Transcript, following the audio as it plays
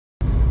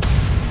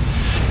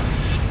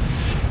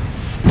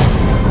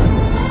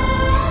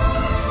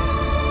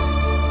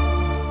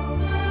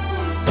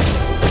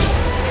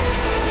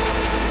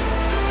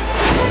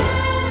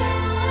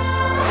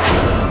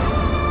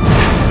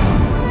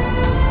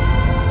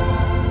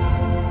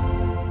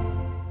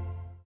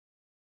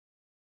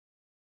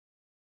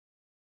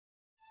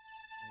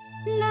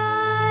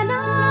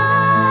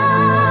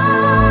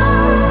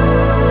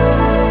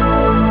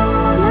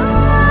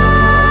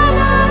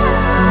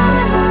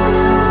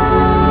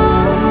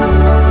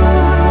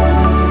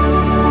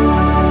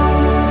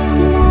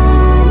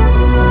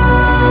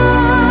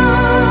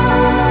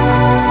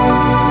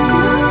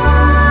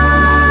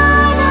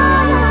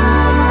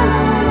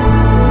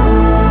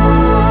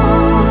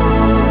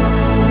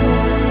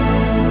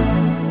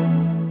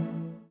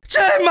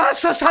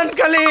শ্মশান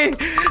কালী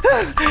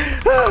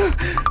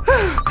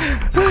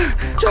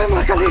জয়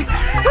মা কালী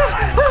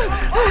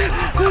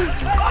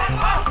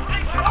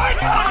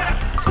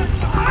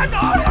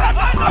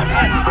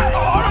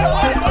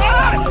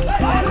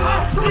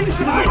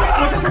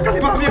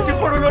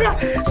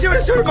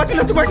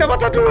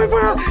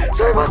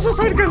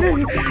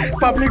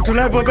পাব্লিক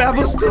ধুলাই বৰ বেয়া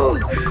বস্তু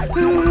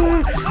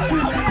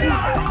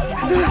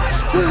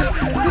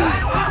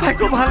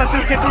ভাগ্য ভাল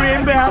আছিল সেইটোৰ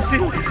এম বেয়া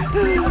আছিল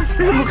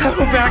মুখা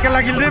মোৰ বেয়াকে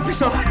লাগিল দেই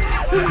পিছত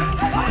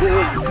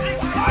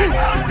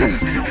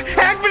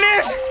এক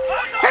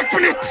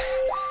মিনিট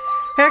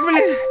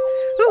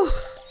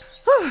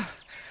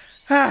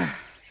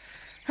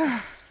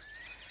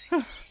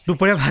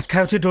দুপৰীয়া ভাত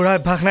খাই উঠি দৌৰা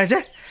অভ্যাস নাই যে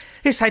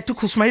এই চাইডটো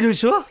খোজ মাৰি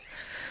ধৰিছোঁ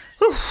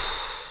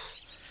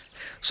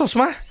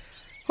চশমা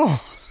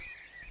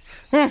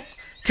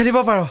খেলিব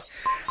পাৰোঁ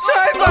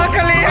জয় মা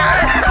কালী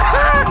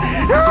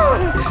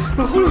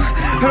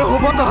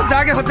হ'ব তহঁত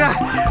সজা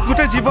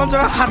গোটেই জীৱন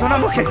জৰা সাধনা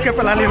মোক শেষকৈ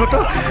পেলালি হতো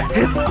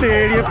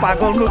হেৰি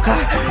পাগল মুখা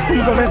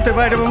গণেশ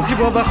দেৱাই দেৱ শিৱ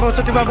বা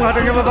সৰস্বতী বা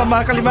মহাদেৱ বা মা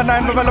কালী বা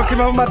নাৰায়ণ বাবা লক্ষ্মী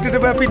বাবা মাতৃ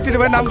দেৱা পিতৃ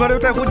দেৱাই নামঘৰ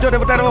দেৱতাই সূৰ্য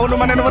দেৱতাই দেৱা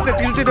হনুমানে দেৱ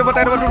তেজী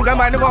দেৱতাই দেৱা দুৰ্গা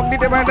মাই দেৱ অগ্নি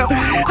দেৱাই দেৱ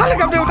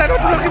হালিকাম দেৱতাই দেৱ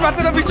তুলসী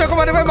মাতৃ দেৱ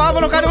বিশ্বকৰ্মা দেৱাই মা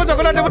মনসা দেৱ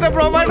জগন্নাথ দেৱতাই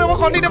ব্ৰহ্মা দেৱ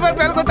শনি দেৱাই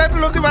বেল গতাই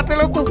তুলসী মাতৃ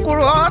লগ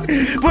কুকুৰত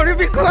ভৰি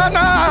বিষোৱা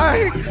নাই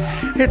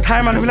এই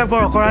ঠাইৰ মানুহবিলাক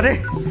বৰ অকৰা দেই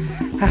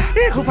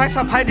এই সোপাই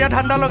চাফাই দিয়া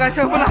ধান্দা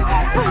লগাইছে হ'বলা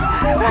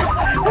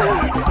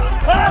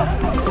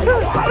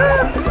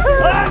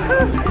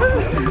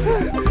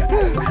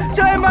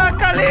জয় মা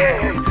কালী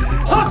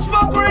ভস্ম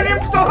কৰি দিম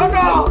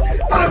তহঁতক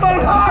পাগল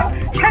হাত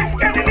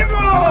খেককে দিম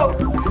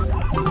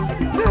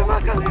জয় মা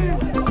কালী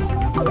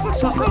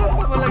শ্মশানত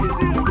পাব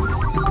লাগিছিল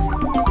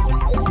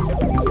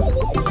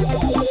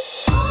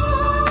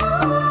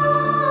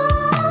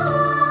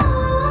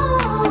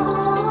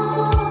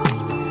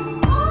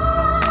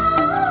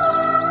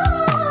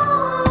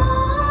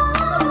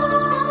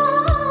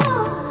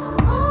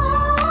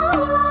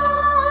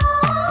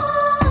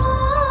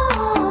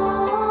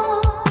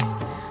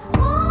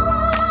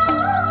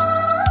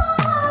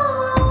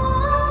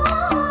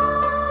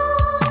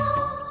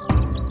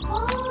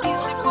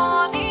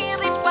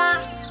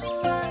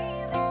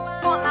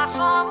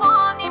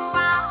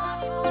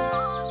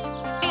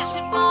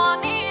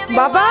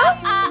বাবা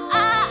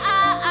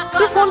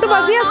তোৰ ফোনটো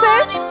বাজি আছে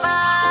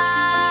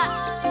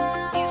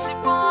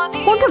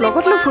ফোনটো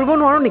লগত লৈ ফুৰিব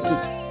নোৱাৰো নেকি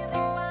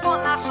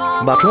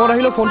বাথৰুমত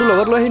আহিলে ফোনটো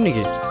লগত লৈ আহিম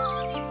নেকি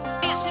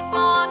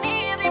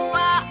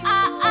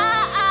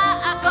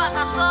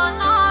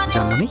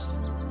জানমণি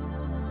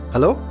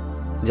হেল্ল'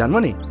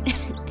 জানমণি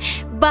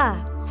বা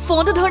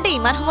ফোনটো ধৰোঁতে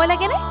ইমান সময়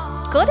লাগেনে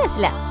ক'ত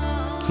আছিলা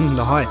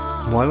নহয়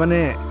মই মানে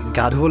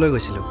গা ধুবলৈ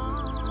গৈছিলোঁ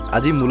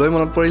আজি মোলৈ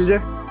মনত পৰিল যে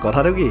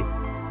কথাটো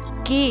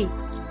কি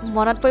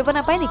মনত পৰিব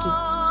নাপায় নেকি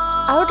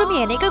আৰু তুমি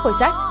এনেকৈ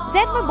কৈছা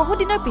যেন মই বহুত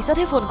দিনৰ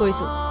পিছতহে ফোন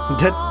কৰিছোঁ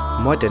ধেত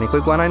মই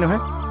তেনেকৈ কোৱা নাই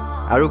নহয়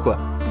আৰু কোৱা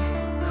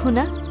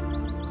শুনা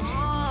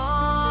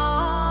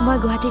মই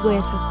গুৱাহাটী গৈ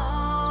আছোঁ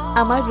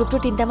আমাৰ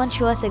গ্ৰুপটোৰ 3টামান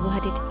শ্ব' আছে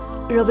গুৱাহাটীত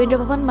ৰবীন্দ্ৰ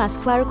ভৱন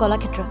মাছখোৱা আৰু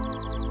কলাক্ষেত্ৰ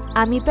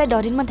আমি প্ৰায়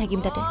 10 দিনমান থাকিম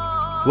তাতে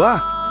ৱাহ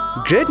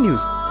great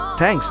news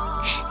thanks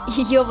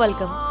U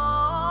welcome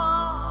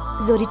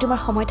যদি তোমাৰ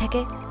সময়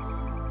থাকে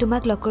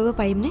তোমাক লগ কৰিব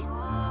পাৰিমনে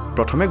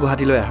প্ৰথমে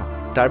গুৱাহাটীলৈ আহা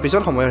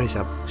তাৰপিছত সময়ৰ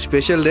হিচাপ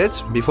special that's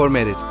before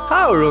marriage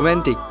how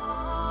romantic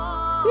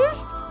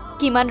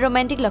কিমান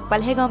ৰোমেণ্টিক লগ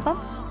পালেহে গম পাম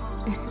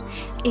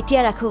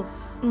এতিয়া ৰাখোঁ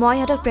মই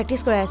ইহঁতক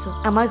প্ৰেক্টিছ কৰাই আছোঁ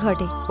আমাৰ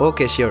ঘৰতে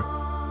অ'কে চিয়'ৰ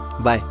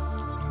বাই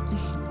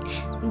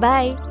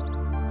বাই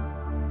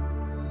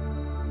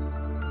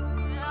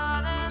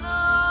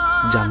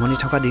জানমণি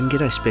থকা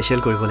দিনকেইটা স্পেচিয়েল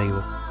কৰিব লাগিব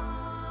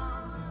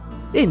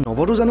এই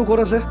নৱটো জানো ক'ত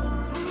আছে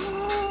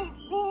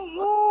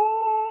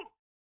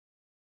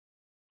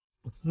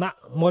না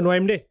মই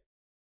নোৱাৰিম দেই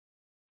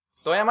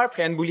তই আমাৰ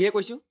ফ্ৰেণ্ড বুলিহে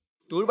কৈছোঁ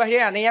তোৰ বাহিৰে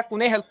আনে ইয়াক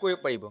কোনে হেল্প কৰিব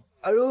পাৰিব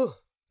আৰু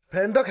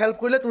ফ্ৰেণ্ডক হেল্প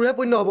কৰিলে তোৰহে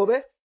পুণ্য হ'ব বে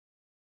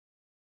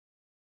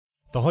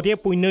তহঁতিয়ে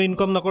পুণ্য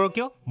ইনকম নকৰ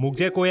কিয় মোক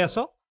যে কৈ আছ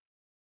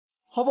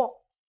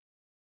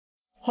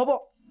হ'ব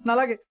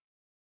নালাগে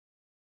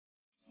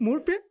মোৰ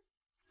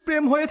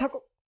প্ৰেম হৈয়ে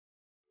থাকক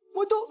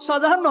মইতো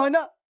শ্বাহজাহান নহয়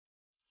না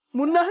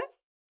মুন্নাহে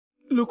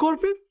লোকৰ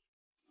প্ৰেম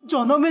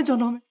জনমে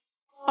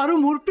আৰু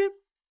মোৰ প্ৰেম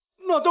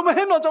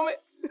নজমে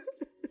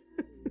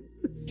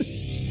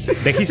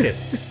দেখিছে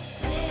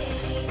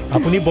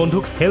আপুনি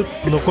বন্ধুক হেল্প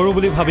নকৰোঁ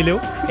বুলি ভাবিলেও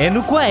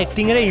এনেকুৱা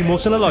এক্টিঙেৰে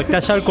ইমোশ্যনেল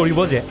অত্যাচাৰ কৰিব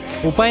যে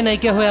উপায়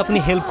নাইকিয়া হৈ আপুনি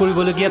হেল্প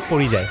কৰিবলগীয়াত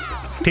পৰি যায়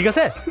ঠিক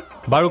আছে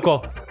বাৰু ক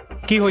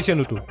কি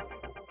হৈছেনো তোৰ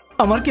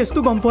আমাৰ কেছটো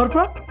গম পোৱাৰ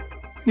পৰা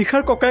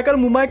নিশাৰ ককায়েক আৰু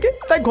মোমায়েকে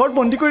তাইক ঘৰত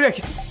বন্দী কৰি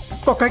ৰাখিছে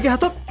ককায়েকে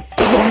হাতত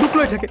বন্দুক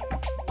লৈ থাকে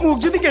মোক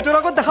যদি গেটৰ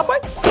আগত দেখা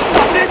পায়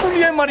তাতে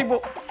গুলিয়াই মাৰিব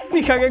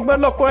নিশাক একবাৰ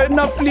লগ কৰাই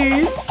না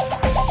প্লিজ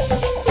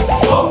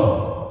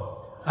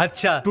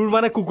আচ্ছা তোৰ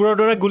মানে কুকুৰৰ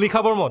দৰে গুলি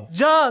খাবৰ মন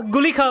যা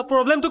গুলি খা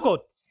প্ৰব্লেমটো ক'ত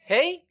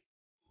হেই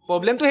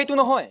প্ৰব্লেমটো সেইটো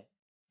নহয়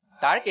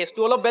তাৰ কেছটো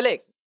অলপ বেলেগ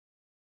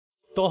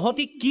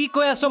তহঁতি কি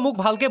কৈ আছ মোক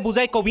ভালকে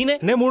বুজাই কবিনে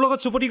নে মোৰ লগত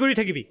চুপতি কৰি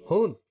থাকিবি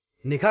শুন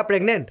নিশা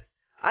প্ৰেগনেণ্ট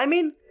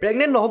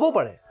প্ৰেগনেণ্ট নহ'বও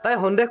পাৰে তাই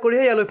সন্দেহ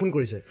কৰিহে ইয়ালৈ ফোন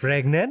কৰিছে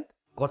প্ৰেগনেণ্ট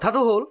কথাটো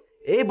হ'ল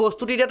এই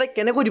বস্তুটো এতিয়া তাইক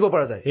কেনেকৈ দিব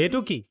পৰা যায় এইটো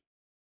কি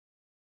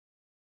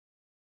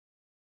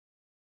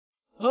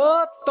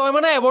তই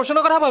মানে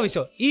এবৰ্চনৰ কথা ভাবিছ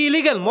ই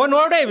ইলিগেল মই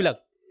নোৱাৰো দে এইবিলাক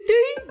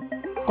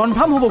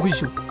কনফাৰ্ম হ'ব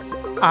খুজিছোঁ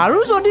আৰু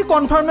যদি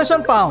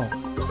কনফাৰ্মেশ্যন পাওঁ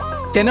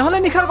তেনেহ'লে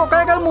নিশাৰ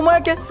ককায়েক আৰু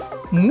মোমায়েকে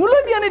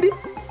মোলৈ বিয়া নিদি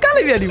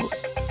কালি বিয়া দিব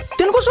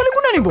তেনেকুৱা ছোৱালী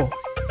কোনে নিব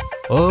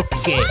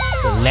অ'কে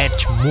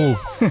লেটছ মুভ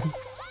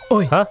ঐ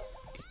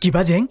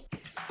কিবা জেং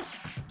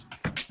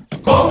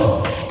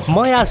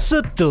মই আছো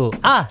তো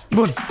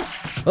বল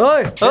ঐ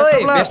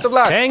best of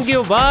luck thank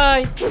U বাই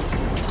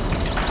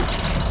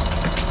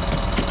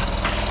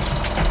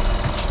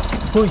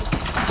ঐ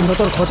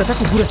ইহঁতৰ ঘৰত এটা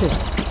কুকুৰ আছে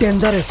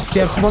ডেঞ্জাৰাছ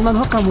 150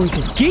 মানুহক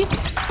কামুৰিছে কি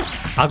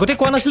আগতে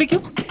কোৱা নাছিলি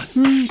কিয়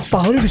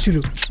পাহৰি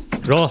গৈছিলোঁ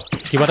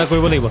কিবা এটা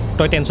কৰিব লাগিব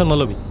তই টেনশ্যন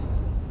নলবি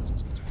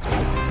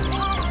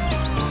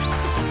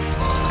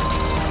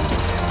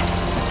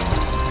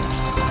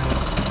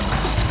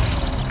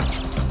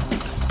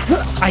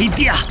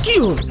আইডিয়া কি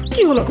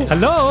হ'ল আকৌ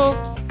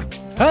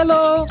হেল্ল'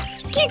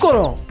 কি কৰ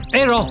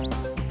এই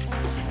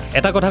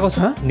এটা কথা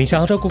কৈছো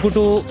নিচাহঁতৰ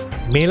কুকুৰটো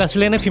মেল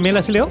আছিলে নে ফিমেল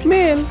আছিলে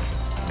মেল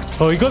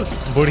হৈ গ'ল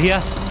বঢ়িয়া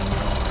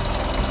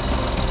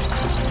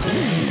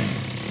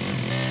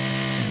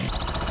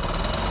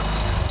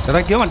দাদা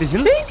কিয়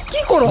মাতিছিল কি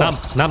কৰ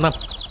নাম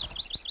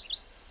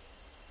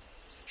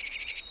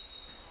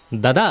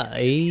দাদা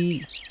এই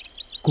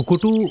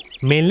কুকুৰটো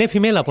মেল নে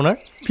ফিমেল আপোনাৰ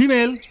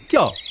ফিমেল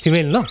কিয়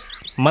ফিমেল ন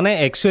মানে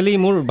একচুৱেলি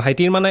মোৰ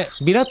ভাইটিৰ মানে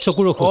বিৰাট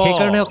চকুৰ অসুখ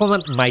সেইকাৰণে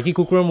অকণমান মাইকী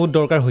কুকুৰৰ মুঠ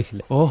দৰকাৰ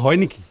হৈছিলে হয়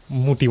নেকি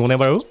মুতিবনে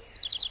বাৰু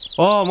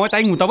মই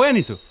তাইক মুতাবই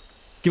আনিছোঁ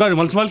কিবা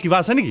ৰুমাল চুমাল কিবা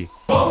আছে নেকি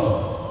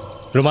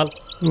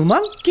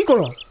ৰুমাল কি কৰ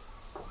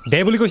দে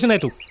বুলি কৈছোঁ নাই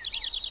তোক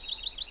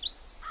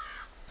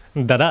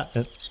দাদা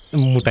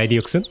মুতাই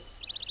দিয়কচোন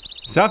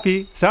চাফি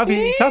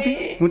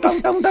মুতা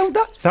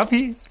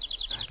চাফি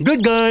গুড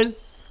গাৰ্ল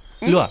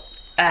লোৱা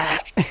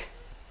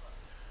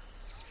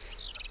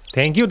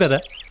থেংক ইউ দাদা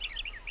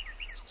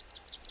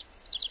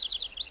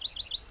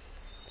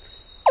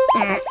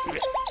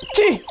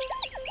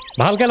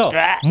ভালকে ল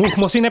মুখ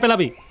মচি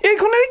নেপেলাবি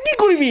এইখনেৰে কি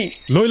কৰিবি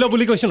লৈ ল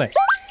বুলি কৈছো নাই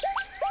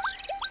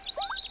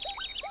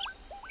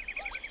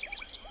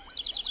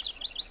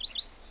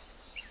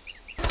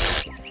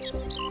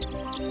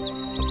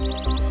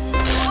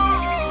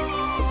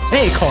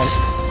এইখন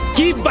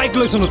কি বাইক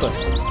লৈছনো তই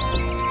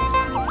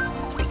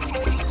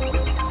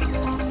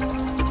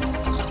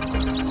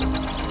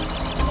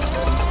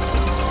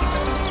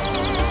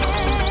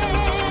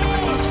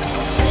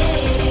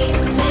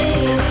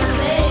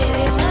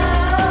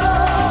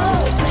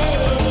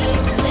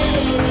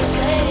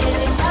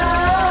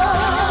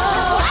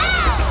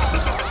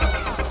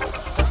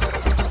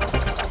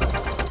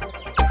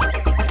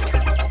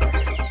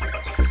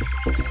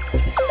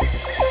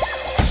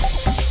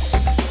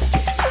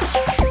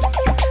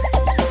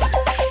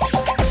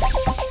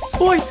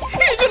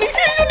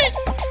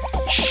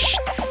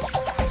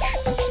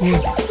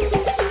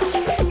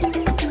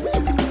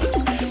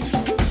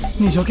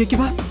নিজকে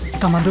কিবা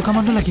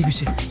কামাণ্ডো লাগি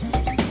গৈছে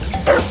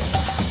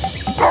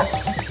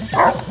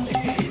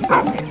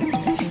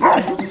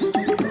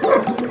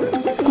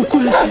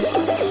কুকুৰ আছে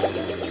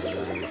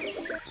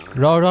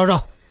ৰ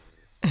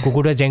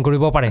কুকুৰে জেং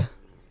কৰিব পাৰে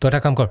তই এটা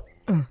কাম কৰ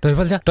তই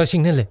এইফালে যা তই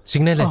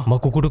চিগনেল দে মই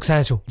কুকুৰটোক চাই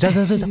আছো যা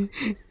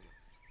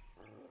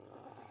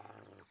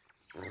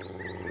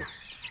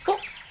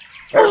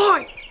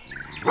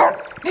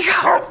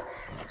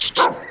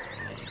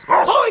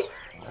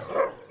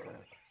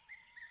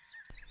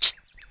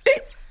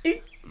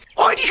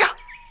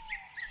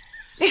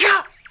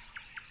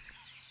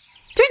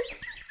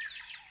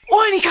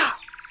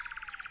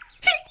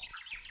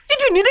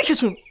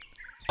নেদেখিছোন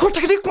ঘৰ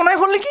থাকি পনাই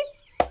হ'ল নেকি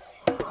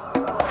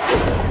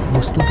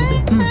বস্তুটো দে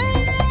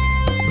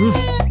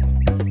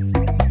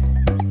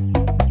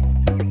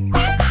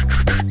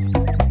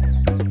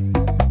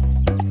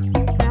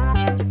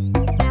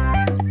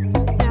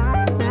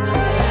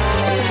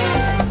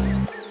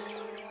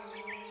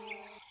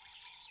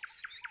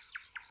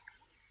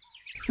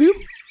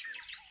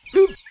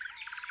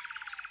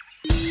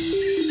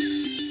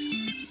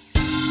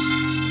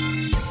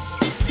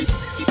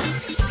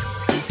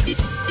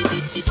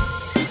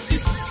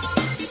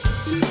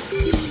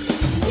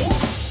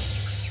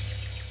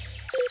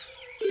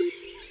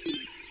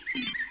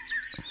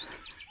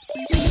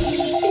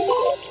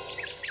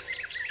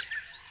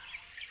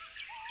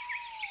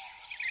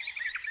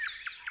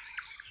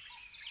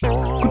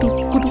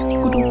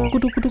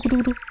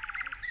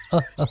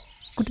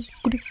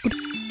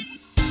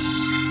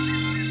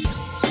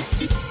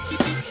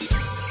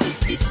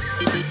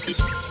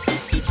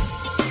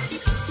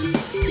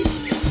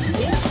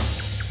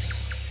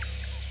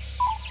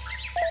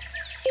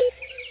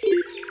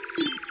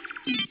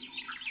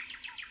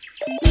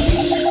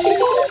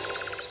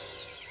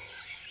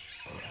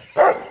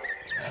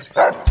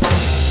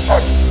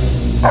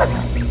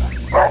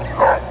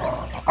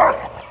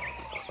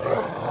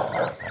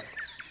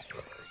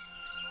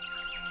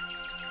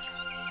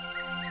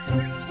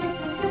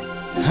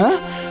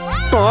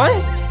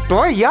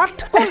তই ইয়াত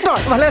কোন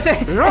তই ভালে আছে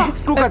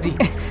তোক আজি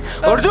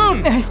অৰ্জুন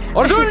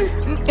অৰ্জুন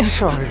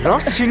চৰা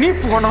চিনি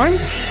পোৱা নহয়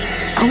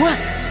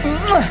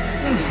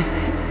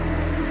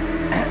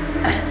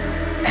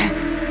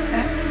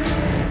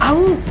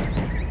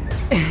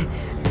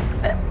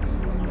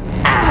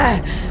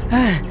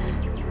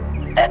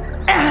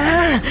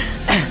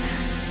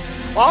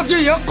আজি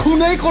ইয়াক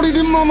খুনেই কৰি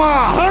দিম মামা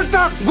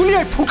তাক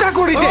গুলিয়াই ফুটা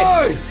কৰি দে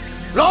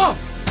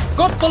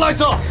ক'ত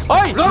পলাইছ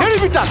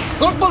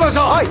ক'ত পলাইছ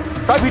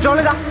তই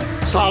ভিতৰলৈ যা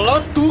চালা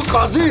তোৰ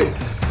কাজি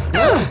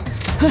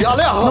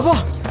ইয়ালে হ'ব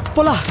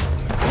পলা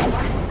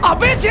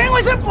আবে জেং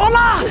হৈছে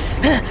পলা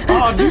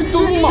আজি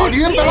তোক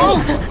মাৰিয়ে পেলাও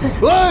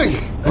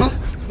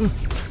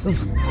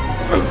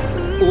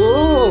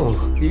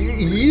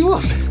ইও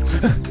আছে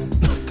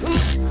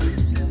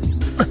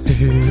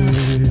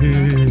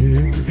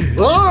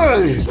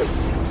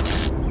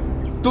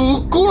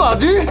তোকো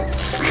আজি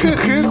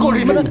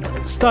কৰি দিম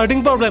ষ্টাৰ্টিং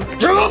প্ৰব্লেম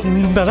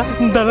দাদা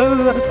দাদা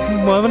দাদা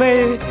মই মানে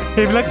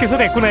এইবিলাক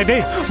কেছত একো নাই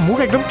দেই মোক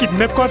একদম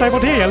কিডনেপ কৰা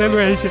টাইপতহে ইয়ালৈ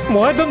লৈ আহিছে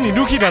মই একদম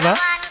নিদুখী দাদা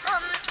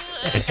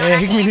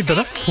এক মিনিট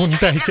দাদা ফোন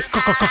এটা আহিছে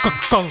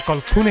কল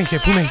ফোন আহিছে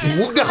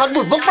মোক দেখাত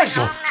বুৰ্বক পাইছ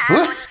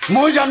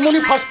মই জানমনি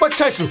ফাৰ্ষ্ট পাৰ্ট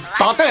চাইছো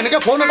তাতে এনেকে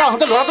ফোন এটা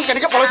আহোঁতে ল'ৰাটো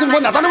কেনেকে পলাইছিল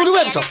মই নাজানো বুলি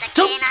ভাবিছ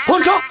চুপ ফোন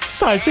থ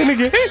চাইছে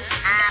নেকি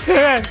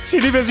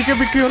চিনি বেছিকে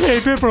বিক্ৰী হ'লে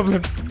এইটোৱে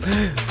প্ৰব্লেম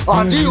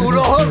আজি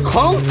উৰহৰ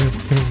খং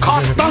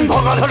খাটাং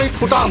ভগা ধৰি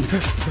ফুটাম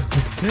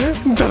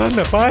দাদা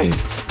নাপায়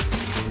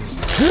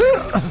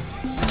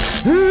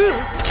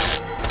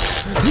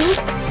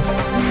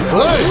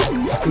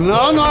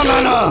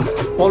না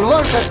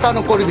পলোৱাৰ চেষ্টা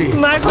নকৰিবি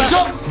নাই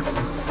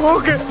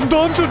অ'কে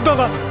ডোন্ট শ্বুট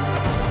দাদা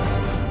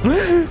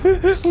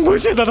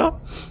বুজিছে দাদা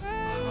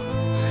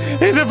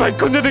এই যে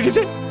বাইকখন যে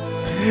দেখিছে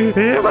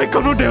এই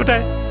বাইকখন মোৰ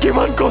দেউতাই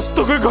কিমান কষ্ট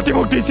কৰি গতি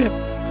মোক দিছে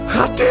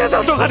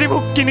 60,000 টকা দি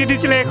মোক কিনি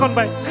দিছিলে এখন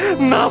বাইক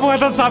না মই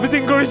এটা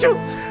ছাৰ্ভিচিং কৰিছোঁ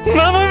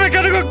না মই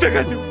মেকানিকক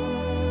দেখাইছোঁ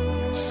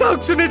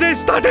চাওকচোন এতিয়া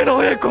ষ্টাৰ্টে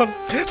নহয় এখন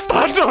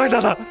ষ্টাৰ্ট নহয়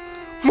দাদা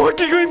মই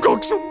কি কৰিম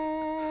কওকচোন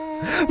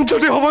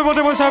যদি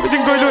সময়মতে মই ছাৰ্ভিচিং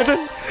কৰিলোহেঁতেন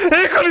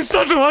এইখন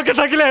ষ্টাৰ্ট নোহোৱাকৈ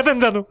থাকিলেহেঁতেন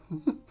জানো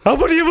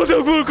আপুনি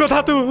বুজক মোৰ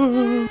কথাটো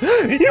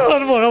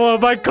ইমান মৰমৰ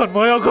বাইকখন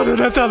মই অকণো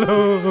নাচালো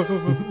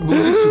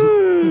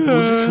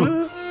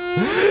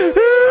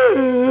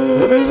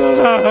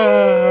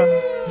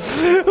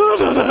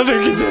দাদা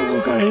দেখিছে মোৰ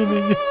কাহিনী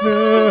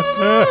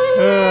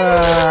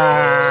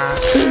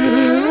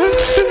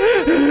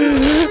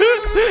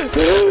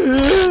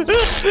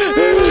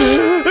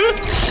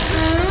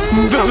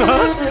দাদা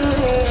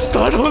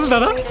ষ্টাৰ্ট হ'ল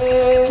দাদা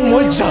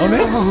মই যাওঁনে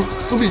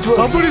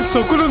আপুনি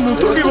চকুলো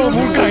নুথুকিব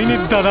মোৰ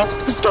কাহিনীত দাদা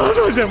ষ্টাৰ্ট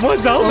হৈছে মই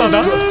যাওঁ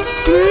দাদা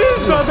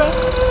প্লিজ দাদা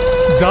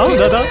যাওঁ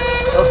দাদা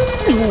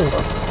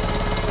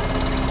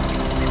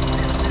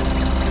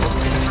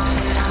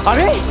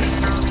আৰে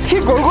সি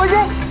গগৈ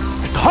যে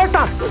ধৰ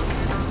তাক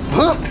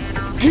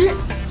কি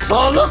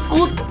চালা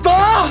কুত্তা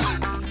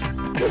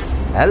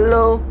হেল্ল'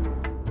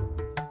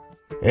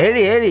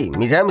 হেৰি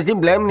মিছা মিছি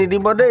ব্লেম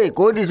নিদিব দেই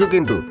কৈ দিছোঁ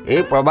কিন্তু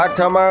এই প্ৰভাত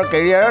শৰ্মাৰ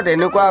কেৰিয়াৰত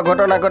এনেকুৱা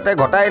অঘটন আগতে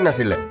ঘটাই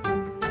নাছিলে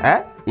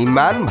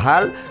ইমান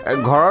ভাল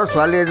ঘৰৰ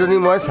ছোৱালী এজনী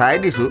মই চাই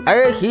দিছোঁ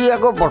আৰে সি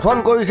আকৌ পচন্দ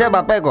কৰিছে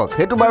বাপেকক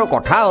সেইটো বাৰু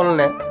কথা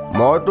হ'লনে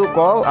মইতো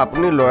কওঁ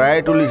আপুনি ল'ৰাই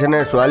তুলিছেনে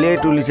ছোৱালীয়ে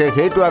তুলিছে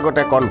সেইটো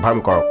আগতে কনফাৰ্ম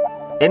কৰক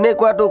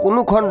এনেকুৱাতো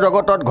কোনোখন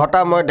জগতত ঘটা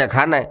মই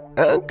দেখা নাই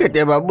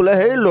কেতিয়াবা বোলে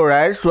সেই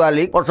ল'ৰাই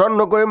ছোৱালীক পচন্দ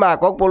নকৰি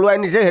মাকক পলুৱাই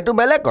নিছে সেইটো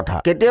বেলেগ কথা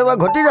কেতিয়াবা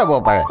ঘটি যাব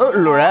পাৰে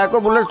ল'ৰাই আকৌ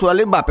বোলে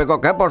ছোৱালীৰ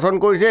বাপেককহে পচন্দ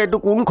কৰিছে এইটো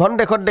কোনখন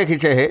দেশত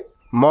দেখিছেহে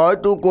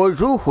মইতো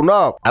কৈছোঁ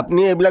শুনক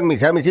আপুনি এইবিলাক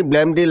মিছা মিছি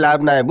ব্লেম দি লাভ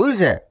নাই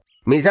বুজিছে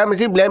মিছা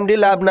মিছি ব্লেম দি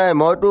লাভ নাই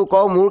মইতো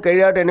কওঁ মোৰ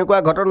কেৰিয়াৰত এনেকুৱা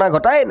ঘটনা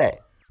ঘটাই নাই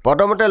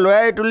প্ৰথমতে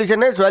ল'ৰাই তুলিছে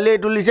নে ছোৱালীয়ে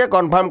তুলিছে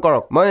কনফাৰ্ম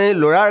কৰক মই এই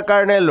ল'ৰাৰ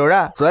কাৰণে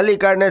ল'ৰা ছোৱালীৰ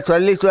কাৰণে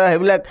ছোৱালী চোৱা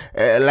সেইবিলাক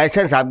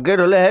লাইচেঞ্চ আপগ্ৰেড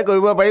হ'লেহে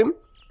কৰিব পাৰিম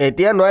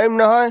এতিয়া নোৱাৰিম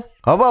নহয়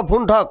হ'ব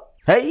ফোন থক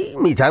হেই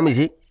মিছা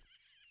মিছি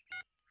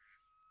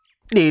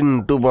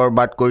দিনটো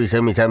বৰবাদ কৰিছে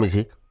মিছা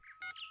মিছি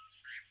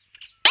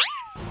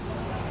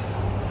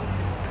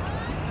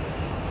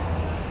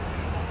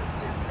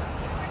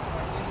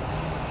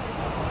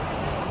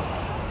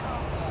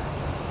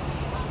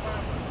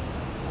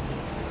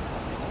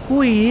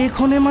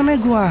এইখনে মানে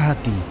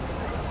গুৱাহাটী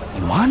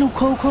ইমান ওখ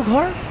ওখ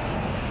ঘৰ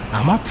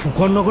আমাৰ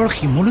ফুকন নগৰৰ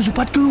শিমলু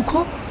জোপাতকৈ ওখ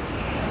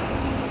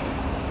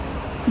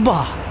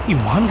বাহ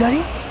ইমান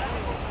গাড়ী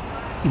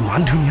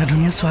ইমান ধুনীয়া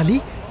ধুনীয়া ছোৱালী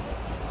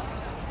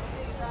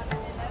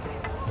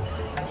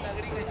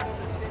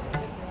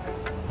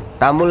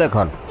তামোল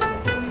এখন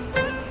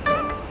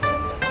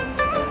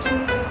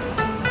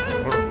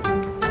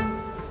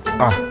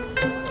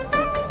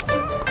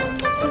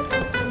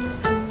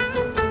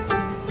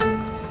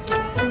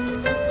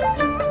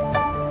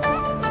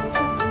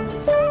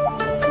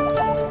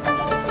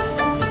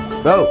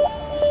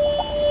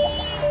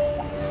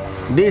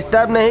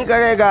डिस्टर्ब नहीं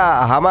करेगा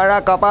हमारा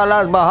कपाल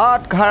आज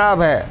बहुत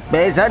खराब है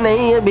पैसा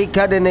नहीं है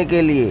भिक्षा देने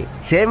के लिए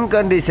सेम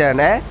कंडीशन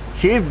है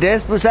सिर्फ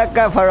ड्रेस पोशाक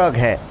का फर्क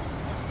है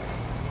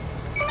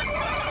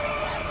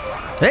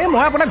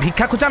मैं अपना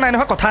भिक्षा खोजा ना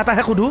ना कथा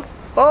एटाहे सुधो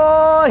ओ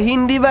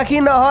हिंदी भाषी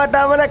নহয়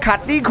তাৰমানে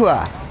খাটি খোৱা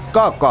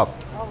কক কক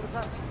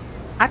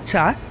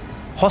আচ্ছা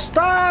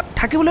হস্তা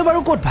থাকিবলৈ বাৰু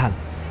ক'ত ভাল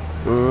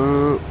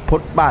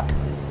ফুটপাথ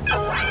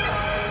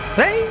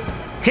এই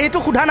সেইটো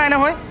সোধা নাই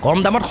নহয় কম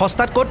দামত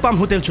সস্তাত ক'ত পাম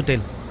হোটেল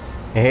চোটেল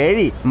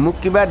হেৰি মোক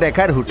কিবা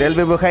দেখাত হোটেল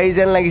ব্যৱসায়ী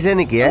যেন লাগিছে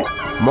নেকি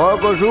মই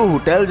কৈছোঁ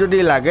হোটেল যদি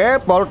লাগে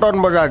পল্টন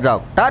বজাৰ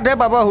যাওক তাতহে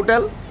পাব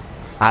হোটেল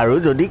আৰু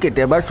যদি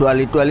কেতিয়াবা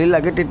ছোৱালী তোৱালী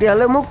লাগে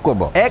তেতিয়াহ'লে মোক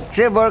ক'ব এক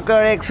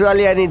বৰকাৰ এক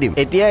ছোৱালী আনি দিম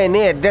এতিয়া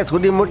এনেই এড্ৰেছ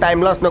সুধি মোৰ টাইম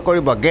লছ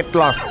নকৰিব গেট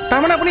লছ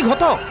তাৰমানে আপুনি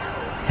ঘটক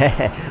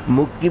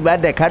মোক কিবা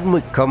দেখাত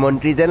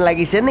মুখ্যমন্ত্ৰী যেন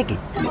লাগিছে নেকি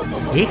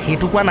এই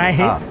সেইটো কোৱা নাই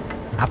হে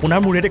আপোনাৰ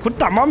মোৰে দেখোন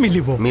তামাম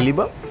মিলিব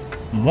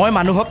মই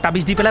মানুহক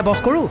তাবিজ দি পেলাই বস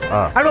কৰোঁ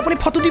আৰু আপুনি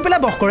ফটো দি পেলাই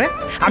বস কৰে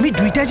আমি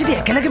দুইটাই যদি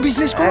একেলগে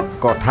বিজনেছ কৰোঁ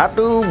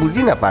কথাটো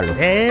বুজি নাপালোঁ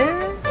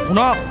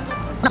শুনক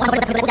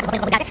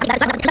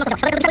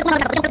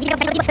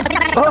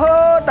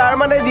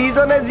তাৰমানে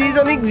যিজনে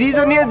যিজনীক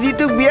যিজনীয়ে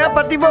যিটো বিয়া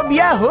পাতিব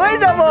বিয়া হৈ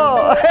যাব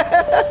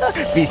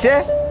পিছে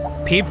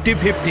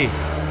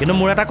 50-50 কিন্তু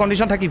মোৰ এটা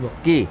কণ্ডিশ্যন থাকিব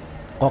কি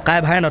ককাই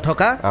ভাই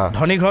নথকা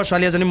ধনী ঘৰৰ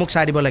ছোৱালী এজনী মোক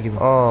চাই দিব লাগিব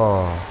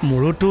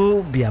মোৰোতো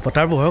বিয়া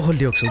পতাৰ বয়স হ'ল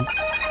দিয়কচোন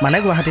মানে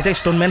গুৱাহাটীতে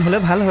ষ্টলমেণ্ট হ'লে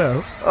ভাল হয়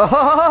আৰু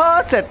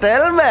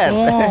ছেটেলমেণ্ট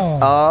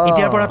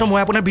এতিয়াৰ পৰাতো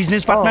মই আপোনাৰ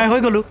বিজনেছ পাৰ্টনাৰ হৈ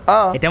গ'লো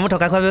এতিয়া মই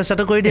থকা খোৱা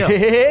ব্যৱস্থাটো কৰি দিয়ক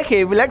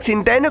সেইবিলাক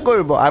চিন্তাই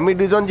নকৰিব আমি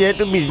দুজন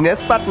যিহেতু বিজনেছ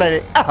পাৰ্টনাৰে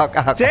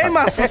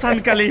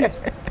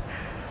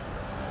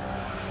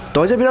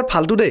তই যে বিৰাট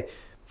ফাল্টু দেই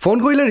ফোন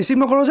কৰিলে ৰিচিভ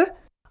নকৰ যে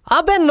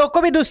আবে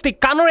নকবি দুষ্টি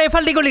কাণৰ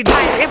এফাল দি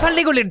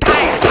গলি ঢাই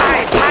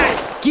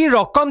কি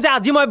ৰকম যে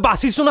আজি মই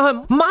বাচিছো নহয়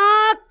মা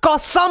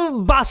কসম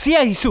বাচি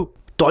আহিছো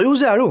তয়ো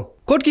যে আৰু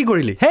ক'ত কি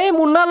কৰিলি হেই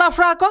মুন্না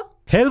লাফৰা আকৌ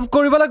হেল্প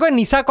কৰিবলৈ গৈ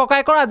নিচা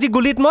ককাইকৰ আজি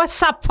গুলিত মই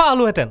চাফা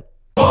হলোহেঁতেন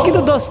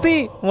কিন্তু দস্তি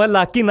মই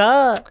লাকি না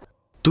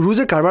তোৰো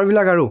যে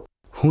কাৰবাৰবিলাক আৰু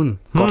শুন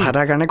কথা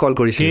এটাৰ কাৰণে কল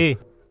কৰিছিল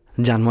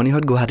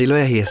জানমণিহঁত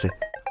গুৱাহাটীলৈ আহি আছে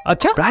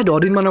আচ্ছা প্ৰায়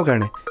 10 দিনমানৰ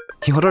কাৰণে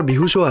সিহঁতৰ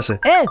বিহু শ্ব' আছে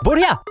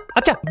বঢ়িয়া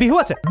আচ্ছা বিহু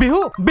আছে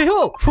বিহু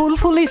ফুল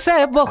ফুলিছে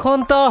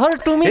বসন্তৰ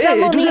তুমি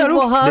দেখিবি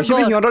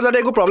সিহঁতৰ যাতে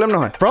একো প্ৰব্লেম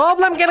নহয়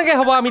প্ৰব্লেম কেনেকৈ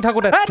হ'ব আমি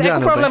থাকোঁতে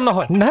একো প্ৰব্লেম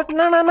নহয়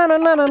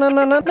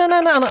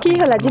কি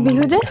হ'ল আজি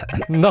বিহু যে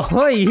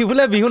নহয় ই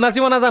বোলে বিহু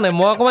নাচিব নাজানে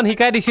মই অকণমান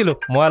শিকাই দিছিলোঁ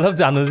মই অলপ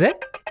জানো যে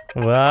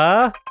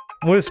বাহ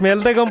মোৰ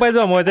স্মেলতে গম পাই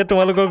যোৱা মই যে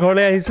তোমালোকৰ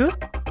ঘৰলৈ আহিছোঁ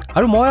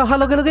আৰু মই অহাৰ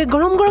লগে লগে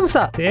গৰম গৰম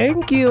চাহ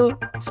থেংক ইউ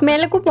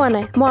স্মেল একো পোৱা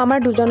নাই মই আমাৰ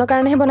দুজনৰ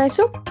কাৰণেহে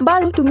বনাইছোঁ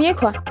বাৰু তুমিয়ে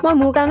খোৱা মই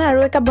মোৰ কাৰণে আৰু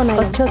একাপ বনাই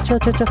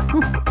আচ্ছা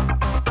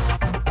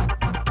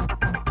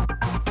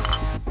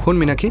শুন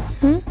মীনাক্ষী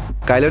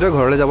কাইলৈ তই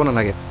ঘৰলৈ যাব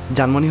নালাগে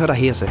জানমণিহঁত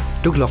আহি আছে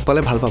তোক লগ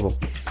পালে ভাল পাব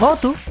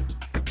তো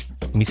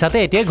মিছাতে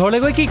এতিয়া ঘৰলৈ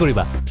গৈ কি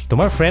কৰিবা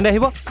তোমাৰ ফ্ৰেণ্ড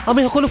আহিব আমি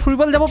সকলো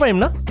ফুৰিবলৈ যাব পাৰিম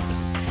না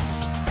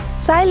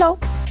চাই লওঁ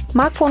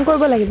মাক ফোন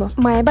কৰিব লাগিব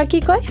মায়ে বা কি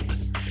কয়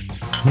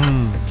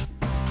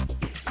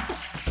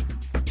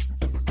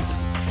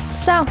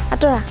চাওঁ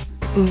আঁতৰা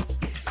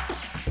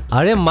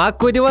আৰে মাক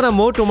কৈ দিবা না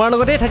মই তোমাৰ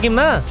লগতেই থাকিম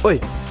না ঐ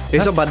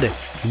এইচব বাদ দে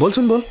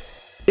বলচোন বল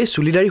এই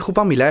চুলিদাৰী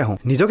সোপা মিলাই আহোঁ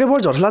নিজকে বৰ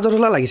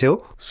জধলা লাগিছে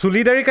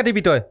চুলিদাৰী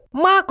কাটিবি তই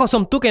মা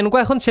কচম তোক এনেকুৱা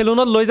এখন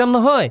চেলুনত লৈ যাম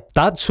নহয়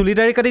তাত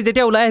চুলিদাৰী কাটি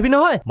যেতিয়া ওলাই আহিবি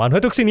নহয় মানুহে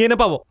তোক চিনিয়ে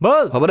নাপাব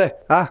বল হ'ব দে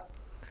আহ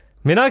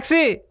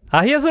মীনাক্ষী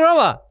আহি আছো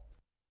ৰবা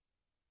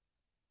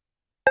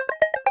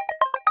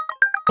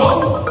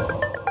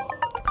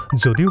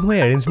যদিও মই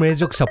এৰেঞ্জ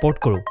মেৰেজক ছাপোৰ্ট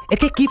কৰোঁ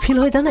এতিয়া কি ফিল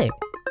হয় জানে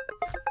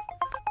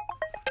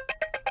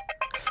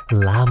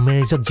লাভ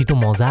মেৰেজত যিটো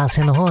মজা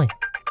আছে নহয়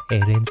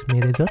এৰেঞ্জ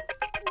মেৰেজত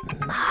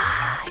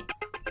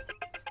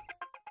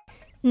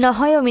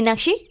নহয়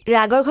মীনাক্ষী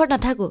ৰাগৰ ঘৰত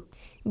নাথাকোঁ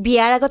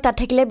বিয়াৰ আগত তাত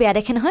থাকিলে বেয়া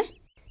দেখে নহয়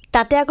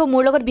তাতে আকৌ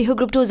মোৰ লগত বিহু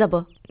গ্ৰুপটোও যাব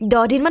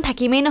 10 দিনমান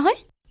থাকিমেই নহয়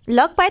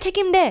লগ পাই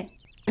থাকিম দে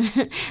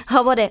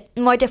হ'ব দে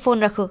মই এতিয়া ফোন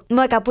ৰাখোঁ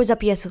মই কাপোৰ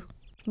জাপি আছোঁ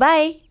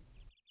বাই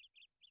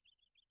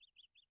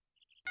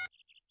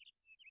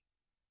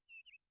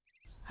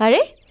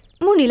আৰে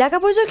মোৰ নীলা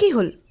কাপোৰযোৰ কি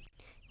হ'ল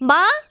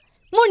মা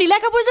মোৰ নীলা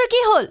কাপোৰযোৰ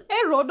কি হ'ল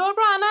এই ৰ'দৰ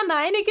পৰা অনা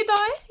নাই নেকি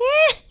তই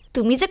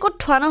তুমি যে ক'ত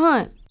থোৱা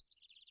নহয়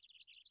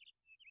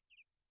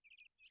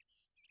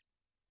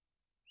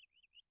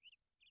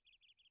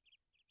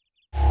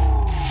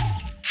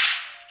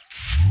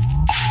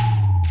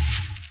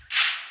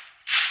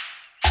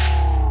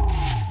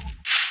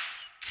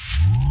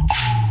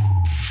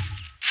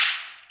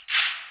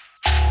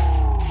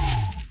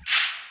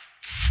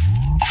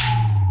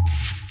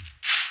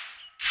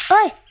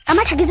ঐ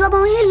আমাৰ থাকি যোৱা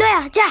বমি লৈ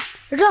আহ যা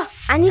ৰ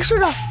আনিছো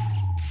ৰ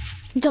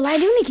জ্বলাই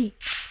দিওঁ নেকি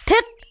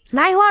থেত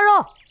নাই হোৱা ৰ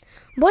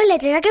বৰ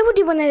লেতেৰাকে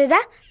ফুটিব নে দাদা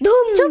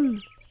ধুম চুপ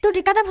তোৰ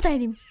টিকাটা ফুটাই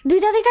দিম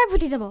দুইটা টিকাই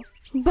ফুটি যাব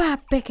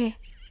বাপেকে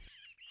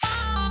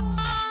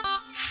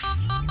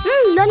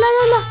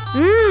ল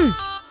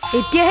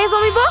এতিয়াহে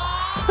জমিব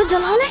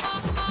জ্বলাও নে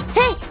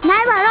হে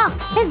নাই বা ৰ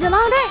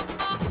জ্বলাও দে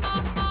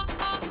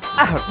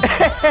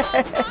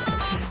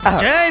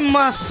জয়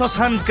মা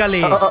শশান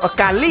কালী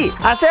কালি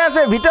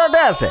আছে ভিতৰতে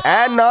আছে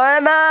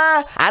নয়না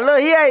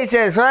আলহী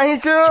আহিছে চোৱা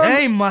আহিছো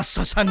জয় মা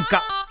শশান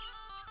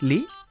কালী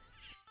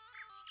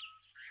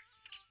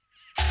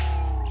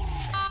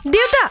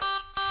দেউতা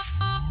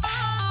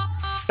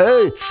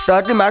এই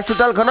তহঁতি মাছ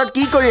চোতালখনত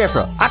কি কৰি আছ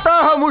আঁতৰ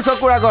হ মোৰ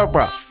চকুৰ আগৰ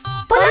পৰা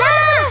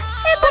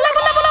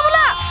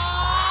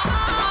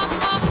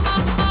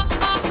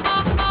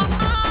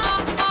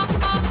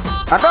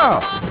আঁতৰ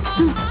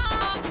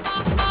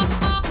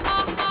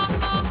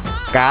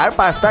কাৰ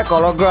 5টা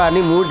কলগ্ৰ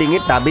আনি মোৰ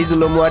ডিঙিত তাবিজ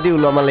ওলমোৱা দি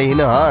ওলমালেহি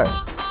নহয়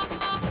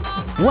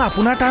ও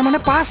আপোনাৰ তাৰ মানে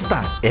 5টা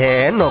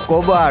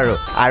নকব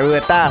আৰু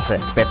এটা আছে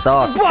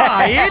পেটত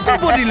এইটো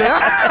বদিলে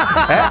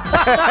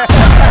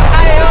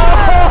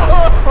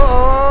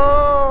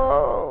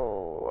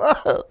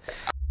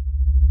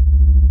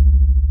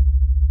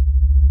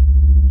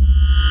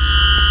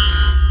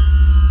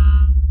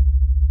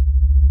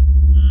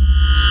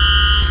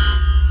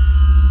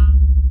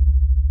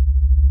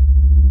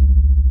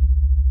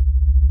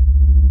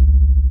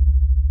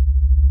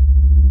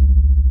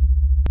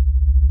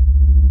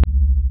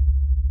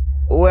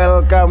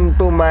Welcome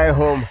to my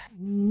home.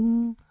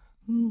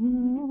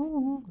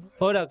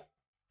 Horak,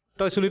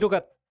 toy sulitu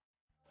kat.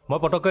 Moi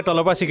potokke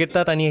tolar pa cigarette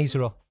ta tani ahisu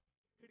ro.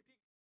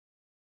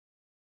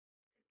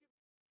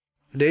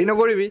 Dei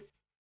nokoribi.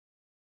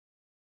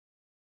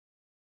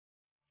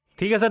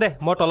 ঠিক আছে দে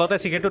মই তলতে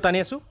সিগাৰেটটো টানি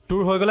আছো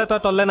তোৰ হৈ গলে তই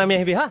তললে নামি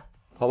আহিবি হা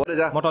হ'ব দে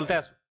যা মই তলতে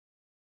আছো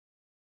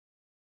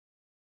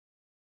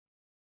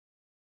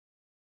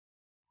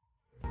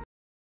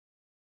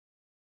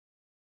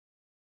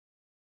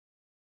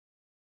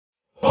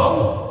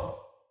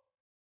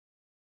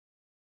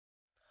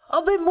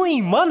अबे মই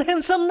ইমান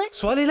হ্যান্ডসাম নে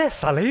ছোৱালীলে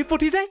চালেই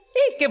পটি যায়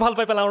একে ভাল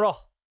পাই পেলাও ৰ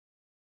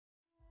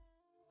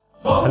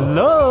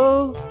হেল্ল'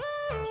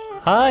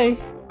 হাই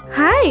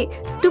হাই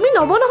তুমি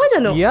নব নহয়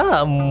জানো ইয়া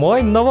মই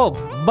নব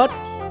বাট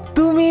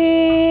তুমি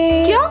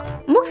কিয়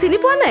মোক চিনি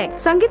পোৱা নাই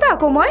সংগীতা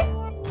আকৌ মই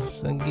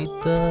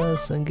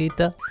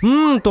সংগীতা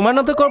তোমাৰ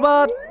নামটো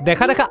কৰবাত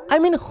দেখা আই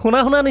মিন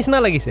শুনা নিচিনা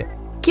লাগিছে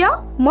কিয়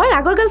মই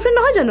ৰাগৰ গাৰ্লফ্ৰেণ্ড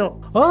নহয় জানো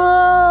ও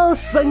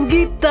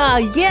সংগীতা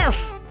ইয়েস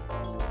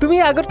তুমি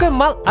আগতকৈ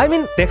মাল আই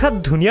মিন দেখাত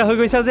ধুনীয়া হৈ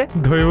গৈছা যে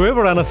ধৰিবই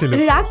পৰা নাছিলো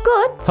ৰাগ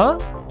ক'ত হা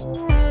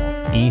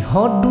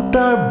ইহঁত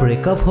দুটাৰ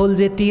ব্ৰেকআপ হ'ল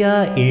যেতিয়া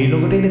এই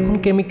লগতে দেখোন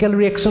কেমিকেল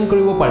ৰিয়েকশ্যন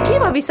কৰিব পাৰে কি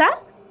ভাবিছা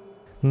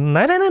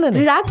নাই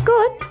ৰাগ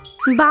ক'ত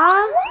বা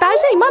তাৰ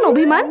যে ইমান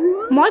অভিমান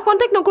মই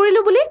কন্টেক্ট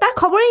নকৰিলো বুলি তাৰ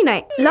খবৰেই নাই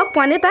লগ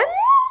পোৱানে তাক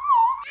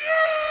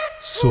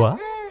চোৱা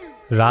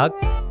ৰাগ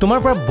তোমাৰ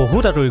পৰা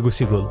বহুত আঁতৰি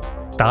গুচি গ'ল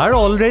তাৰ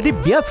অলৰেডি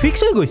বিয়া ফিক্স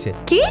হৈ গৈছে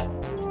কি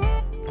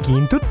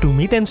কিন্তু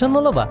তুমি টেনশ্যন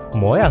নল'বা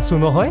মই আছো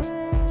নহয়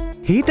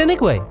হি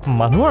তেনেকুৱাই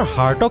মানুহৰ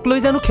হাৰ্টক লৈ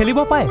জানো খেলিব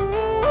পায়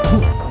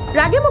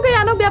ৰাগে মোক এই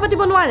আনক বিয়া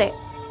পাতিব নোৱাৰে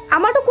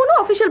আমাৰতো কোনো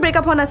অফিচিয়েল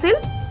ব্ৰেকআপ হোৱা নাছিল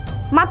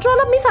মাত্ৰ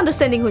অলপ মিছ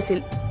আণ্ডাৰষ্টেণ্ডিং হৈছিল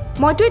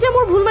মইতো এতিয়া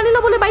মোৰ ভুল মানি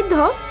ল'বলৈ বাধ্য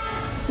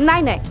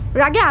নাই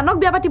ৰাগে আনক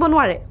বিয়া পাতিব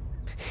নোৱাৰে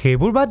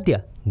সেইবোৰ বাদ দিয়া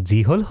যি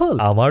হ'ল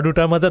আমাৰ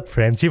দুটাৰ মাজত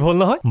ফ্ৰেণ্ডশ্বিপ হ'ল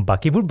নহয়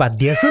বাকীবোৰ বাদ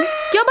দিয়াচোন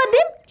কিয় বাদ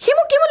দিম সি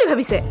মোক কি বুলি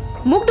ভাবিছে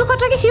মোক দুখত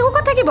থাকি সি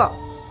সুখত থাকিব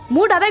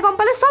মোৰ দাদাই গম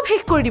পালে চব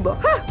শেষ কৰি দিব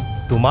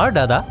তোমাৰ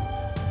দাদা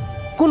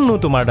কোননো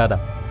তোমাৰ দাদা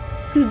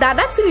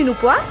দাদাক চিনি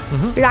নোপোৱা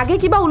ৰাগে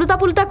কিবা উলুটা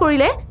পুলুটা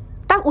কৰিলে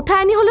তাক উঠাই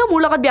আনি হ'লেও মোৰ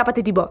লগত বিয়া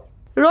পাতি দিব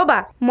ৰবা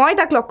মই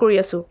তাক লগ কৰি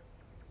আছো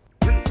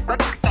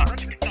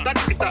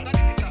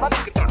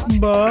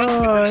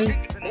বাই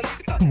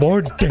বৰ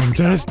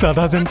ডেঞ্জাৰাছ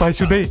দাদা যেন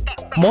পাইছো দেই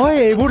মই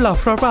এইবোৰ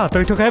লাফৰাৰ পৰা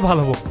আঁতৰি থকাই ভাল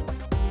হ'ব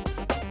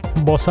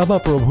বচাবা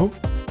প্ৰভু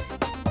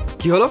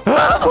কি হ'ল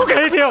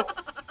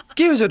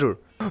কি হৈছে তোৰ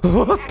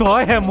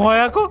তইহে মই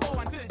আকৌ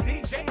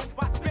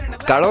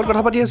কাৰ লগত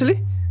কথা পাতি আছিলি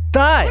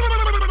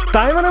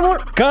তাই মানে মোৰ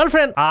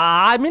গাৰ্লফ্ৰেণ্ড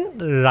আই মিন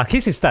ৰাখি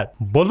চিষ্টাৰ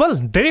বল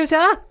দেৰি হৈছে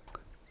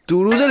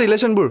তোৰো যে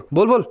ৰিলেশ্যনবোৰ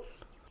বল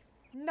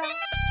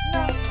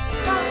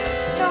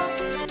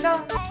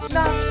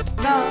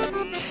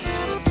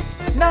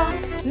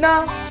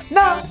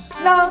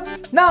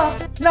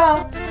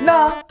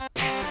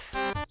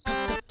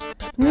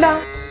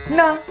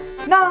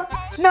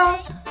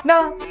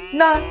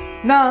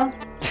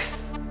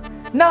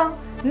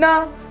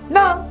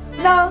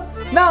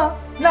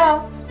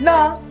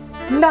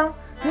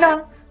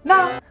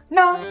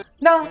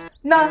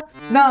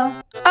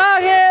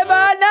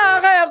Ahebana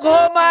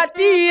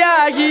rekomatia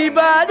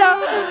gibana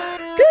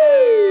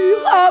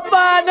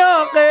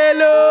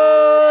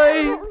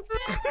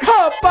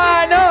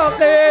Hapano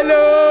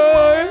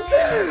keloy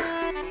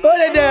Oh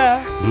dada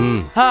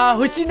Ha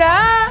husina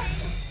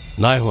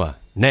নাই হোৱা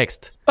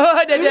next Oh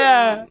dada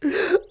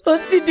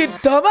Osidi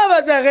thoma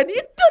basakan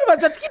itu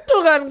basat kitu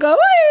kan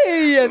kawai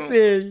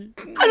ase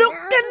Alo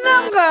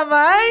kenang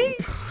kamai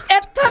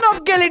Etanok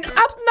gelin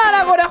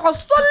apnara gore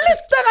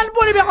 40 টাকান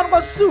পরিবেশন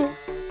করছু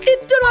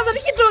ইটোর মাঝে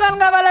কিটো গান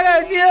গাবা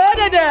লাগাইছি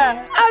দাদা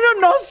আরো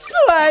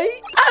নসুয়াই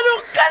আরো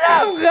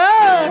কালাম গা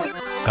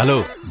কালো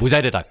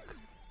বুঝাই দে তাক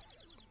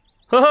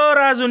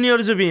রা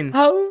জুনিয়র জুবিন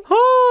হো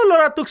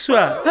লৰা তোক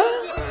চোৱা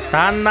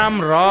তাৰ নাম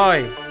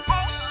ৰয়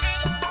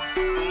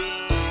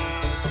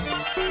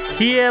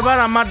সি এবাৰ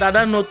আমাৰ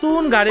দাদাৰ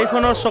নতুন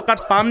গাড়ীখনৰ চকাত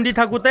পাম দি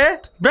থাকোতে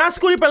ব্ৰাছ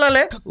কৰি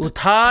পেলালে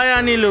উঠাই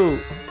আনিলো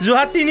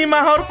যোৱা 3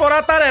 মাহৰ পৰা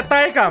তাৰ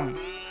এটাই কাম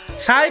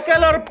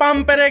সাইকেলৰ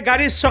পাম্পেৰে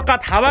গাড়ীৰ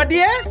চকাত হাৱা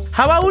দিয়ে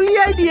হাৱা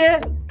উলিয়াই দিয়ে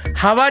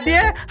হাৱা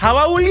দিয়ে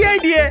হাৱা উলিয়াই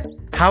দিয়ে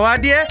হাৱা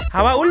দিয়ে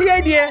হাৱা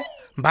উলিয়াই দিয়ে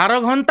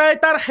 12 ঘণ্টাই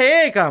তাৰ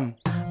সেই কাম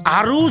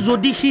আৰু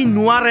যদি সি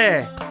নোৱাৰে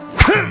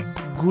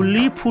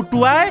গুলি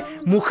ফুটুৱাই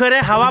মুখেৰে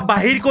হাৱা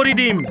বাহিৰ কৰি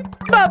দিম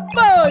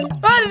বাপ্পা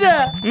আৰে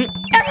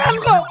এখন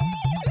কো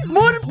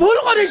মোৰ ভুল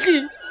কৰিছি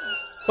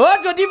ও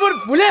যদি মোৰ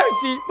ভুলে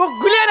হৈছি মোক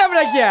গুলিয়া নাম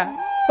ৰাখিয়া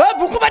ও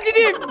বুকু পাতি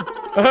দিম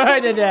ঐ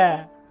দাদা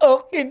ও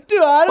কিন্তু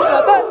আৰু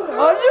বাবা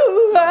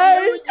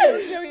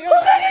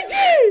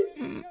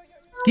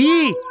কি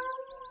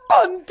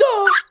অন্ত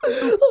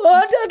ও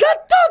দাদা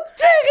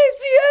তত্ৰে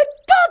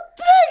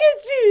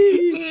গেছি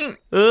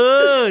ঐ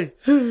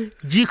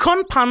যিখন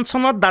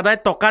ফাংচনত দাদাই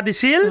টকা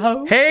দিছিল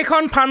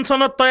সেইখন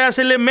ফাংচনত তই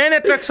আছিলে মেইন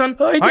এট্ৰেকশ্যন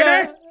হয়নে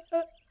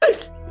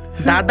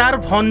দাদাৰ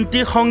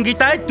ভণ্টি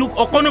সংগীতাই তোক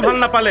অকণো ভাল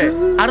নাপালে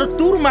আৰু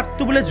তোৰ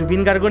মাতটো বোলে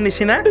জুবিন গাৰ্গৰ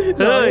নিচিনা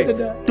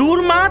তোৰ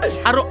মাত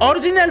আৰু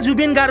অৰিজিনেল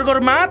জুবিন গাৰ্গৰ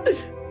মাত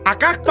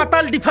আকাশ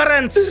পাতাল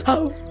ডিফাৰেন্স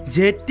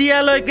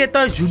যেতিয়ালৈকে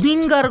তই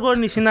জুবিন গাৰ্গৰ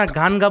নিচিনা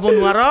গান গাব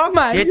নোৱাৰ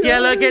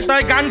তেতিয়ালৈকে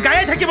তই গান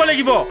গায়ে থাকিব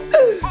লাগিব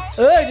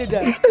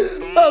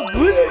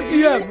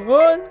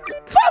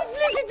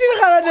পাব্লিচিটিৰ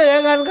কাৰণে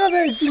গান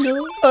গাইছিলো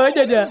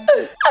দাদা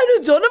আৰু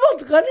জনমত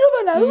গান গাব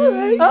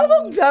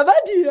আমাক যাবা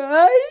দিয়া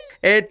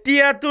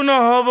এতিয়াতো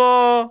নহব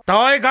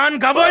তই গান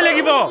গাবই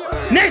লাগিব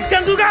নেক্সট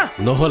গানটো গা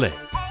নহলে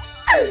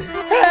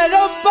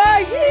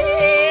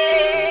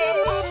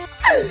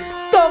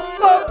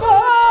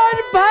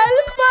ভাল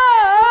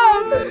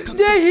পাম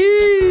দেহি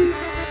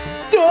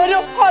তোৰ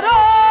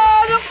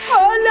সৰৰ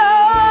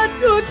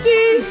কলাত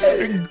উঠি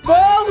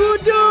বহু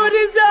দূৰ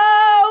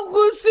যাওঁ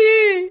খুচি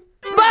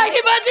বাহি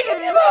বাজি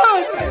থাকিব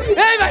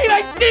এই বাহি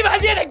বাজি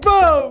বাজিয়ে থাকিব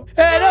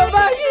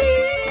বাহি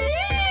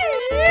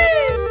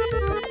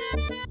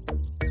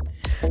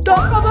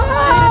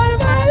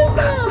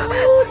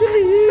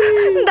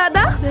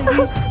দাদা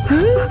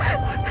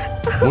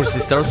মোৰ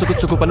সিস্টাৰৰ চকুত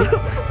চকু পানী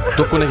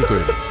তোক কোনে কি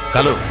কৰিলে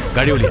কালো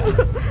গাড়ী উলিয়া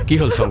কি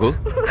হ'ল চংগু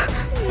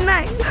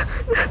নাই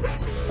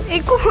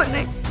একো হোৱা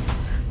নাই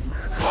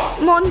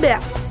মন বেয়া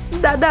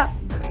দাদা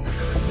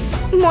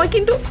মই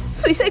কিন্তু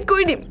সুইচাইড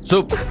কৰি দিম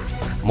চুপ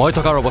মই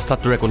থকাৰ অৱস্থাত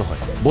তোৰ একো নহয়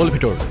বল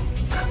ভিতৰলৈ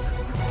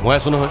মই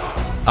আছো নহয়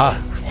আহ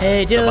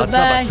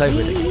বাচ্চা বাচ্চাই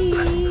হৈ থাকে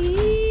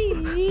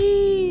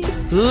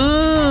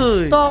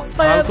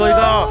ভালকৈ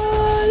গা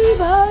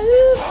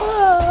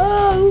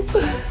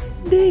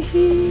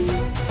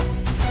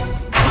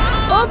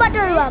ও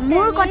বাটৰুৱা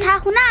মোৰ কথা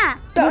শুনা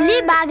বুলি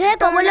বাঘে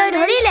কবলৈ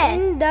ধৰিলে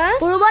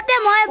পূৰ্বতে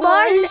মই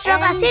বৰ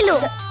হিংস্ৰক আছিলো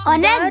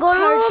অনেক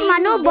গৰু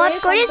মানুহ বধ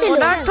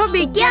কৰিছিলো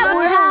এতিয়া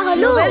বুঢ়া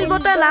হলো নোবেল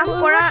বঁটা লাভ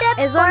কৰা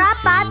এজৰা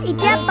পাপ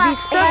এতিয়া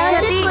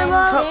বিশ্বখ্যাতি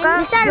থকা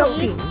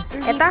ব্যক্তি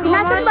এটা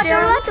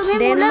বাটৰুৱা তুমি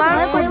মোলৈ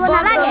ভয় কৰিব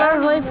নালাগে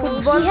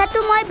যিহেতু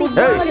মই বৃদ্ধ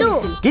হলো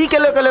কি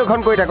কেলে এখন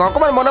কৈ থাক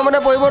অকমান মনে মনে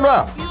পঢ়িব নোৱা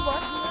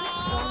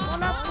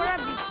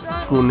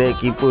কোনে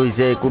কি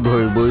পঢ়িছে একো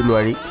ধৰিবই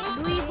নোৱাৰি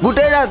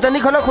গোটেই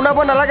ৰাজধানীখনক শুনাব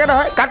নালাগে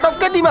নহয়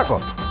কাটককে দিম আকৌ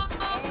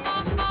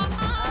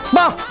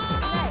বাহ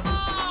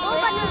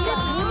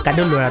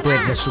কাইলৈ ল'ৰাটো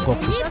এড্ৰেছটো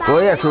কওকচোন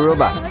কৈ আছো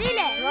ৰ'বা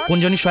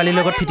কোনজনী ছোৱালীৰ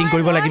লগত ফিটিং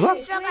কৰিব লাগিব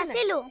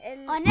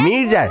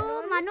মিৰ্জাৰ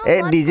এই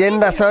ডিজেন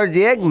দাসৰ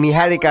জীয়েক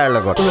নিহাৰিকাৰ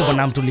লগত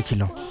নামটো লিখি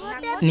লওঁ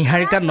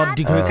নিহাৰিকা নদ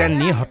দীঘৰিকা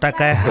নি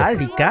হতাকাই হাৰ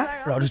ৰিকা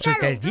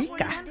ৰজুকাই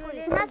ৰিকা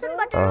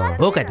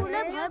অ' কাইদেউ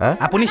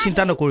আপুনি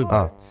চিন্তা নকৰিব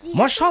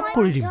মই চব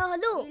কৰি দিম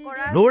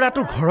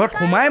ল'ৰাটোৰ ঘৰত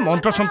সোমাই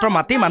মন্ত্ৰ চন্ত্ৰ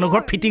মাতি মানুহ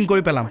ঘৰত ফিটিং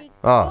কৰি পেলাম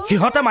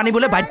সিহঁতে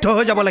মানিবলৈ বাধ্য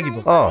হৈ যাব লাগিব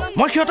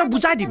মই সিহঁতক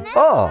বুজাই দিম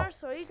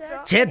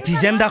যে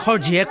ডিজেন দাসৰ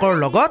জীয়েকৰ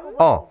লগত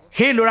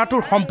সেই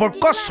ল'ৰাটোৰ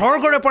সম্পৰ্ক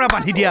স্বৰ্গৰে পৰা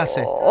বান্ধি দিয়া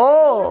আছে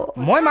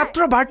মই মাত্ৰ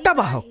বাৰ্তা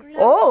বাহক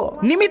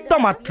নিমিত্ত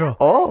মাত্ৰ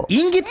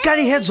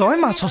ইংগিতকাৰীহে জয়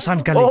মা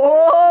শশানকালী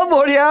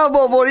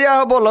বঢ়িয়া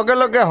হ'ব লগে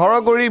লগে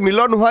হৰগৰি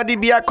মিলন হোৱা দি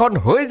বিয়াখন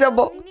হৈ যাব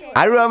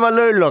আৰু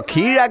আমালৈ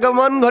লক্ষীৰ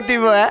আগমন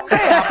ঘটিব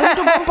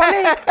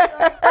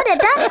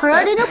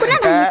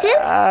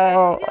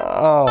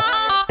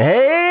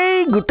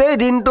এই গোটেই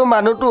দিনটো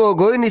মানুহটো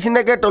অঘৈ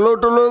নিচিনাকে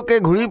তলৌকে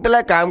ঘূৰি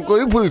পেলাই কাম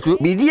কৰি ফুৰিছো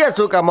বিজি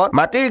আছো কামত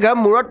মাটিৰ ঘাম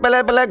মূৰত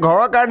পেলাই পেলাই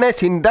ঘৰৰ কাৰণে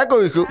চিন্তা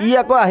কৰিছো ই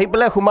আকৌ আহি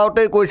পেলাই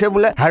সোমাওঁতে কৈছে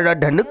বোলে হাড়ৰ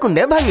ধানু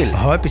কোনে ভাঙিল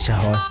হয় পিছে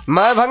হয়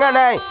মই ভঙা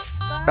নাই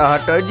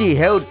তহঁতৰ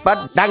যিহে উৎপাত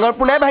ডাঙৰ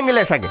পোনাই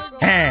ভাঙিলে চাগে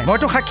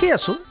মইতো সাক্ষী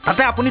আছো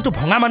তাতে আপুনিতো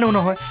ভঙা মানুহ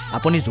নহয়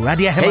আপুনি যোৰা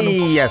দিয়াহে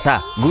চা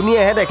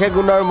গুণীয়েহে দেখে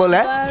গুণৰ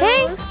মোলা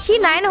সি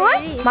নাই নহয়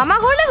মামা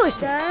ঘৰলৈ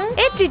গৈছে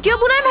এই তৃতীয়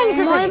পোনাই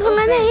ভাঙিছে মই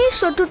ভঙা নাই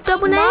চতুৰ্থ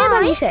পোনাইহে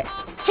ভাঙিছে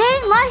হেই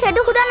মই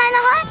সেইটো সোধা নাই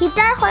নহয়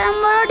হিতাৰ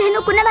স্বয়ম্বৰৰ ধেনু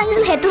কোনে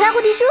ভাঙিছিল সেইটোহে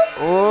সুধিছো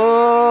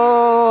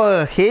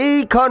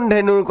সেইখন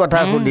ধেনুৰ কথা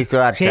সুধিছো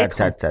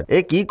আচ্ছা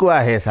এই কি কোৱা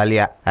হে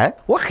চালিয়া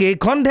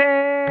সেইখন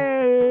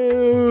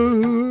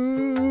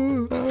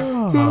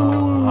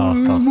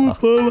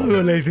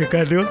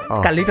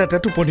কালি তাতে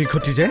টোপনি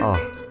খতি যে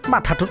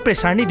মাথাটোত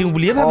প্ৰেছাৰ নিদিওঁ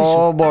বুলিয়ে ভাবিছো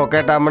বৰকে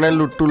তাৰমানে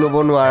লুটটো ল'ব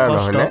নোৱাৰা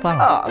নহয়নে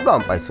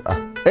গম পাইছো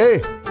এই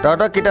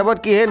তহঁতৰ কিতাপত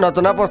কি হে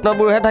নজনা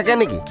প্ৰশ্নবোৰহে থাকে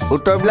নেকি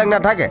উত্তৰবিলাক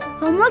নাথাকে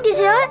হোমৱৰ্ক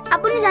দিছে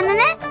আপুনি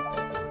জানেনে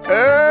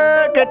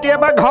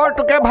কেতিয়াবা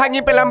ঘৰটোকে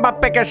ভাঙি পেলাম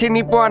বাপেকে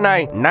চিনি পোৱা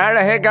নাই না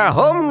रहेगा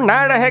হোম না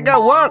रहेगा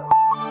ৱৰ্ক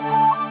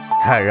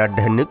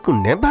হৰধেনু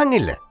কোনে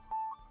ভাঙিলে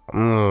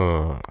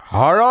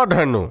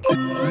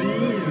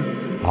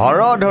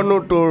হৰধনু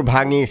তোৰ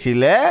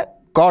ভাঙিছিলে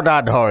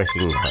গদাধৰ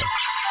সিংহই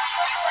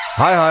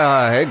হয়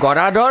এই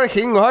গদাধৰ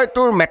সিংহই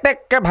তোৰ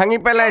মেটেককে ভাঙি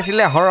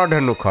পেলাইছিলে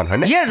হৰধনুখন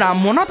হয়নে ইয়ে ৰাম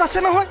মনত আছে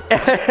নহয়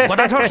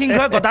গদাধৰ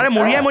সিংহই গদাৰে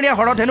মৰিয়াই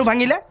হৰধনু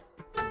ভাঙিলে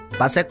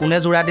পাছে কোনে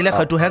জোৰা দিলে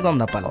সেইটোহে গম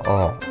নাপালো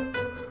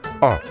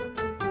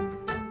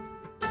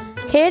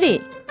হেৰি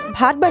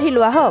ভাত বাঢ়ি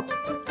লোৱা হওক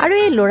আৰু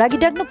এই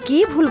ল'ৰাকেইটাকনো কি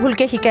ভুল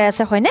ভুলকৈ শিকাই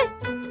আছে হয়নে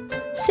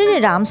শ্ৰী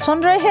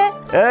ৰামচন্দ্ৰইহে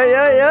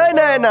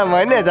নাই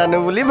মই নেজানো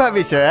বুলি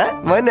ভাবিছ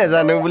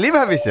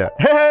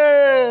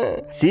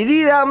শ্ৰী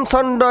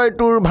ৰামচন্দ্ৰই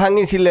তোৰ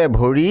ভাঙিছিলে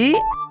ভৰি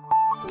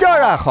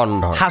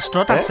জৰাখণ্ডৰ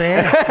শাস্ত্ৰত আছে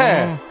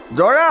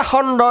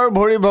জৰাখণ্ডৰ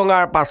ভৰি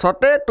ভঙাৰ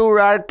পাছতে তোৰ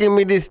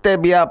আৰ্কিমিডিষ্টে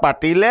বিয়া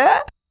পাতিলে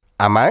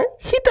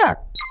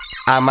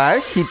আমাৰ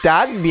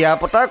সীতাক বিয়া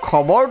পতাৰ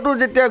খবৰটো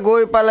যেতিয়া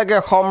গৈ পালেগে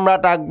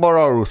সম্ৰাট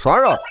আকবৰৰ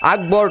ওচৰত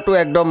আকবৰটো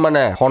একদম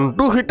মানে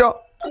সন্তোষিত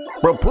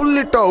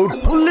প্ৰফুল্লিত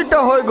উৎফুল্লিত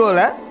হৈ গ'ল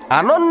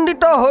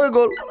আনন্দিত হৈ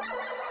গ'ল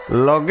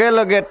লগে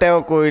লগে তেওঁ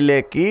কৰিলে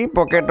কি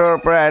পকেটৰ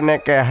পৰা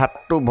এনেকে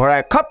হাতটো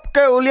ভৰাই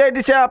খপকে উলিয়াই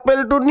দিছে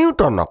আপেলটো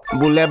নিউটনক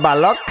বোলে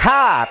বালক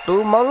খা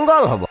তোৰ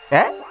মংগল হ'ব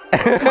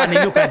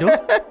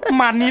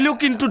মানিলো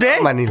কিন্তু দে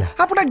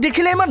আপোনাক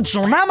দেখিলে ইমান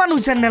জনা মানুহ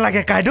যেন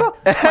নালাগে কাইদেউ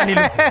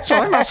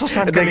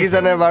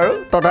দেখিছানে বাৰু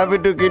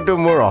তথাপিতো কিন্তু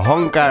মোৰ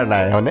অহংকাৰ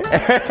নাই হয়নে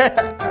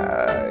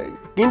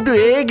কিন্তু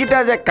এইকেইটা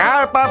যে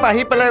কাৰ পাপ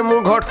আহি পেলাই মোৰ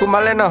ঘৰত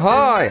সোমালে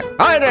নহয়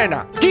হয় নাই না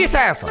কি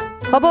চাই আছ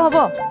হ'ব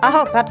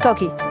আহক ভাত খাওক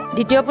কি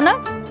দ্বিতীয় পোনা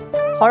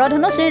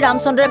হৰধনু শ্ৰী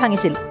ৰামচন্দ্ৰই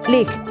ভাঙিছিল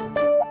লিখ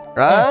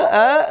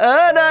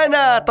নাই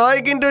তই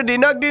কিন্তু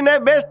দিনক দিনে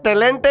বেষ্ট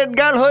টেলেণ্টেড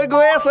গাৰ্ল হৈ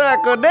গৈ আছ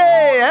আকৌ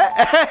দেই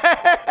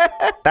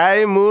তাই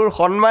মোৰ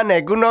সন্মান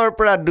এগুণৰ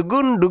পৰা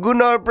দুগুণ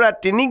দুগুণৰ পৰা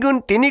তিনিগুণ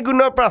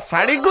তিনিগুণৰ পৰা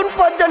 4 গুণ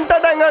পৰ্যন্ত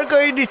ডাঙৰ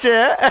কৰি দিছে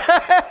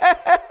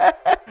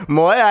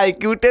মই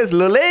IQ টেষ্ট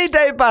ল'লেই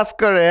তাই পাছ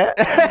কৰে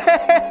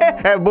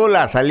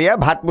ব'লা চালিয়া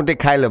ভাত মুঠি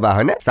খাই ল'বা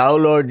হয়নে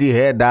চাউলৰ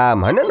যিহে দাম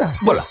হয়নে না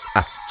ব'লা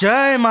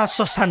জয় মা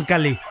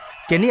শশানকালী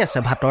কেনি আছে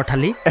ভাতৰ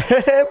থালি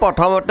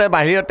প্ৰথমতে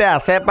বাহিৰতে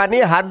আছে পানী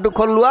হাত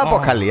দুখন লোৱা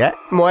পখালি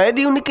ময়ে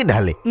দিওঁ নেকি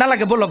ঢালি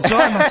নালাগে বলক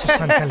জয় মা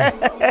শশানকালী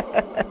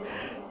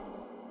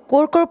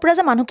ক'ৰ পৰা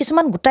যে মানুহ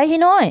কিছুমান গোটাইহি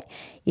নহয়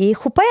এই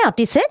খোপাই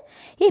আতিছে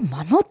এই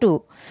মানুহটো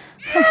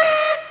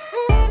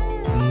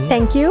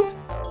থেংক ইউ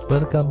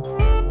ওয়েলকাম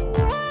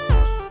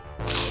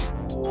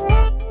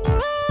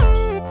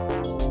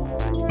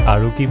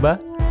আৰু কিবা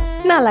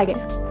নালাগে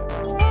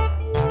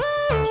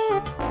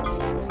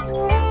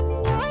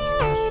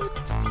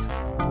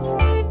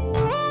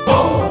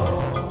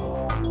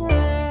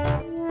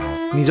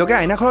নিজকে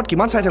আইনাখনত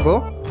কিমান চাই থাকো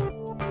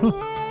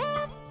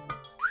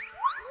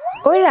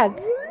ঐ ৰাগ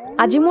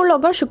আজি মোৰ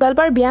লগৰ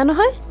সুকল্পাৰ বিয়া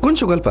নহয় কোন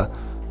সুকল্পা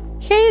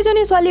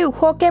সেইজনী ছোৱালী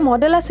ওখকে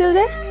মডেল আছিল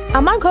যে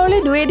আমাৰ ঘৰলৈ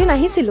 2 এদিন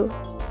আহিছিলোঁ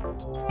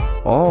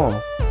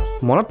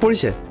মনত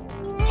পৰিছে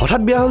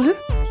হঠাৎ বিয়া হ'ল যে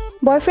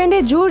বয়ফ্ৰেণ্ডে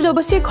জোৰ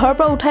জবস্তি ঘৰৰ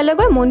পৰা উঠাই লৈ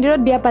গৈ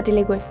মন্দিৰত বিয়া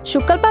পাতিলেগৈ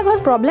সুকল্পা ঘৰত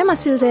প্ৰব্লেম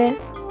আছিল যে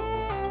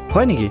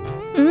হয় নেকি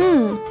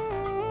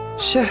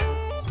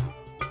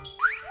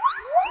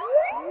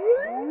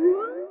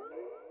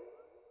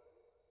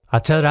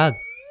আচ্ছা ৰাগ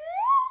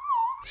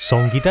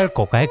সংগীতাৰ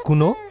ককাই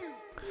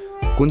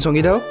কোন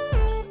সংগীতা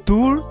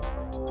তোৰ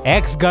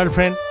এক্স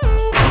গাৰ্লফ্ৰেণ্ড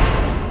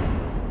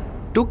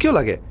তোক কিয়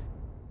লাগে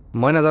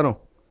মই নাজানো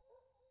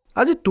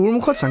আজি তোৰ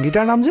মুখত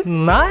সংগীতাৰ নাম যে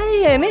নাই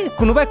এনে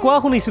কোনোবাই কোৱা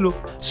শুনিছিলোঁ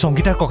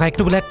সংগীতাৰ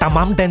ককাইকটো বোলে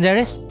তামাম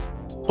ডেঞ্জাৰাছ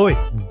ঐ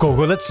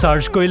গুগলত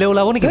চাৰ্চ কৰিলে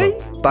ওলাব নেকি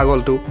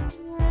পাগলটো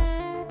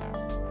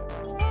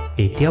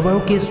এতিয়া বাৰু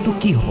কেছটো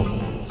কি হ'ব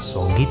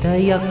সংগীতাই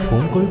ইয়াক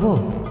ফোন কৰিব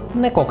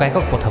নে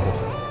ককাইকক পঠাব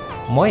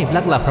মই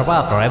এইবিলাক লাফাৰ পৰা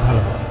আঁতৰাই ভাল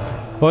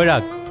হ'ব ঐ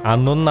ৰাগ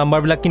আননোন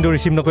নাম্বাৰবিলাক কিন্তু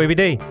ৰিচিভ নকৰিবি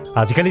দেই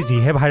আজিকালি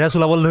যিহে ভাইৰাছ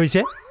ওলাবলৈ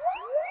ধৰিছে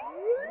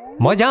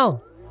মই যাওঁ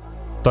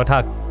তই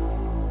থাক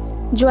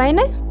যোৱাই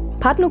নাই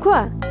ভাত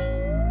নোখোৱা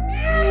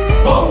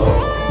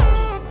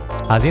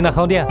আজি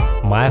নাখাওঁ দিয়া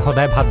মায়ে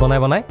সদায় ভাত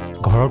বনাই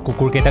ঘৰৰ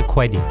কুকুৰকেইটাক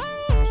খুৱাই দিয়ে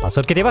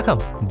পাছত কেতিয়াবা খাম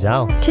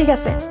যাওঁ ঠিক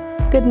আছে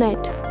গুড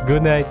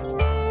নাইট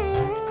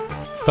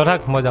তই থাক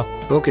মই যাওঁ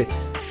অ'কে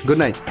গুড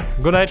নাইট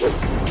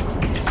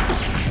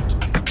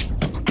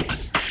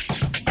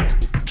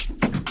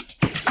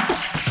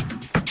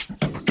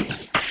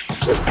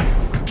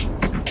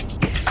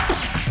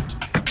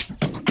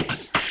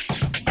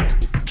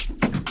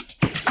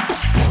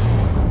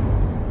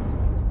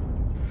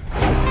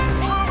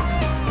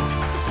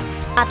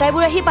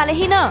আটাইবোৰ আহি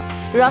পালেহি ন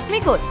ৰশ্মি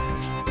ক'ত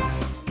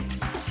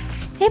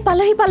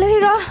পালহি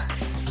ৰ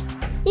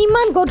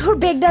ইমান গধুৰ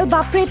বেগডাল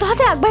বাপৰে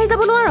তহঁতে আগবাঢ়ি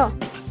যাব নোৱাৰ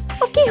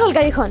কি হ'ল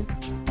গাড়ীখন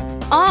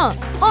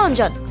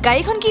অঞ্জন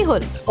গাড়ীখন কি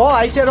হ'ল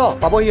আহিছে ৰ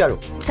পাবহি আৰু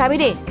চাবি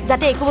দেই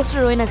যাতে একো বস্তু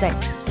ৰৈ নাযায়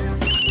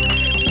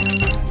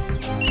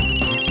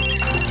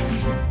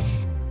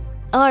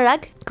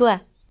ৰাগ কোৱা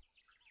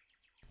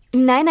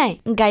নাই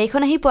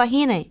গাড়ীখন আহি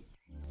পোৱাহিয়ে নাই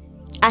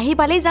আহি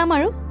পালেই যাম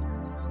আৰু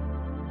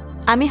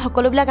আমি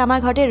সকলোবিলাক আমাৰ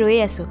ঘৰতে ৰৈ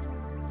আছো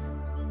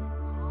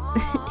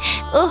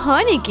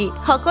হয় নেকি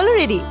সকলো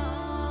ৰেডি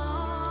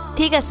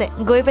ঠিক আছে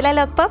গৈ পেলাই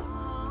লগ পাম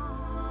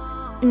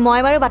মই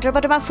বাৰু বাটৰ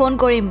পৰা তোমাক ফোন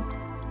কৰিম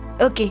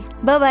অ'কে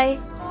বাই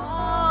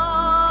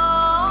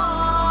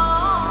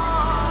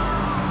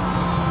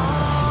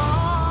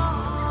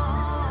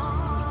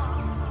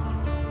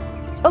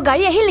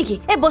গাড়ী আহিল নেকি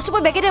এই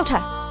বস্তুবোৰ বেগেতে উঠা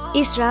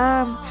ইছ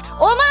ৰাম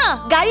মা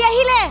গাড়ী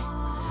আহিলে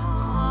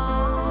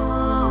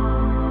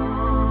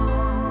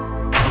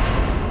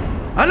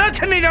অলখ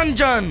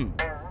নিৰঞ্জন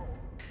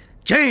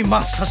জয় মা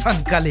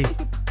শশানকালী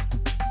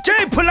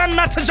জয়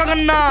ভোলানাথ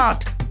জগন্নাথ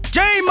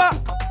জয়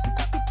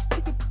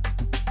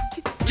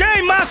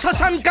মা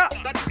শশাঙ্কা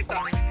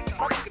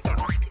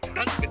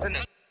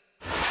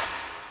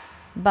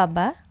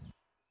বাবা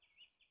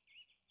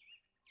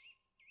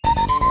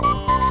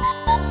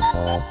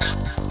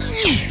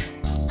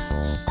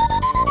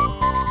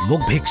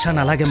মোক ভিক্ষা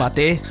নালাগে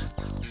মাতে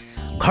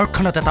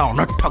ঘৰখনত এটা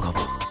অনৰ্থক হ'ব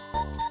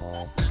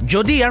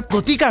যদি ইয়াৰ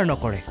প্ৰতিকাৰ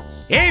নকৰে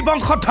এই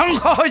বংশ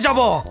ধ্বংস হৈ যাব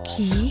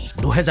কি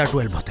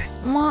 2012তে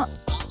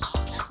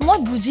মই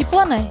বুজি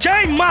পোৱা নাই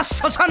জয় মা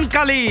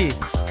শশানকালী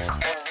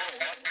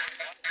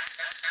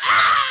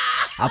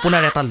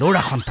আপোনাৰ এটা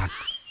ল'ৰা সন্তান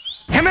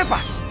এমএ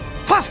পাছ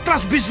ফাৰ্ষ্ট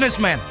ক্লাছ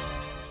বিজনেছমেন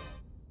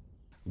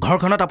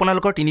ঘৰখনত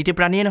আপোনালোকৰ তিনিটি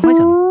প্ৰাণীয়ে নহয়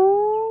জানো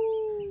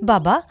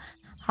বাবা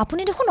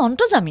আপুনি দেখোন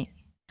অন্তৰ্যামী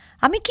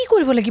আমি কি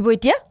কৰিব লাগিব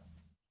এতিয়া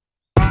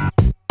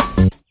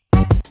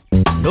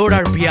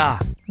ল'ৰাৰ বিয়া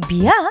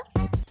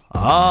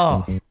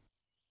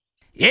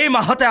এই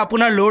মাহতে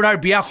আপোনাৰ ল'ৰাৰ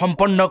বিয়া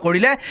সম্পন্ন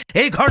কৰিলে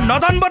এই ঘৰ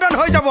নদন বদন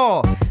হৈ যাব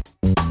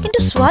কিন্তু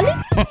ছোৱালী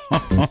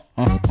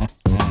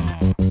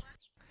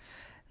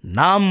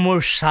নাম মোৰ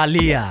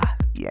শালিয়া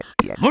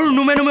মোৰ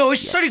নুমে নুমে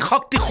ঐশ্বৰিক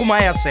শক্তি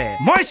সোমাই আছে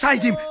মই চাই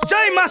দিম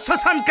জয় মা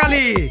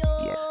শশানকালী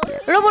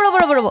ৰ'ব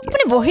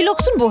আপুনি বহি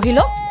লওকচোন বহি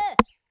লওক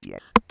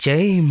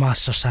জয় মা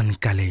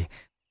শশানকালী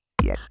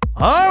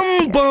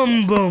বম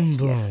বম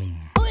বম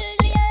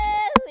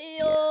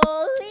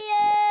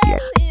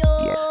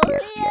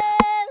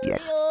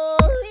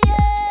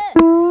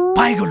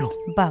পাই গলো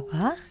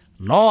বাবা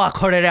 9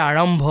 আখৰেৰে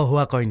আৰম্ভ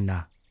হোৱা কন্যা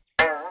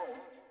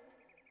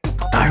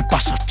তাৰ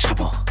পাছত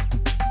চাব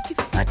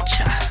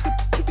আচ্ছা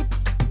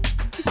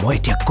মই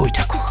এতিয়া কৈ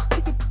থাকো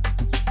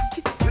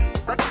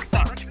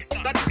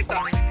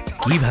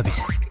কি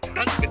ভাবিছে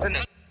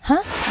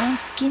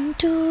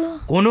কিন্তু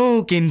কোনো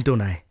কিন্তু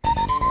নাই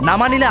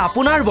নামানিলে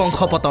আপোনাৰ বংশ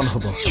পতন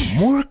হ'ব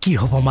মোৰ কি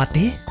হ'ব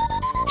মাতে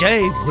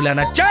জয়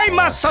ভোলানাথ জয়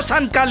মা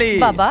শশানকালী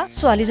বাবা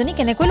ছোৱালীজনী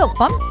কেনেকৈ লগ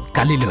পাম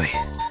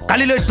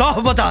কালিলৈ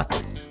 10 বজাত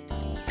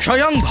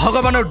স্বয়ং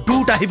ভগৱানৰ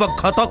দূত আহিব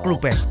ঘটক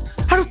ৰূপে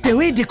আৰু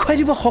তেৱেই দেখুৱাই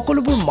দিব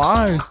সকলোবোৰ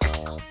মাৰ্ক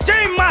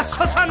জয় মা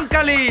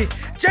শশানকালী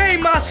জয়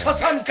মা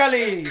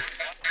শশানকালী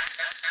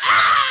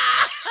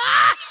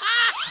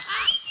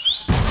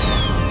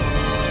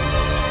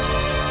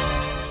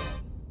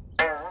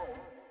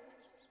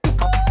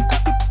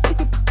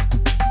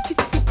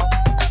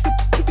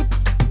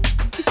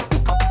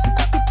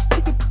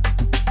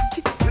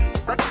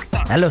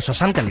হেল্ল'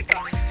 শশানকালী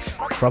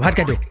প্ৰভাত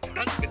কাইদেউ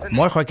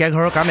মই শইকীয়া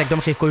ঘৰৰ কাম একদম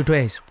শেষ কৰি থৈ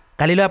আহিছোঁ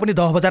কালিলৈ আপুনি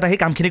 10 বজাত আহি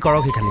কামখিনি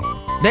কৰকহি খালি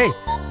দেই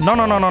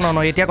ন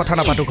এতিয়া কথা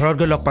নাপাতো ঘৰত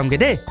গৈ লগ পামগৈ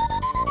দেই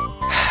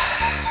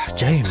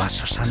জয় মা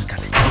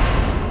শশানকালী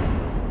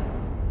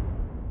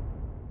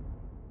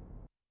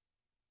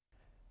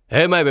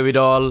Hey my baby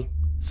doll,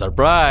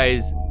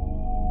 surprise!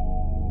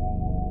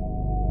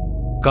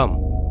 Come.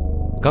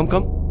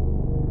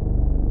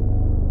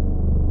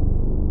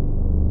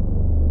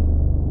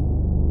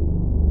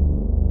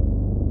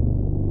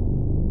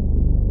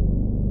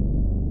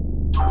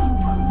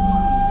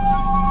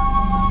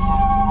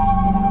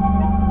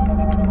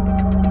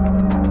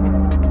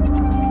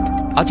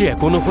 আজি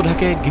একো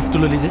নোসোধাকে গিফ্ট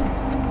ললি যে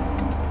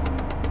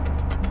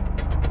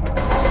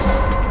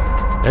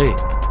এই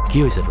কি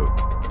হৈছে তোৰ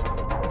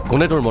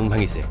কোনে তোৰ মন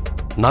ভাঙিছে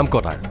নাম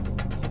কটাৰ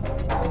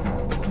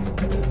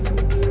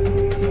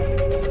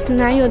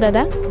নাই অ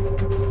দাদা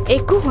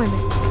একো হোৱা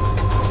নাই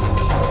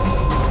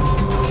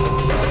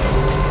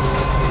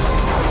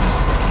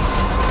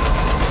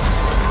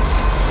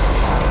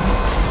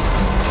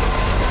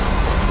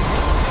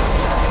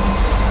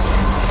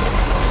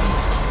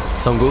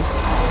Sangu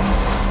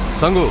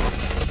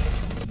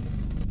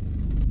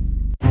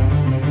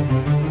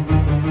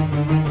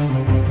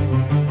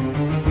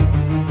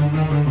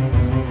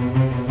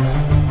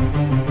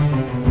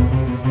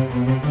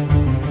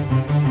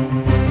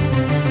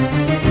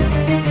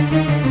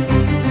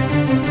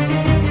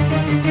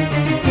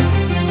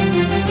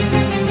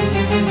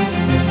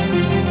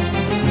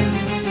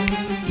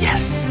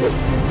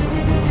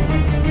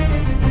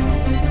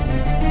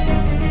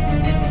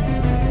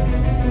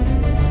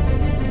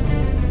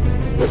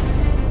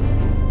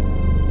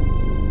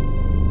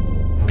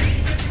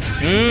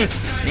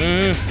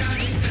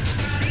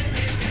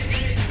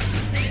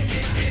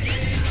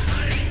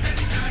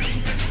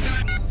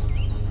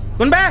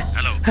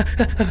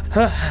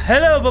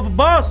Hello,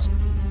 boss.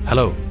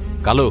 Hello,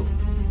 Kalu.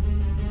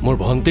 Mor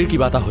bhantir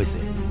kiba eta hoise.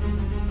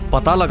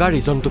 Pata laga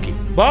reason to ki?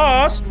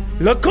 Boss,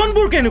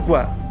 Lakhonpur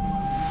kenukwa.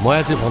 Moi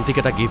aji bhantik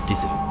eta gift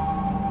disilu.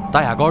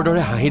 Tai agor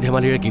dore hahi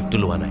dhemalire gift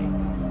lua nai.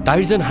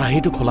 Tair jen hahi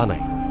tu khola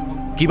nai.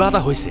 Kiba eta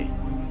hoise.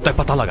 Tai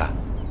pata laga.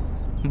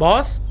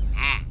 Boss?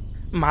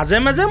 Maje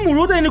maje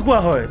muru enukwa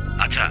hoy.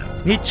 Acha.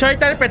 Nichhoy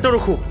tar petor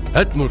okhuk.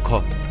 Et murkho.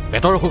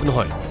 Petor okhuk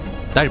nohoy.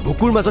 Tair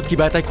bukur majot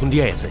kiba eta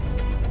khundiai ase.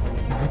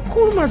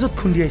 বুকুৰ মাজত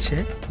খুন্দিয়াইছে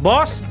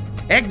বস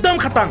একদম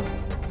খাটাং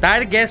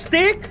তাইৰ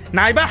gastric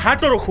নাইবা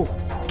হাৰ্টৰ অসুখ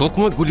তোক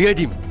মই গুলিয়াই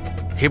দিম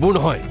হেবোৰ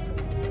নহয়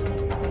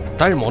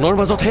তাইৰ মনৰ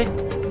মাজতহে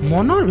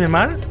মনৰ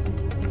বেমাৰ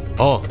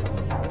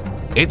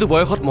এইটো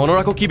বয়সত মনৰ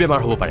আকৌ কি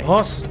বেমাৰ হ'ব পাৰে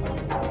বস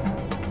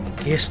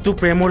কেছটো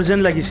প্ৰেমৰ যেন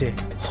লাগিছে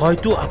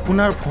হয়তো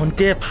আপোনাৰ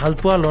ভণ্টিয়ে ভাল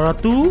পোৱা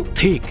ল'ৰাটো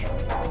ঠিক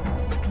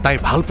তাইৰ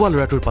ভাল পোৱা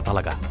ল'ৰাটোৰ পতা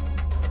লগা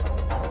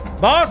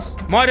বছ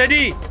মই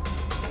ৰেডি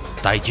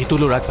তাই যিটো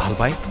ল'ৰাক ভাল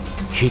পায়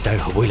সি তাইৰ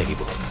হ'বই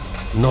লাগিব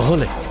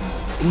নহ'লে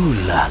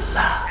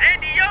উলালা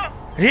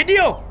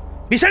ৰেডিঅ'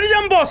 বিচাৰি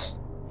যাম বছ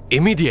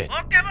ইমিডিয়েট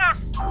ওকে বছ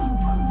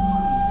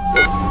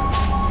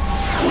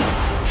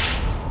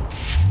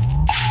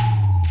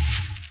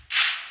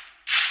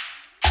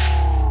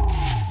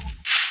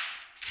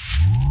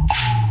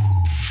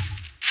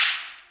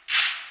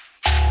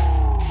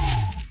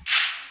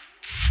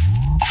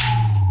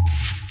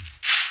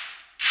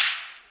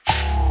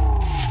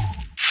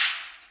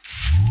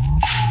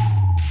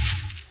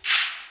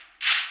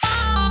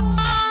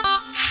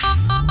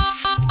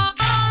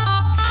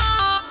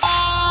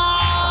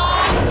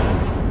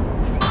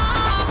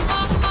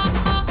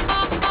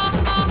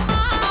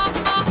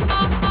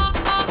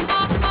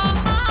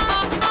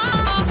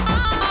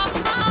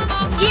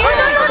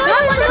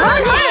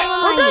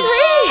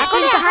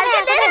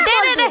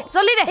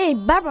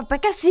এইবাৰ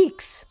বাপেকে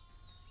 6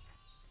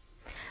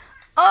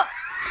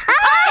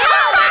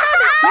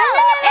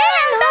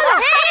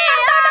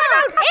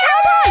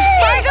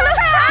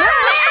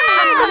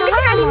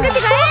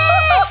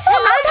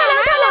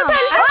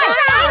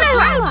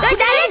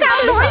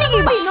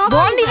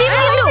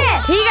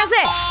 ঠিক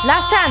আছে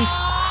লাষ্ট চান্স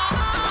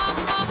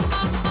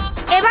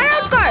এবাৰ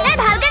আউট কৰ এ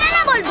ভালকে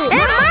না বলবি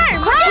এ মাৰ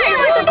ঘৰে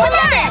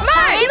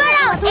মাৰ এবাৰ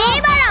আউট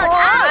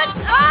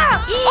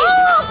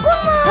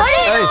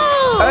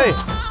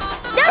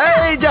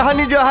এই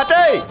জাহানি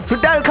জহাতে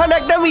চোতালখন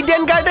একদম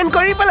ইডেন গাৰ্ডেন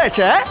কৰি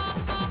পেলাইছে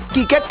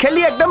ক্ৰিকেট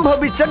খেলি একদম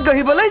ভৱিষ্যত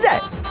গঢ়িবলৈ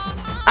যায়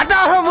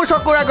আটাৰ মোৰ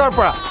চকুৰ আগৰ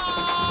পৰা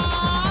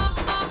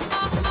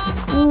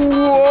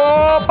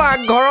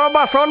পাকঘৰৰ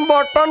বাচন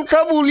বৰ্তন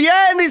চব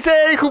উলিয়াই আনিছে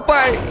এই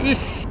সোপাই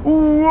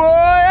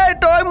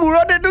তই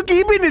মূৰত এইটো কি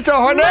পিন্ধিছ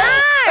হয়নে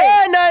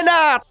নাই না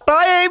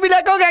তই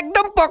এইবিলাকক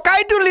একদম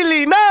পকাই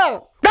তুলিলি না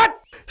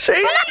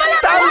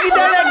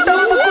একদম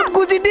বুকুত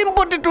গুজি দিম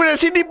প্ৰতিটোৰে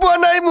চিনি পোৱা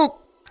নাই মোক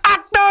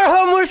আঁতৰ হ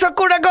মোৰ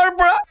চকুৰ আগৰ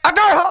পৰা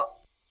আঁতৰ হ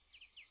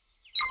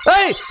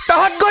এই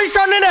তহঁত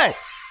গৈছনে নাই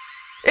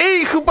এই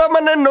সোপা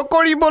মানে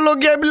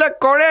নকৰিবলগীয়াবিলাক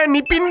কৰে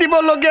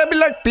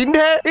নিপিন্ধিবলগীয়াবিলাক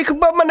পিন্ধে এই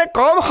সোপা মানে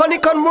কম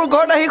শনিখন মোৰ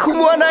ঘৰত আহি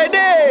সোমোৱা নাই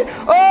দেই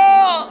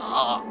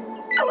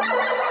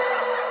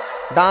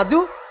দাজু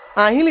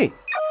আহিলি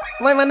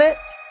মই মানে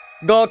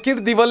গকিৰ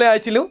দিবলৈ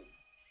আহিছিলোঁ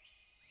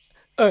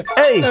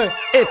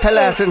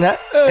এইফালে আছোন হা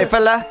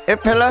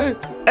এইফালে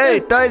এই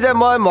তই যে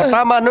মই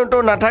মতা মানুহটো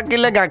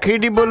নাথাকিলে গাখীৰ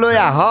দিবলৈ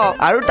আহ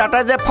আৰু তাতে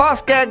যে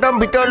ফচকে একদম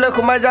ভিতৰলৈ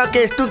সোমাই যাওঁ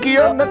কেছটো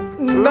কিয়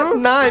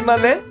নাই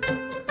মানে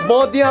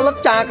বৌদি অলপ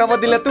চাহ খাব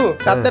দিলেতো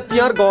তাতে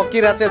পিয়ৰ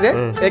গকিৰ আছে যে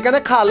সেইকাৰণে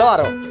খালো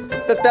আৰু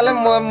তেতিয়াহ'লে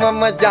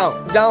মই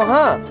যাওঁ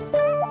হা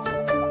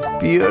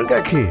পিয়ৰ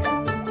গাখীৰ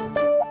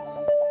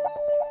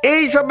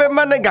এই চবে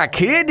মানে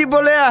গাখীৰে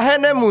দিবলৈ আহে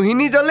নে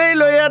মোহিনী জলেই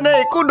লৈ আনে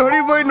একো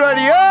ধৰিবই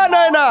নোৱাৰি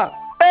নাই না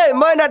এই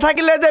মই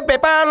নাথাকিলে যে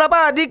পেপাৰ অলপা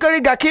আদি কৰি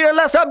গাখীৰ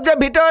অলা চব যে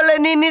ভিতৰলৈ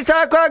নি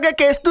চাহ খোৱাকে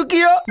কেছটো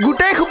কিয়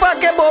গোটেই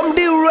সোপাকে বম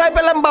দি উৰুৱাই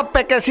পেলাম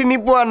বাপেকে চিনি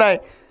পোৱা নাই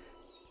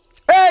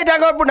এই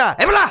ডাঙৰ পোনা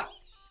এইবোলা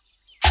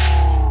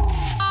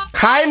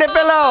খাই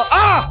নেপেলাও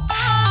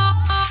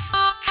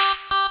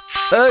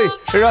এই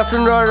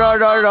ৰচোন ৰ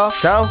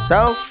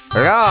চাওঁ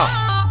ৰ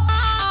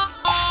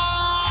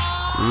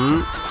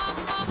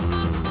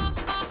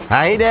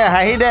হাঁহি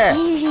দে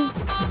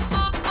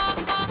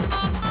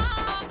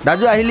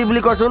দাজু আহিলি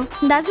বুলি কচোন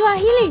দাজু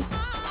আহিলি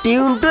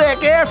টিউনটো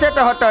একে আছে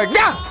তহঁতৰ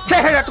যা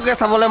চেহেৰাটোকে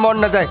চাবলৈ মন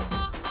নাযায়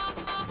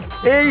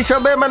এই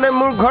চবে মানে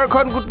মোৰ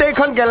ঘৰখন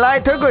গোটেইখন গেলাই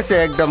থৈ গৈছে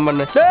একদম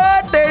মানে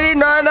তেৰি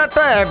নয়না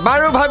তই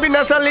এবাৰো ভাবি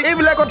নাচালি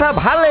এইবিলাক কথা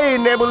ভালেই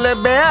নে বোলে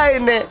বেয়াই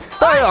নে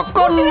তই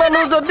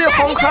অকণমানো যদি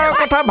সংসাৰৰ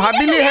কথা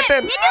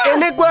ভাবিলিহেঁতেন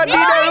এনেকুৱা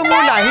দিন আৰু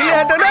মোৰ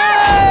নাহিলেহেঁতেন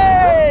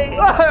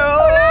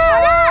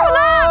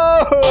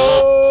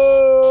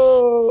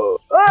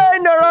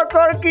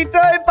নৰকৰ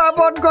কিতৈ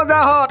পাবত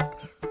গজাহত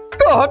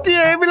তহঁতি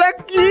এইবিলাক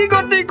কি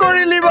গতি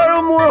কৰিলি বাৰু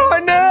মোৰ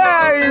হয়নে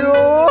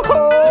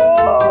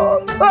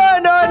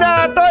না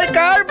তই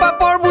কাৰ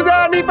পাপৰ বোজা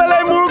আনি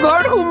পেলাই মোৰ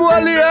ঘৰত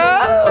সোমোৱালি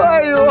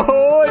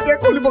এতিয়া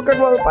খুলিবকে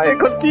নোৱাৰো পাই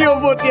এইখন কি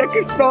হ'ব এতিয়া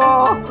কৃষ্ণ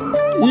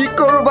কি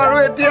কৰোঁ বাৰু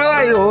এতিয়া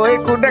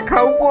একো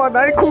দেখাও পোৱা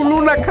নাই খুলো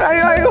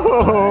নাখায়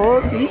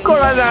কি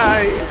কৰা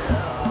যায়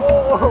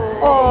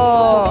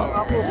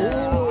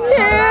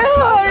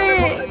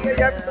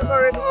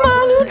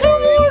মানুহটো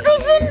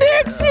মোৰটোচোন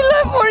দেখিছিলে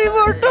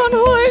পৰিৱৰ্তন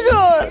হৈ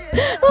গ'ল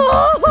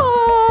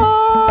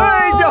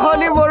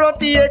জহনি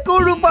মৰতি একো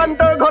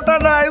ৰূপান্তৰ ঘটা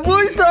নাই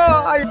বুজিছ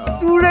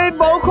তোৰ এই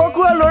বংশ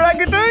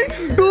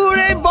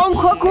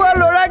খোৱা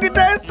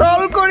ল'ৰাকেইটাই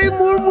চল কৰি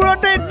মোৰ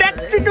মূৰতে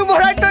ডেক্সিটো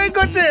ভৰাই তই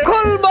কৈছে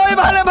খোল মই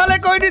ভালে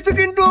কৈ দিছো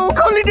কিন্তু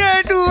খুলি দে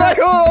এইটো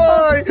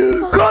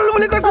খোল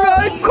বুলি কৈছো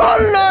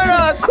খোল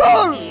ল'ৰা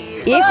খোল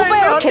এই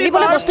সময় আৰু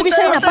খেলিবলৈ বস্তু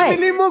বিচাৰি নাপায়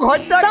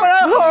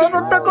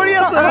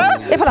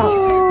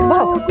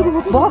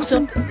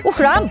বহকচোন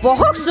ৰাম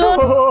বহকচোন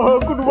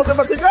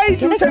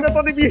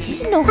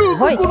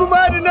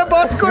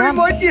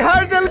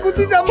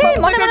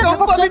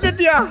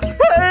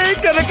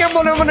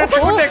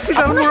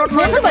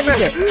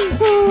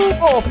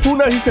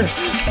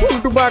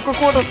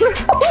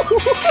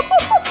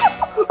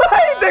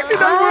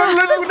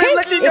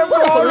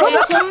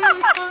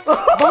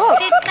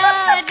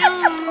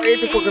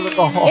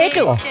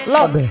এইটো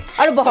লগ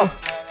আৰু বহক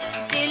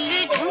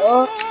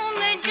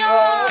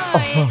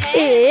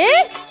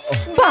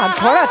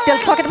ঘৰ তেল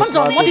খোৱা কেইটামান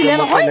জন্ম দিলে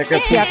নহয়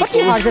এতিয়া আকৌ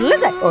তিহাৰ জেললৈ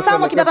যায় চাওঁ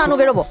মই কিবা এটা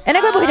আনোগে ৰ'ব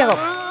এনেকৈ বহি থাকক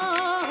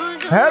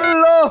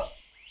হেল্ল'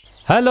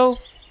 হেল্ল'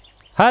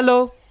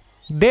 হেল্ল'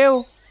 দেও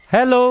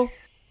হেল্ল'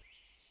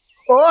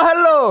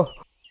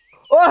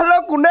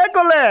 হেল্ল' কোনে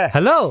ক'লে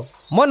হেল্ল'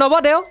 মই নব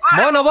দেও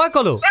মই নবই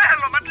ক'লো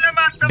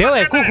দেও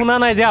একো শুনা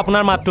নাই যে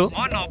আপোনাৰ মাতটো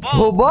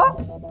হ'ব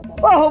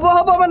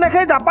মানে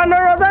সেই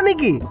জাপানৰ ৰজা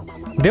নেকি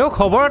দেও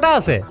খবৰ এটা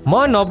আছে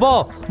মই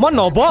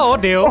নব অ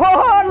দেও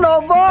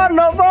নব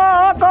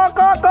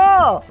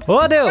অ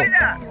দেও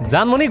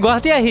জানমণি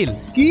গুৱাহাটী আহিল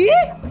কি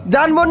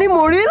জানমণি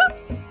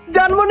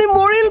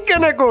মৰিল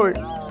কেনেকৈ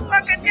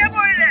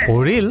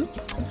পৰিল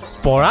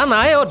পৰা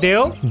নাই অ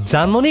দেও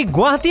জানমণি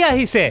গুৱাহাটী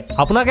আহিছে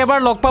আপোনাক এবাৰ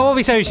লগ পাব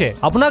বিচাৰিছে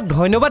আপোনাক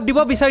ধন্যবাদ দিব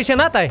বিচাৰিছে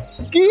না তাই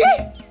কি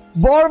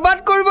বৰবাদ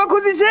কৰিব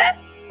খুজিছে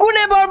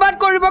কোনে বৰবাদ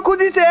কৰিব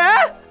খুজিছে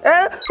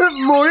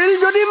মৰিল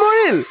যদি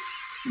মৰিল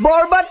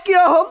বৰবাদ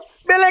কিয় হ'ম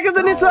বেলেগ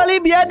এজনী ছোৱালী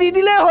বিয়া দি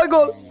দিলে হৈ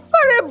গ'ল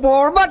আৰে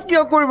বৰবাদ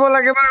কিয় কৰিব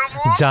লাগে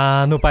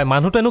জানো পাই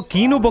মানুহটোনো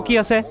কিনো বকি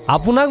আছে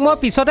আপোনাক মই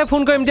পিছতে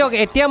ফোন কৰিম দিয়ক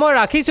এতিয়া মই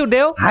ৰাখিছো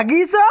দেও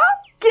হাগিছ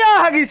কিয়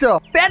হাগিছ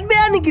পেট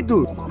বেয়া নেকি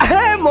তোৰ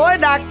মই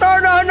ডাক্তৰ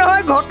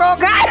নহয় ঘটক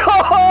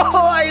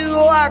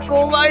আকৌ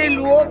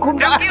মাৰিলো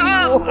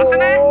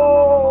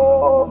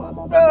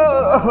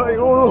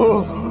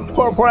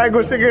পৰাই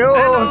গৈছেগে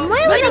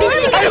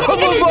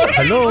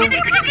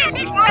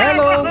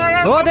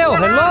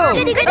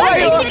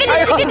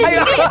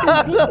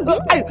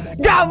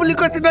যা বুলি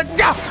কৈছে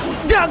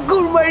যা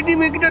গুৰ মাৰি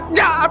দিম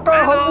যা আঁতৰ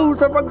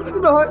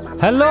নহয়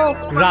হেল্ল'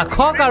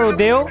 ৰাখক আৰু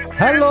দেও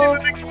হেল্ল'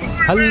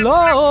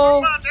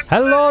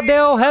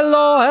 দেও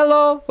হেল্ল'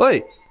 ঐ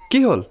কি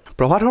হ'ল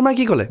প্ৰভাত শৰ্মাই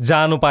কি ক'লে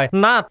জানো পাই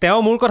না তেওঁ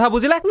মোৰ কথা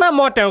বুজিলে না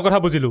মই তেওঁৰ কথা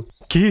বুজিলো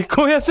কি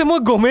কৈ আছে মই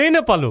গমেই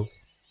নাপালো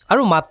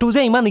আৰু মাতটো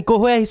যে ইমান ইক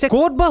হৈ আহিছে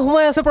ক'ত বা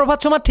সোমাই আছে প্ৰভাত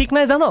শৰ্মা ঠিক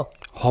নাই জানো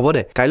হ'ব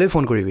দে কাইলৈ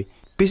ফোন কৰিবি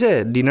পিছে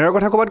ডিনাৰৰ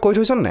কথা ক'ৰবাত কৈ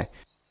থৈছ নাই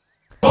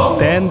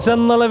টেনচন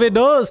নলবি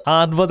দোস্ত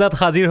 8 বজাত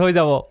হাজিৰ হৈ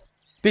যাব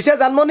পিছে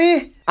জানমণি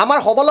আমাৰ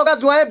হ'ব লগা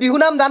জোৱাই বিহু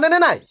নাম জানেনে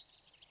নাই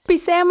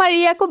পিছে আমাৰ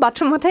ই আকৌ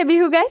বাথৰুমতে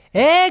বিহু গায়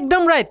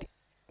একদম ৰাইট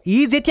ই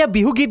যেতিয়া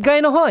বিহু গীত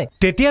গায় নহয়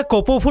তেতিয়া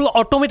কপৌ ফুল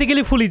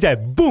অট'মেটিকেলি ফুলি যায়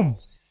বুম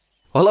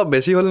অলপ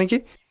বেছি হ'ল নেকি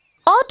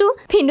তো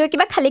ভিন্দুৱে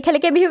কিবা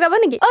খালিকে বিহু গাব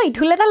নেকি ঐ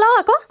ঢোল এটা লওঁ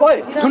আকৌ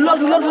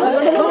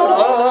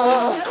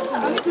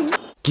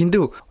কিন্তু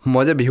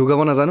মই যে বিহু গাব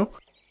নাজানো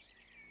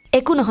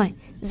একো নহয়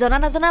জনা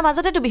নজনাৰ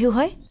মাজতেতো বিহু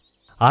হয়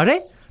আৰে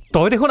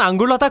তই দেখোন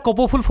আঙুৰলতা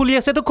কপৌ ফুল ফুলি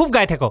আছে তো খুব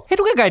গাই থাক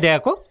সেইটোকে গাই দে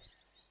আকৌ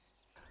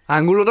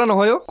আঙুৰলতা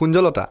নহয়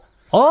কুঞ্জলতা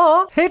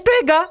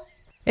সেইটোৱে গা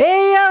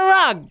এইয়া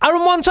ৰাগ আৰু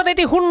মঞ্চত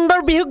এটি সুন্দৰ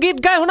বিহু গীত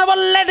গাই শুনাব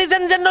লেডিজ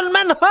এণ্ড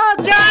জেণ্টলমেন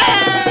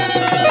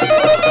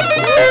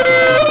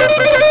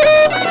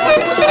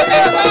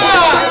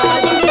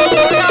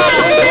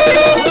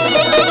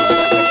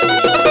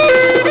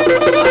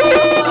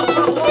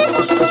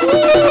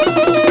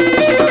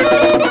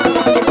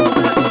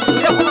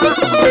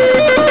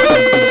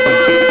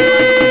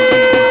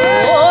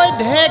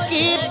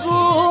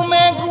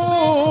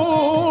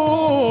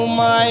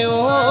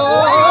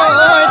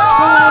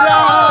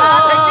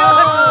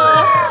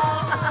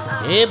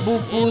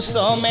বুকু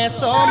সমে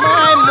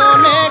সমাই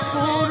মনে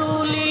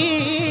কুৰুলি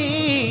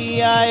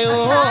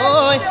আয়ো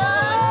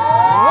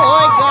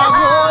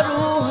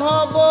গাভৰু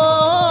হব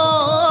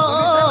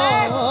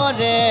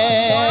ৰে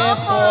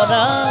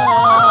পৰা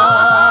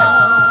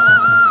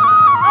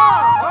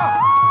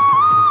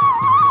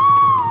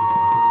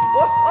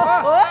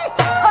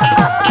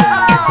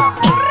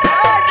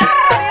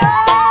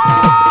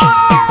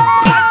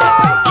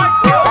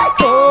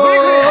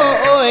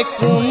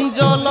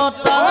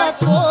কুঞ্জলতা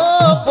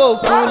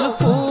ফুল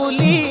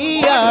ফুলি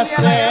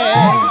আছে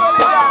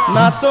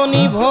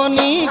নাচনি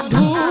ভনি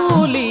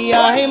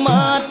ধুলিয়াই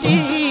মাতি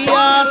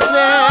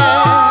আছে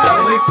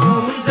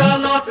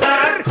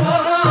কুঞ্জলতাৰ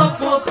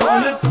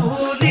ফুল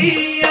ফুলি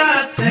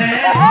আছে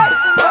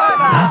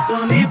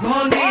নাচনি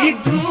ভনি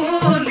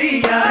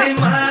ধুলিয়াই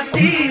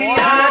মাতি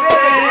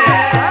আছে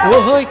ঐ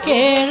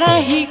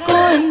কেৰাহী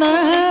কইনা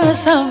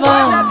চাবা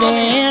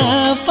বেয়া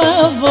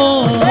পাব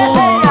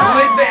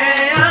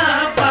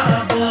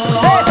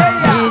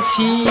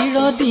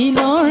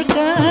চিৰদিনৰ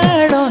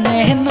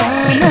কাৰণে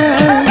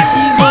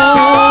নানাচিব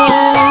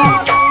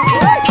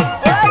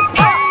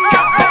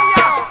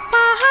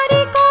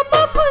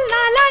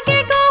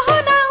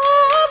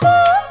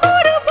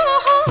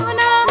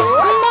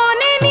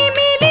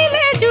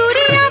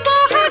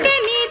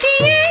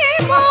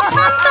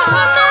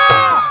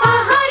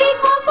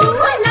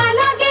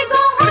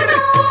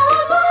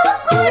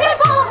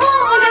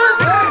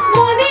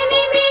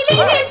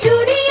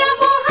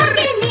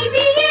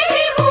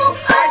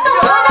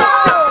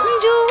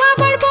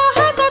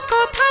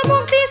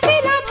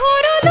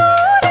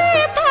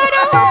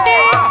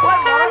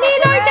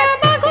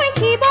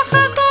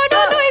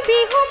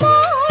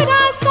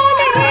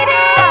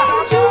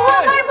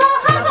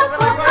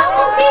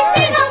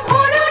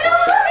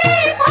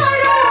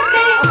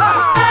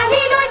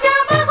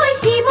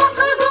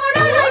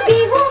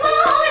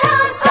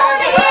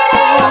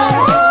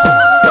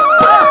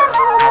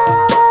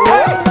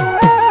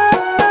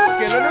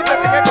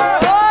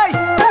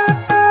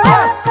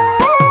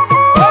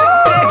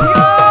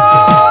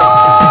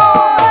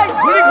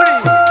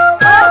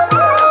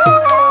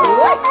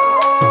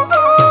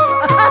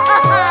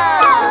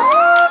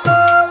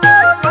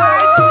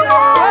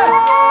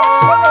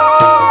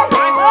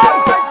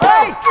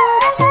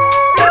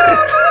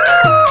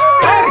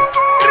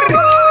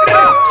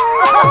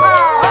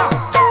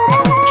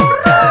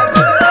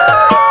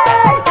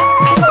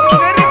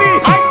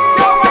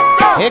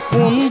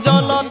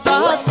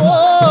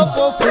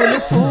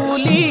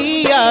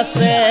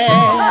আছে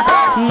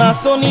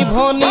নাচনি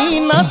ভনী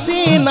নাচি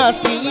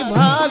নাচি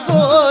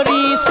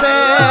ভাগৰিছে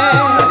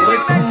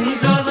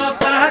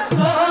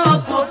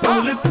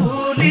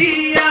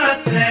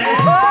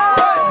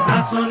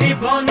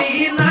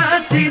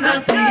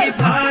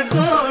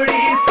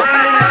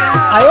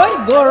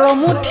গৰম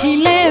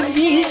উঠিলে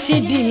বিচি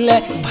দিলে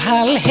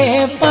ভালহে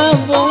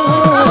পাব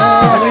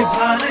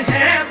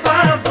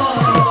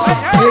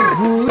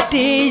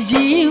গোটেই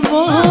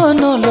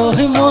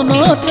জীৱনলৈ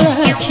মনত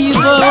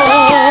ৰাখিব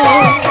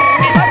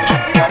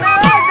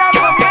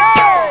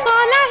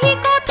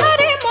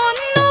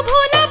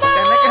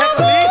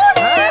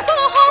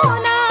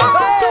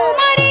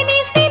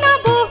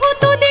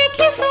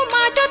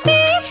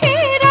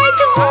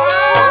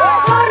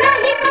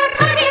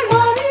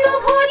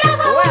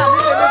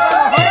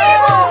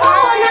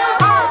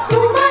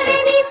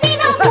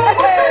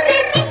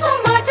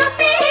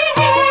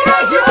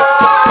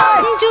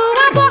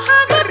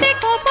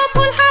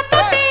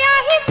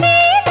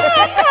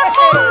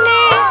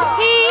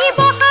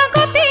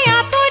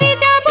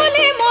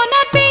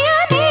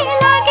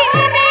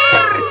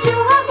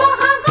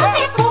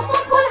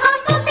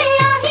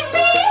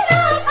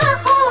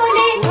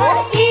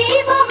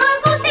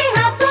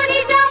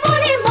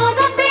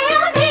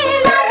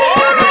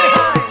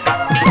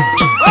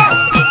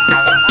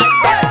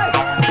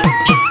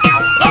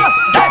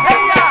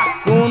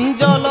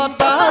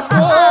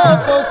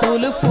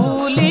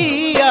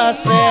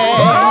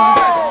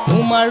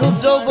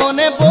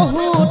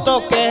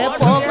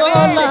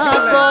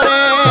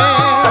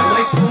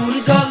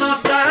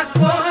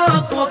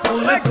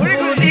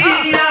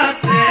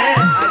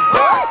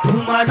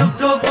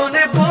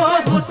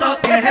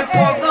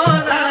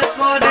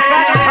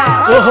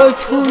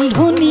ফুল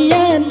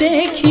ধুনীয়া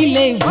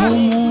দেখিলে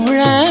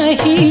ভুমুৰা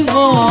আহিব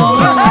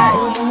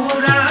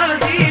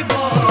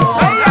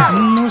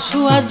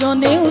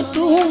নোচোৱাজনেও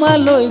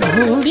তোমালৈ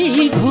ঘূৰি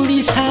ঘূৰি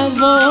চাব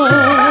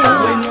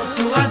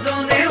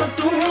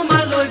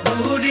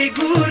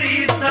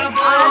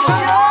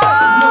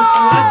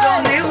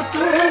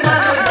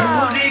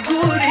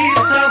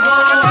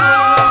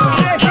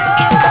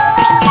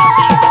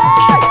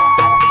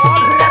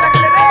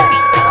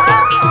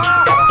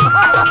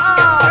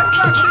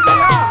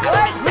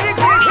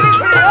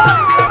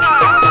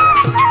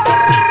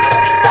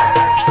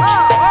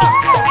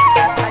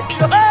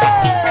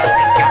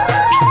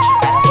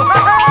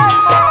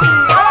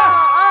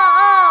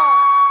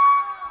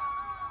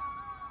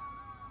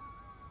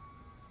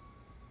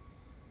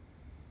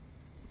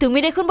তুমি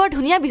দেখোন বৰ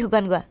ধুনীয়া বিহু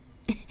গান গোৱা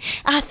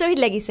আচৰিত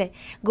লাগিছে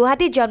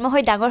গুৱাহাটীত জন্ম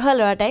হৈ ডাঙৰ হোৱা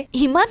ল'ৰাটাই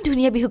ইমান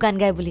ধুনীয়া বিহু গান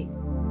গায় বুলি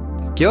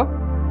কিয়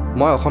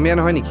মই অসমীয়া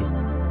নহয় নেকি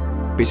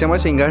পিছে মই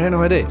সিংগাৰহে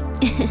নহয় দেই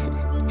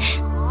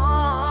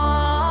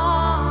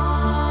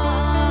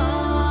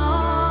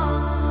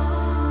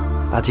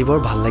আজি বৰ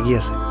ভাল লাগি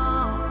আছে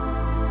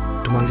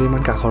তোমাক যে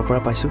ইমান কাষৰ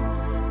পৰা পাইছো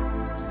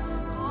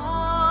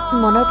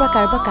মনৰ পৰা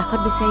কাৰোবাক কাষত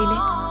বিচাৰিলে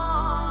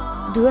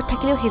দূৰত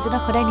থাকিলেও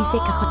সেইজনক সদায়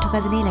নিচেই কাষত থকা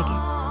যেনেই লাগে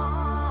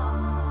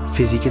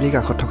ফিজিকেলি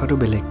কাষত থকাটো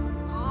বেলেগ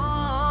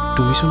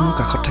তুমিচোন মোৰ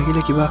কাষত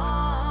থাকিলে কিবা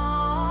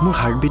মোৰ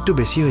হাৰ্টবিটটো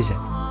বেছি হৈ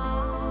যায়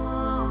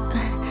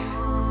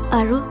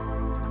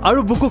আৰু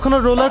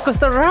বুকুখনৰ ৰোলাৰ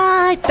কোষ্টাৰ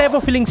ৰাইট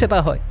টাইপৰ ফিলিংছ এটা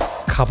হয়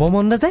খাব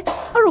মন নাযায়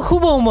আৰু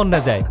শুবও মন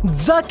নাযায়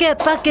যাকে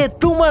তাকে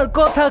তোমাৰ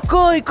কথা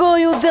কৈ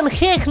কৈও যেন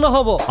শেষ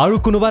নহ'ব আৰু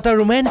কোনোবা এটা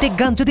ৰোমেণ্টিক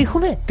গান যদি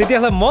শুনে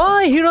তেতিয়াহ'লে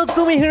মই হিৰো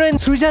তুমি হিৰোইন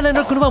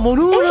ছুইজাৰলেণ্ডৰ কোনোবা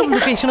মনোৰম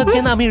লোকেশ্যনত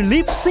যেন আমি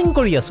লিপ সিং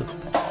কৰি আছো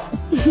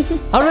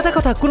আৰু এটা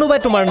কথা কোনোবাই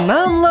তোমাৰ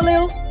নাম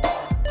ল'লেও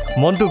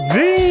মনটো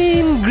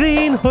গ্ৰীণ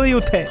গ্ৰীণ হৈ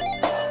উঠে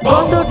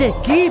বন্ধ যে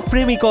কি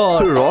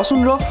প্ৰেমিকৰ ৰচোন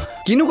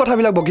কিনো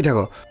কথাবিলাক বকি থাক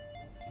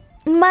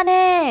মানে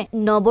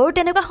নবৰো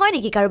তেনেকুৱা হয়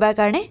নেকি কাৰোবাৰ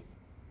কাৰণে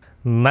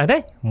নাই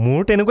নাই মোৰ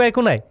তেনেকুৱা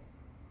একো নাই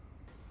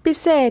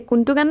পিছে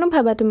কোনটো গানো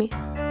ভাবা তুমি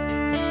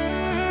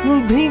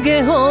ভিগে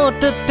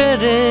হোট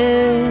তেৰে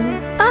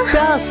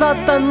প্যাসা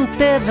তন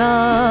তেৰা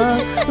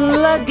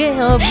লাগে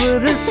অব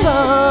ৰিসা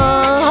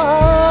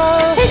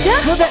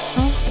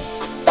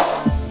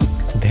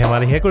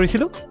ধেমালিহে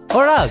কৰিছিলো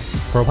অৰাগ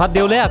প্ৰভাত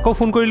দেউলে আকৌ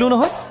ফোন কৰিলো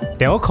নহয়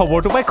তেওঁ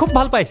খবৰটো পাই খুব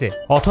ভাল পাইছে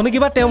অথনি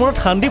কিবা তেওঁ মনত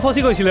শান্তি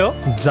ফচি গৈছিলে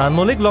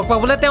জানমনিক লগ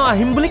পাবলৈ তেওঁ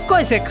আহিম বুলি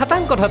কৈছে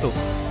খাটাং কথাটো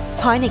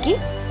হয় নেকি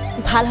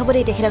ভাল হ'ব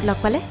দেই তেখেতক লগ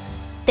পালে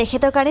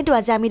তেখেতৰ কাৰণেতো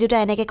আজি আমি দুটা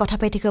এনেকে কথা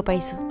পাতি থাকিব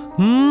পাৰিছো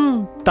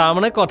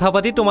তাৰমানে কথা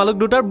পাতি তোমালোক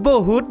দুটাৰ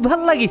বহুত ভাল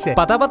লাগিছে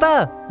পাতা পাতা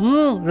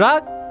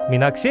ৰাগ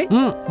মীনাক্ষী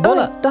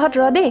ব'লা তহঁত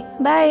ৰ দেই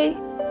বাই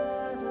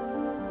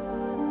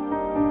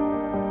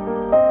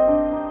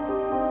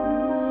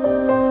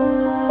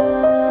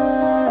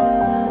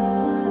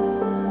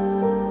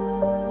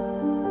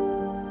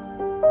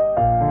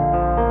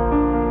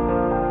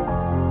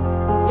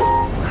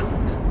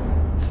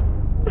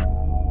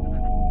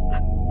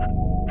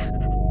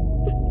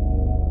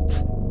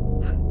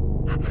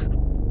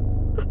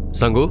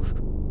সাংগু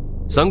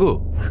সাংগু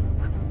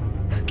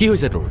কি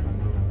হৈছে তোৰ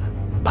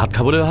ভাত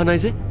খাবলৈ অহা নাই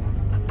যে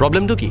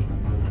প্ৰব্লেমটো কি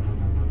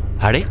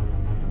হাৰে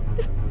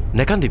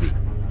নেকান্দিবি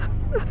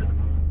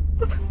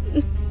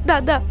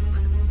দাদা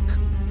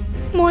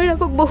মই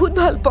ৰাকক বহুত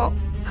ভাল পাওঁ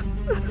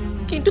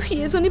কিন্তু সি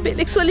এজনী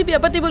বেলেগ ছোৱালী বিয়া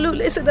পাতিবলৈ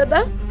ওলাইছে দাদা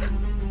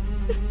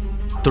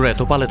তোৰ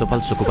এটোপাল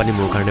চকু পানী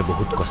মোৰ কাৰণে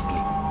বহুত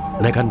কষ্টলি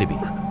নেকান্দিবি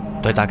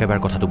তই তাক এবাৰ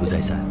কথাটো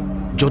বুজাইছা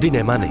যদি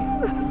নেমানে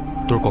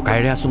তোৰ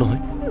ককাইৰে আছো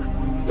নহয়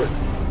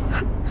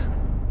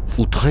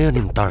উঠাই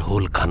আনিম তাৰ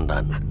হোল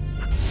খানদান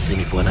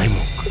চিনি পোৱা নাই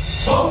মোক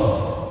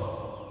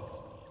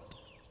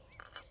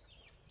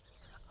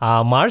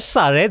আমাৰ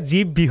ছাৰে যি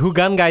বিহু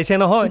গান গাইছে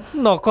নহয়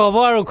নকব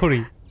আৰু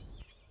খুৰী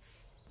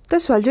তই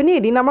ছোৱালীজনী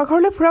এদিন আমাৰ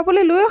ঘৰলৈ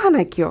ফুৰাবলৈ লৈ অহা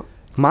নাই কিয়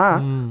মা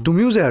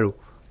তুমিও যে আৰু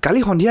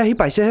কালি সন্ধিয়া আহি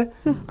পাইছেহে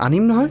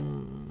আনিম নহয়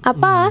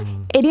আপা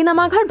এদিন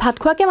আমাৰ ঘৰত ভাত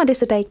খোৱাকে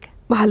মাতিছে তাইক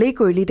ভালেই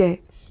কৰিলি দে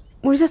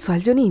মোৰ যে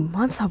ছোৱালীজনী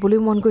ইমান চাবলৈ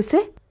মন গৈছে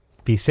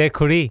পিছে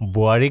খুৰী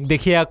বোৱাৰীক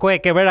দেখি আকৌ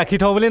একেবাৰে ৰাখি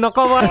থওঁ বুলি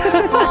নকব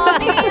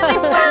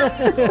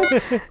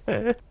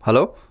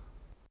হেল্ল'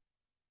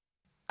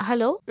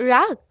 হেল্ল'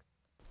 ৰাগ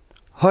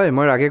হয়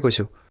মই ৰাগে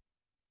কৈছোঁ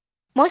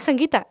মই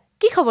সংগীতা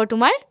কি খবৰ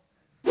তোমাৰ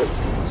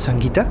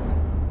সংগীতা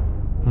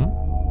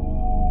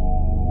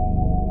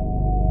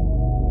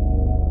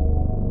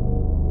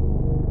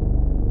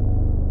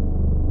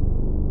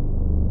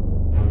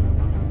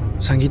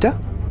সংগীতা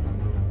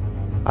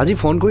আজি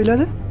ফোন কৰিলা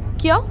যে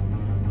কিয়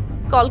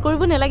কল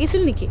কৰিব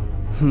নালাগিছিল নেকি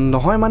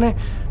নহয় মানে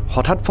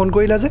হঠাৎ ফোন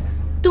কৰিলা যে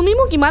তুমি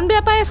মোক ইমান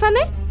বেয়া পাই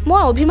আছানে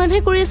মই অভিমানহে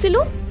কৰি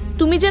আছিলোঁ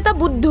তুমি যে এটা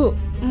বুদ্ধু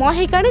মই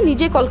সেইকাৰণে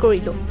নিজে কল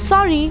কৰিলোঁ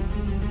সৰি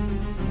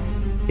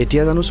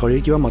এতিয়া জানো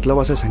সৰিৰ কিবা মতলব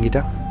আছে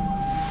সংগীতা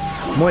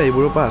মই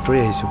এইবোৰৰ পৰা আঁতৰি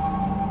আহিছোঁ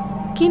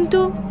কিন্তু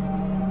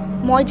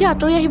মই যে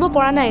আঁতৰি আহিব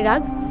পৰা নাই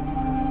ৰাগ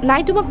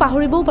নাই তোমাক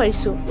পাহৰিবও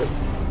পাৰিছোঁ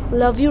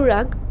লাভ ইউ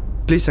ৰাগ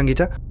প্লিজ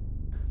সংগীতা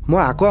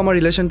মই আকৌ আমাৰ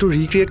ৰিলেশ্যনটো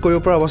ৰিক্ৰিয়েট কৰিব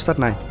পৰা অৱস্থাত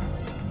নাই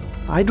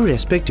আই do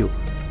respect U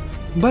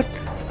but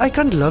I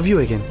can't love you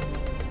again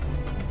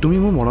তুমি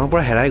মোৰ মনৰ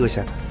পৰা হেৰাই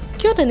গৈছা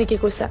কিয় তেনেকৈ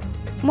কৈছা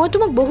মই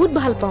তোমাক বহুত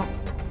ভাল পাওঁ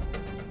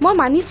মই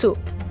মানিছোঁ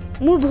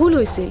মোৰ ভুল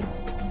হৈছিল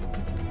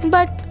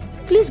বাট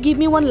please give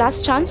me one last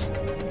chance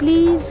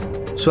please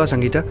চোৱা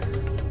সংগীতা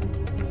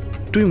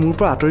তুমি মোৰ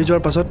পৰা আঁতৰি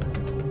যোৱাৰ পাছত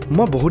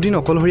মই বহুদিন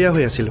অকলশৰীয়া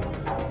হৈ আছিলোঁ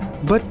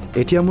বাট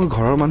এতিয়া মোৰ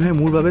ঘৰৰ মানুহে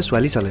মোৰ বাবে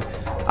ছোৱালী চালে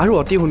আৰু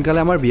অতি সোনকালে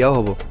আমাৰ বিয়াও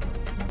হ'ব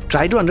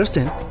ট্ৰাই টু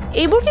আণ্ডাৰষ্টেণ্ড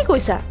এইবোৰ কি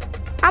কৈছা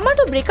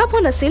আমাৰতো ব্ৰেকআপ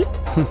হোৱা নাছিল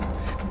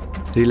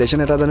ৰিলেশ্যন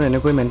এটা জানো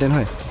এনেকৈ মেইনটেইন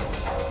হয়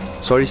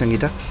চৰি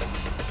সংগীতা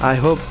আই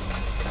হোপ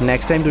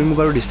নেক্সট টাইম তুমি মোক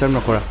আৰু ডিষ্টাৰ্ব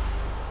নকৰা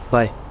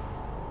বাই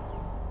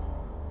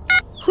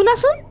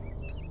শুনাচোন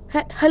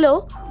হেল্ল'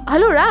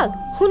 হেল্ল' ৰাগ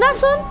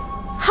শুনাচোন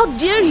হাউ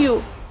ডিয়াৰ ইউ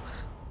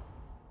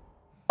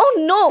অ'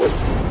 ন'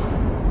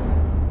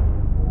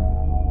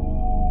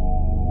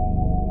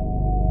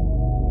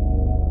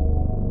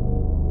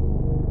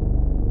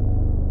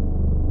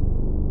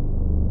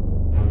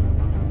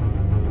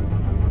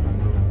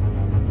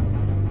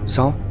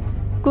 চাওঁ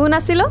কোন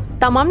আছিল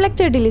তামাম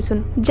লেকচাৰ দিলিচোন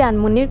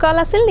জানমনিৰ কল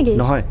আছিল নেকি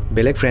নহয়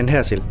বেলেগ ফ্ৰেণ্ডহে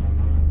আছিল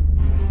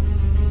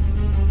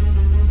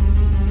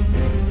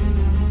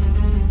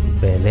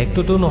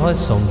বেলেগটোতো নহয়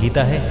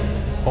সংগীতাহে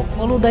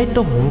সকলো দায়িত্ব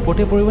মোৰ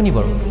ওপৰতে পৰিব নি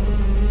বাৰু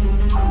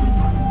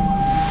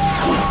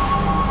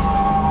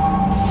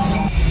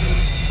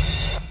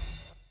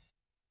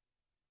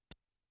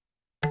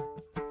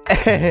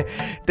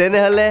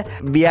তেনেহ'লে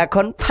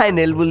বিয়াখন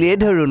ফাইনেল বুলিয়ে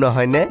ধৰো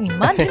নহয়নে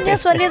ইমান ধুনীয়া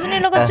ছোৱালী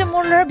এজনীৰ লগত যে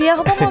মোৰ ল'ৰা বিয়া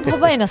হ'ব মই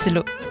ভবাই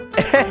নাছিলোঁ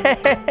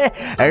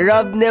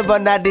ৰবনে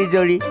বনা দি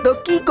জৰি তো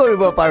কি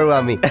কৰিব পাৰোঁ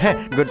আমি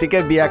গতিকে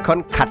বিয়াখন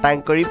খাটাং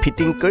কৰি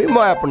ফিটিং কৰি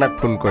মই আপোনাক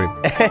ফোন কৰিম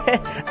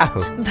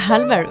আহোঁ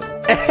ভাল বাৰু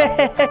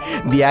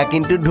বিয়া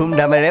কিন্তু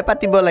ধুমধামেৰে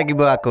পাতিব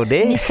লাগিব আকৌ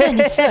দেই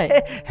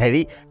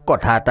হেৰি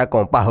কথা এটা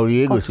কওঁ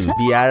পাহৰিয়ে গৈছিলোঁ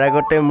বিয়াৰ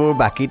আগতে মোৰ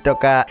বাকী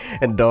টকা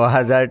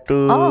 10,000টো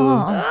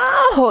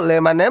হ'লে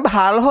মানে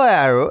ভাল হয়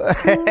আৰু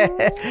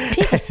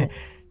ঠিক আছে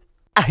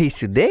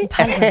আহিছোঁ দেই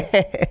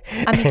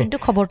আমি কিন্তু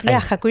খবৰটোলৈ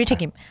আশা কৰি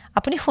থাকিম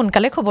আপুনি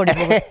সোনকালে খবৰ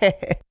দিব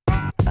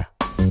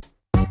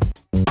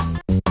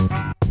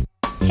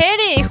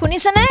হেৰি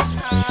শুনিছেনে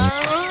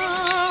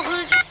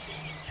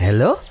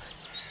হেল্ল'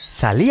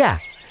 চালিয়া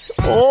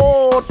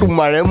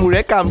তোমাৰে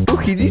মোৰে কামটো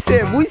সিজিছে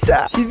বুজিছা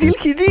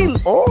সিজিল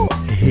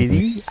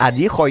হেৰি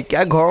আজি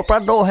শইকীয়াৰ ঘৰৰ পৰা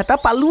 10 এটা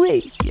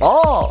পালোৱেই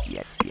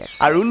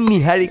আৰু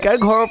নিহাৰিকাৰ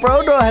ঘৰৰ পৰাও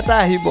 10 এটা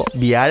আহিব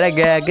বিয়াৰ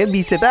আগে আগে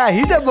 20 এটা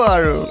আহি যাব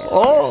আৰু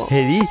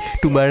হেৰি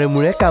তোমাৰে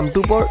মোৰে কামটো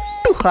বৰ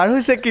তুষাৰ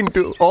হৈছে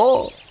কিন্তু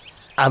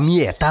আমি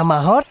এটা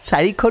মাহত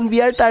 4খন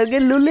বিয়াৰ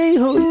টাৰ্গেট ল'লেই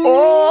হ'ল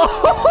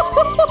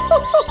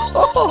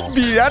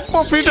বিৰাট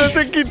প্ৰফিট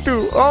হৈছে কিন্তু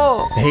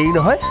হেৰি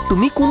নহয়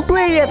তুমি কোনটো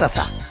এৰিয়াত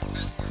আছা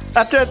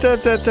আচ্ছা আচ্ছা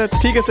আচ্ছা আচ্ছা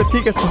ঠিক আছে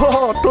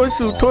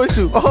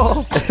থৈছোঁ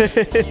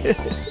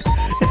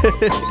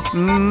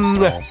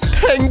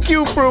থেংক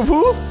ইউ প্ৰভু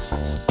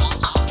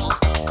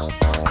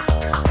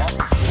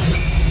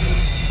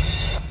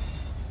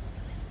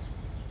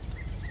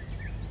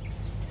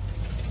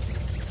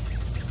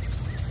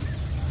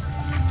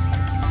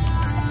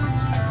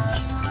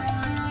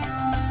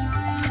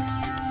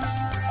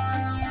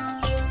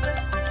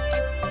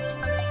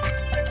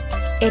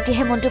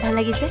এতিয়াহে মনটো ভাল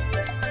লাগিছে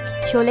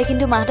শ্ব'লে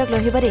কিন্তু মাহঁতক লৈ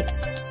আহিবা দেই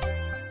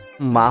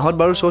মাহঁত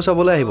বাৰু শ্ব'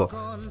 চাবলৈ আহিব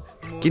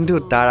কিন্তু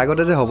তাৰ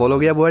আগতে যে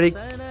হ'বলগীয়া বোৱাৰীক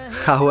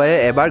শাহুৱায়ে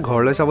এবাৰ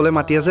ঘৰলৈ চাবলৈ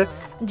মাতি আছে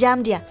যাম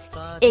দিয়া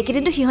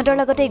এইকেইদিনটো সিহঁতৰ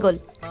লগতেই গ'ল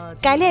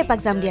কাইলৈ এপাক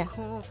যাম দিয়া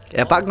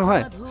এপাক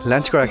নহয়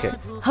লাঞ্চ কৰাকে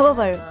হ'ব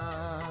বাৰু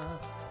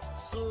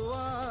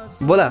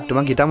ব'লা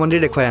তোমাক গীতা মন্দিৰ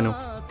দেখুৱাই আনো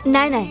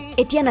নাই নাই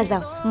এতিয়া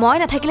নাযাওঁ মই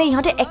নাথাকিলে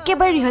ইহঁতে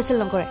একেবাৰে ৰিহাৰ্চেল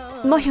নকৰে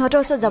মই সিহঁতৰ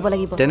ওচৰত যাব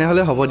লাগিব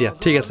তেনেহ'লে হ'ব দিয়া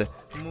ঠিক আছে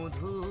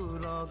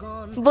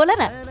ব'লা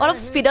না অলপ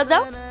স্পীডত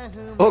যাওঁ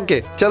ওকে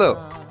চলো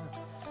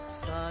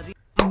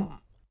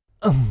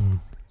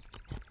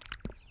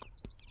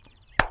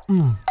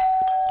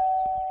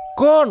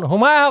কোন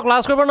সোমাই আহক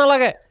ক্লাছ কৰিব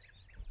নালাগে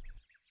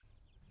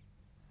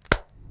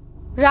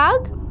ৰাগ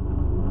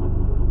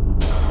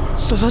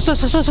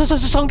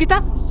সংগীতা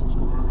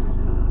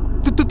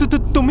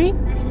তুমি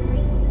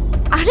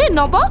আৰে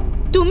নব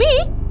তুমি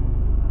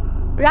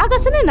ৰাগ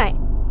আছেনে নাই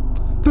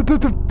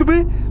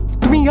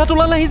তুমি ইয়াত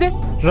ওলালে আহি যে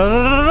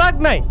ৰাগ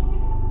নাই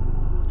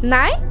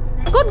নাই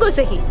ক'ত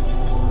গৈছে সি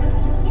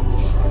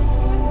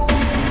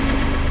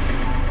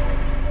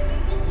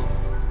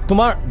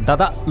তোমাৰ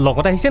দাদা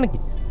লগত আহিছে নেকি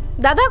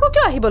দাদা আকৌ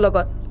কিয় আহিব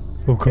লগত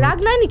ৰাগ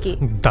নাই নেকি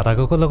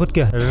দাদাকৰ লগত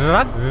কিয়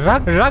ৰাগ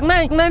ৰাগ ৰাগ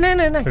নাই নাই নাই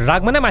নাই নাই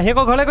ৰাগ মানে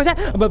মাহীয়েকৰ ঘৰলৈ গৈছে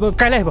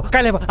কাইলৈ আহিব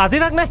আজি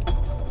ৰাগ নাই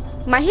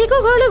মাহীয়েকৰ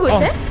ঘৰলৈ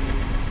গৈছে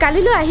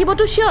কালিলৈ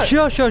আহিবতো চিয়ৰ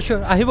চিয়ৰ চিয়ৰ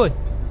চিয়ৰ আহিবই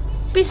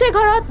পিছে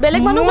ঘৰত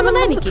বেলেগ মানুহ কোনো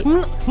নাই নেকি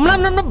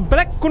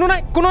বেলেগ কোনো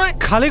নাই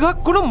খালী ঘৰত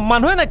কোনো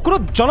মানুহে নাই কোনো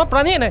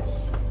জনপ্ৰাণীয়ে নাই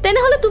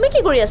তেনেহ'লে তুমি কি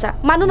কৰি আছা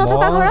মানুহ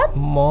নথকা ঘৰত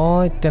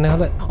মই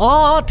তেনেহ'লে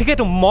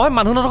ঠিকেইতো মই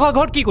মানুহ নথকা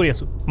ঘৰত কি কৰি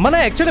আছো মানে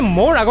একচুৱেলি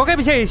মোৰ ৰাগকে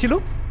বিচাৰি আহিছিলোঁ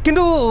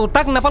কিন্তু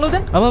তাক নাপালোঁ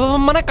যেন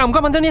মানে কাম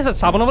কৰা মানুহজনী আছে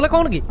চাহ বনাবলৈ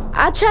কওঁ নেকি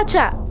আচ্ছা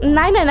আচ্ছা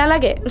নাই নাই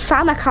নালাগে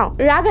চাহ নাখাওঁ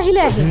ৰাগ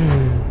আহিলে আহিম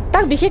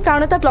তাক বিশেষ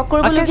কাৰণ এটাত লগ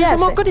কৰিবলগীয়া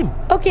আছে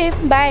অ'কে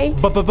বাই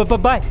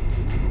বাই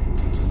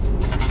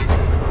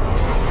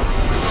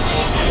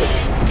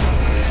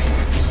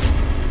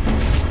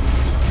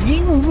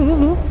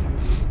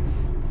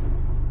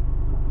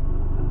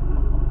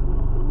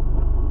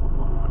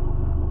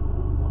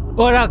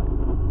ৰাগ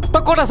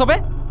তই ক'ত আছ বে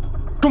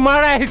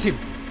তোমাৰে আহিছিল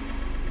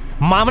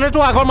মা মানে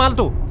তোৰ আগৰ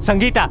মালটো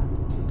সংগীতা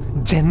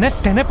যেনে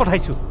তেনে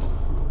পঠাইছোঁ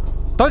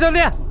তই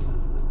জলদি আহ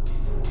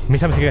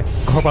মিছা মিছিকে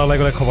ঘৰৰ পৰা ওলাই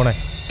গ'লে খবৰ নাই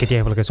কেতিয়া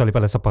আহিব লাগে ছোৱালী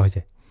পালে চব পাহৰি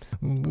যায়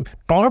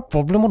তোৰ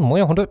প্ৰব্লেমত মই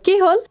আহোঁতে কি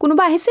হ'ল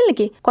কোনোবা আহিছিল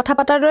নেকি কথা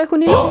পতাৰ দৰে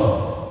শুনিলোঁ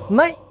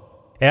নাই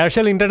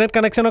এয়াৰচেল ইণ্টাৰনেট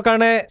কানেকশ্যনৰ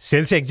কাৰণে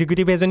চেলছ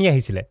এক্সিকিউটিভ এজনী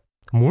আহিছিলে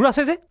মোৰ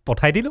আছে যে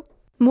পঠাই দিলোঁ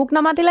মোক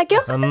নামাতিলা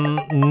কিয়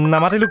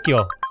নামাতিলোঁ কিয়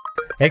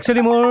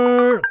একচুৱেলি মোৰ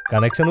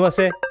কানেকশ্যনো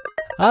আছে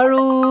আৰু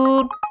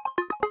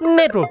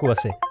নেটৱৰ্কো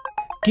আছে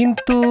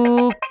কিন্তু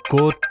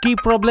ক'ত কি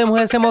প্ৰব্লেম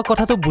হৈ আছে মই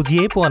কথাটো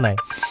বুজিয়েই পোৱা নাই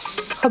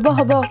হ'ব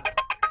হ'ব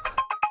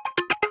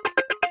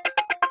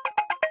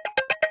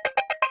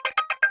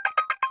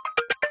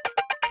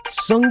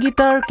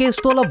সংগীতাৰ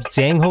কেছটো অলপ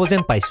জেং হ'ব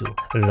যেন পাইছোঁ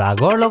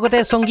ৰাগৰ লগতে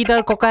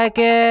সংগীতাৰ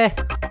ককায়েকে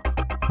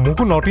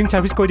মোকো নট ইন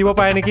ছাৰ্ভিচ কৰি দিব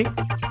পাৰে নেকি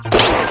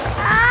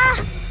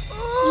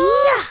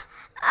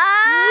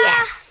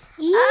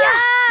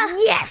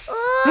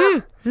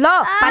ল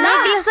পানী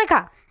গিলাছে খা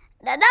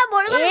দাদা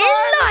বৰষুণ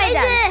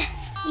লাগিছে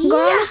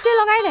গৰম মিস্ত্ৰী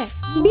লগাই দে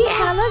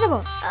ভাল হৈ যাব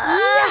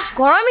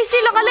গৰম মিস্ত্ৰী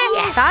লগালে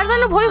তাৰ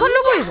জানো ভৰিখন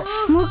নপৰিব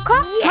মূৰ্খ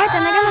মই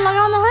তেনেকে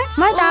নলগাও নহয়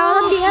মই তাৰ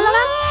অলপ দিহে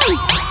লগাম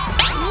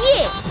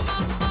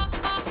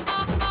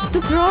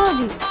তোক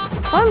ৰজি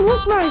তই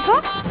মোক মাৰিছ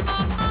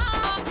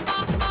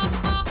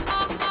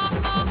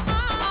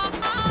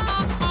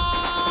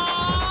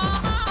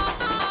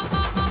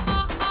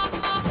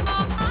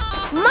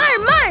মাৰ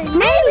মাৰ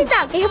নেৰিবি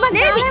তাক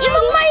নেৰিবি ই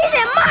মোক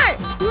মাৰিছে মাৰ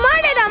মাৰ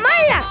দাদা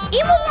মাৰ ই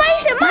মোক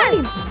মাৰিছে মাৰ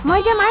মই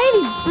এতিয়া মাৰি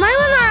দিম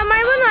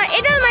মাৰিব নোৱাৰ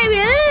এডাল মাৰিবি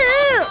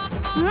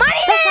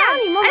মাৰি দে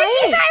আৰে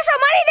কি চাই আছ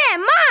মাৰি দে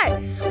মাৰ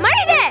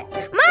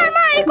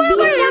একো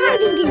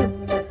নকৰিবি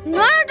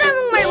নোৱাৰ তই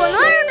মোক মাৰিব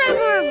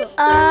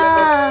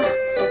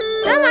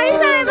তই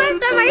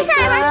মাৰিছা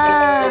এবাৰ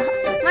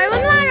মাৰিব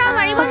নোৱাৰ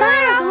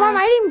মই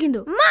মাৰি দিম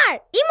কিন্তু মাৰ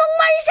ই মোক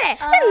মাৰিছে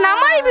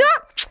নামাৰিবি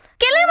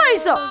কেলে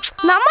মাৰিছ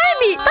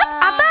নামাৰিবি তাত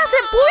আটা আছে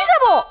পৰি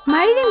যাব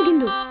মাৰি দিম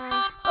কিন্তু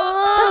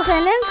তই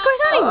চেলেঞ্জ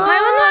কৰিছ নেকি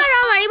মাৰিব নোৱাৰ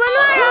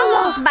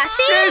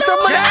বাছি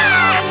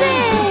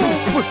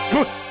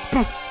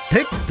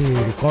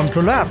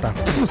কণ্ট্ৰলৰ আটা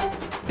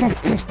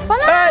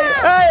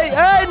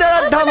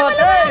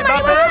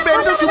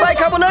চুবাই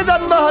খাবলৈ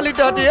জন্ম হলি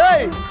তহঁতি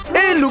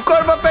এই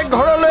লোকৰ বাপে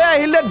ঘৰলৈ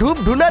আহিলে ধূপ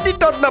ধূনা দি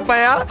তত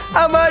নাপায়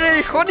আমাৰ এই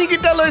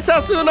শনিকেইটা লৈ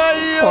চাচোন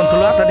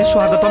কণ্ট্ৰলৰ আটা দি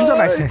স্বাগতম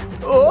জনাইছে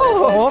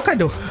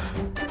কাইদেউ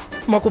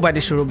মই কোবাই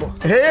দিছোঁ ৰ'ব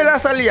হে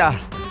ৰাচালিয়া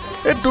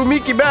তুমি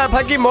কিবা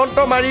এফাকি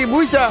মন্ত্ৰ মাৰি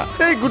বুইছা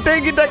এই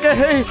গোটেইকেইটাকে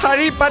সেই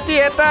শাৰী পাতি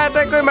এটা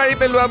এটাকৈ মাৰি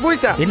পেলোৱা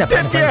বুইছা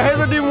তেতিয়াহে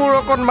যদি মোৰ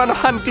অকণমান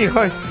শান্তি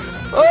হয়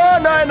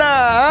নাই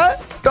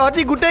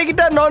তহঁতি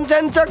গোটেইকেইটা নন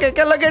চেঞ্চক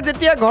একেলগে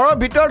যেতিয়া ঘৰৰ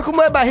ভিতৰত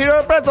সোমাই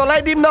বাহিৰৰ পৰা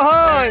জ্বলাই দিম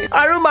নহয়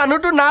আৰু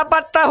মানুহটো না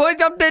পাত্তা হৈ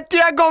যাম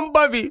তেতিয়া গম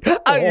পাবি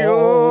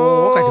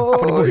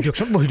আপুনি বহি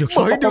দিয়কচোন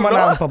অকণমান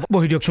আৰাম পাব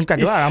বহি দিয়কচোন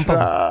কাইদেউ আৰাম পাব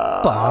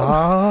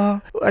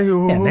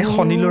এনে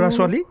শনি ল'ৰা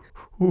ছোৱালী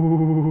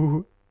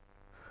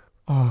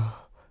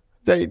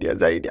যাই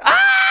দিয়া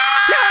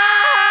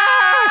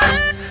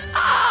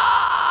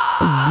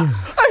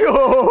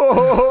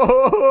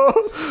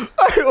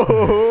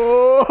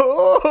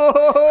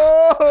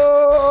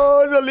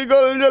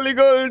জ্বলি জ্বলি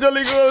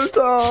গ'ল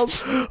চব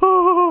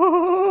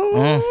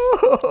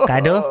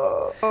কাইদেউ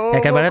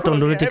একেবাৰে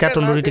তন্দুৰী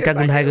টিকা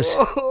গোন্ধাই গৈছে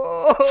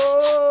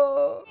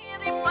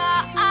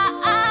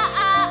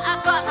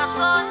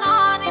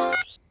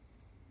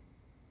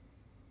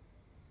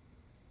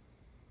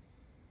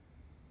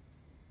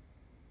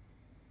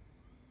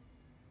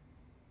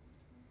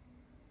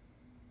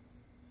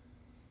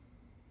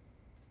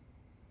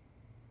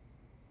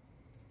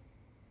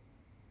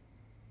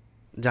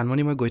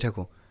জানমণি মই গৈ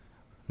থাকোঁ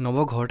নৱ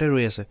ঘৰতে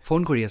ৰৈ আছে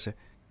ফোন কৰি আছে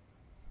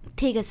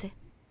ঠিক আছে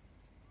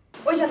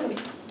ঐ জানমণি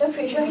তই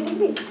ফ্ৰেছ হৈ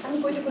থাকিবি আমি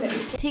কৈ থাকোঁ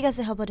ঠিক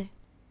আছে হ'ব দে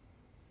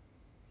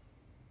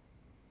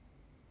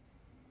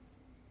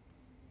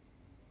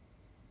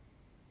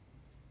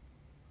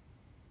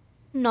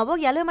নৱক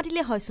ইয়ালৈ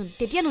মাতিলে হয়চোন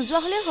তেতিয়া নোযোৱা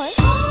হ'লেও হয়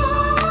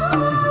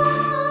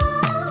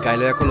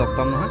কাইলৈ আকৌ লগ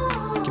পাম নহয়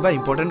কিবা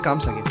ইম্পৰ্টেণ্ট কাম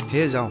চাগে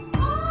সেয়ে যাওঁ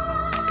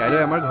কাইলৈ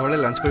আমাৰ ঘৰলৈ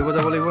লাঞ্চ কৰিব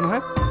যাব লাগিব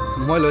নহয়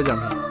মই লৈ যাম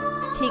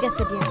ঠিক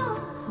আছে দিয়া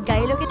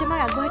গাড়ীলৈকে তোমাক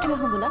আগবঢ়াই থৈ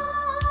আহোঁ বোলা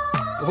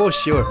অ'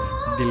 চিয়'ৰ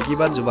দিল কি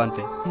বাত জুবান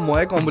পে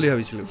ময়ে ক'ম বুলি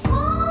ভাবিছিলোঁ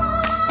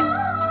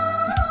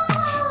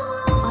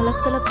অলপ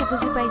চলপটো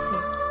বুজি পাইছোঁ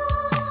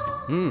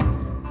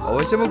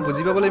অৱশ্যে মোক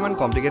বুজি পাবলৈ ইমান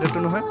কমপ্লিকেটেডটো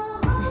নহয়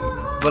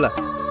ব'লা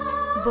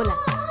ব'লা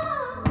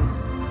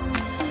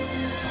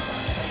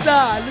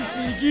Salu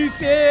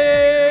sigise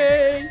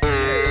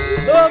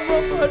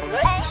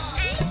Omokone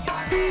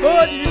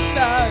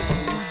Odita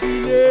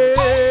Dile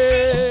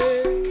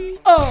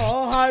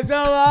Oh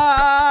hazawa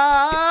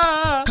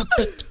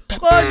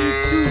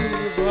Oditu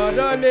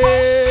Bodole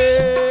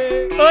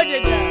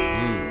Ojeda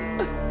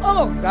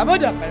Omok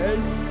saboda kai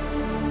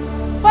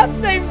First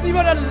time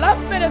জীবনত লাভ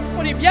মেৰেজ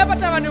কৰি বিয়া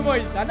পাতা মানুহ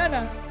মই জানা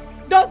না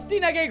 10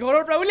 দিন আগে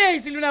ঘৰৰ পৰা উলাই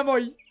আহিছিলো না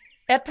মই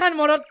এথান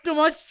মৰতটো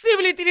মস্যি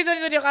বুলি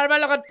 3 যদি কাৰবাৰ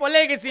লগত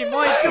পলে গেছি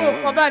মই তো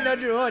কবা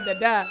নদু ও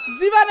দাদা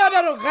জীবনত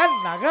আৰু গান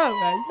নাগাও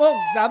নাই মোক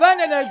যাবা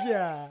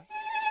নালাগিয়া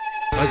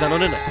তই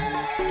জাননে না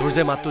তোৰ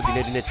যে মাতটো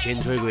দিনে দিনে চেঞ্জ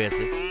হৈ গৈ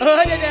আছে ও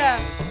দাদা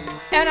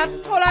এনা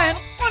থোলা হেন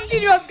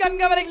কন্টিনিউয়াস গান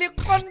গাব লাগলি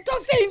কণ্ঠ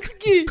চেঞ্জ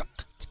কি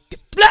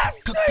প্লাস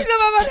কই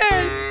যাবা মানে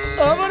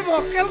আমার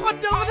ভকেল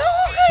কণ্ঠ কথা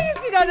ওখাই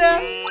গেছি দাদা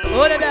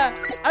ও দাদা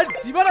আর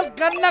জীবনত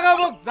গান নাগাব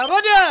যাব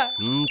না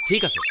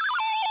ঠিক আছে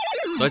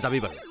তই যাবি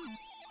বাৰু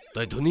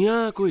তই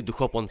ধুনীয়াকৈ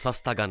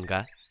 250টা গান গা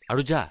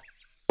আৰু যা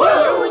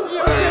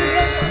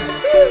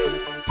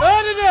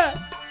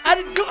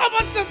আৰু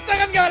 250টা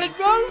গান গালে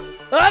বল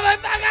মই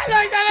পাগল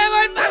হৈ যাবে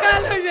মই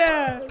পাগল হৈ যা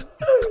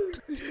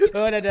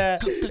ও দাদা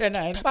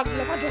এনা পাগল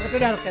কথা কথা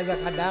ডালকে যা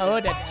খাদা ও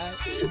দাদা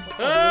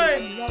এই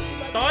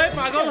তই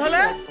পাগল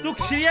হলে তোক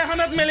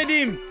চিৰিয়াখানাত মেলি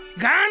দিম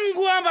গান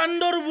গোৱা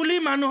বান্দৰ বুলি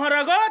মানুহৰ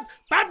আগত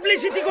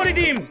পাব্লিচিটি কৰি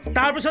দিম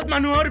তাৰ পিছত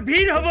মানুহৰ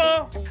ভিৰ হ'ব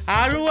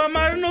আৰু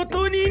আমাৰ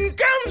নতুন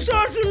ইনকাম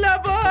সোৰ্স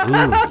ওলাব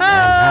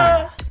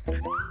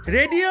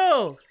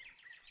ৰেডিঅ'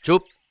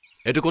 চুপ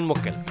এটো কোন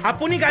মক্কেল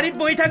আপুনি গাড়ীত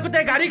বহি থাকোতে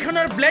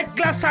গাড়ীখনৰ ব্লেক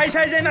গ্লাছ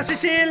চাই যে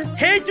নাচিছিল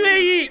সেইটোৱে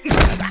ই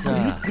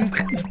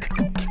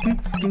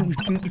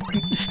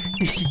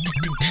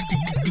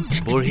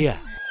বঢ়িয়া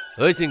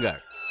ঐ সিংগাৰ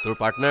তোৰ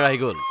পাৰ্টনাৰ আহি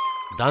গ'ল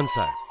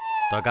ডান্সাৰ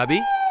তই গাবি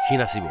সি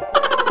নাচিব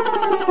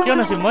কিয়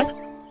নাচিম মই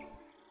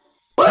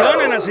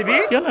কিয় নাচিবি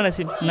কিয়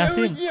নাচিম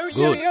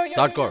গুড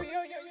ষ্টাৰ্ট কৰ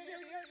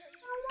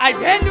আই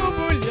ভেলু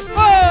বুল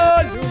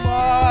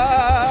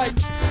বলুমাই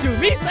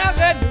তুমি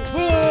সাবে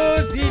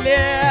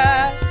বুজিলে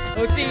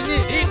ও চিনি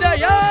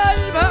হৃদয়ৰ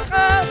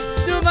ভাষা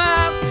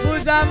তোমাক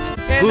বুজাম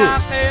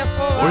কেনেকে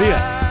বঢ়িয়া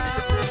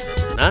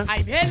নাচ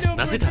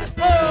নাচি থাক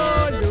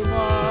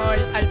বলুমাই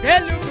আই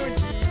ভেলু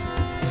বুলি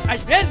আই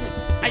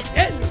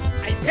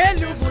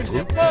ভেলু বুলি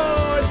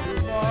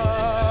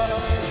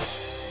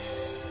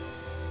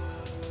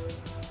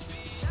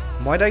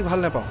মই তাইক ভাল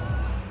নাপাওঁ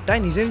তাই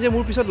নিজে নিজে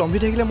মোৰ পিছত লম্বি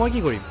থাকিলে মই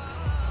কি কৰিম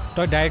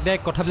তই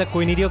ডাইৰেক্ট কথাবিলাক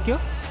কৈ নিদিয় কিয়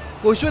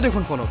কৈছোৱে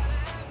দেখোন ফোনত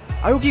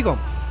আৰু কি ক'ম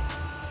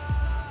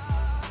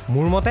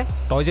মোৰ মতে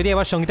তই যদি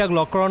এবাৰ সংগীতাক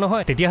লগ কৰ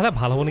নহয় তেতিয়াহ'লে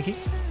ভাল হ'ব নেকি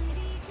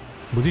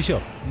বুজিছ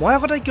মই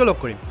আকৌ তাইক কিয় লগ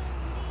কৰিম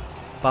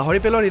পাহৰি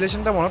পেলোৱা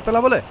ৰিলেশ্যন এটা মনত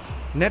পেলাবলৈ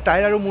নে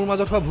তাইৰ আৰু মোৰ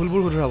মাজত হোৱা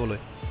ভুলবোৰ শুধৰাবলৈ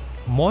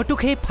মই তোক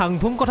সেই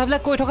ফাংফুং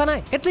কথাবিলাক কৈ থকা নাই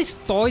এটলিষ্ট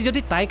তই যদি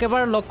তাইক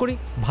এবাৰ লগ কৰি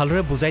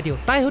ভালদৰে বুজাই দিয়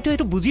তাই হয়তো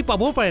এইটো বুজি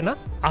পাবও পাৰে না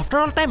আফটাৰ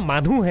অল তাই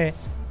মানুহহে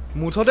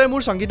মুঠতে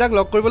মোৰ সংগীতাক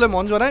লগ কৰিবলৈ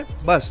মন যোৱা নাই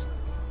বাছ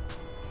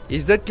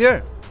ইজ ডেট ক্লিয়াৰ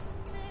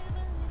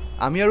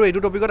আমি আৰু এইটো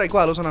টপিকত একো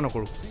আলোচনা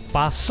নকৰোঁ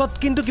পাছত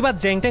কিন্তু কিবা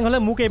জেং টেং হ'লে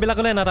মোক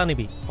এইবিলাকলৈ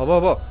নাটানিবি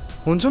হ'ব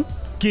শুনচোন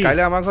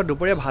কাইলৈ আমাৰ ঘৰত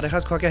দুপৰীয়া ভাত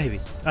এসাঁজ খোৱাকৈ আহিবি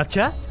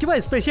আচ্ছা কিবা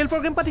স্পেচিয়েল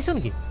প্ৰগ্ৰেম পাতিছ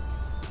নেকি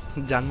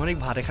জানমণিক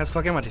ভাত এসাঁজ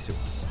খোৱাকৈ মাতিছোঁ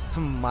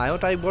মায়েও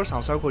তাই বৰ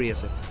চাওঁ চাওঁ কৰি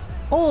আছে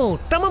অ'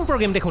 তামাম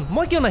প্ৰগ্ৰেম দেখোন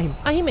মই কিয় নাহিম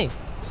আহিমেই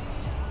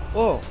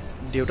অ'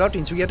 দেউতাও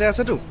তিনিচুকীয়াতে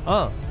আছেতো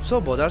অঁ চ'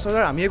 বজাৰ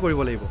চজাৰ আমিয়ে কৰিব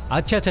লাগিব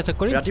আচ্ছা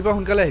কৰি ৰাতিপুৱা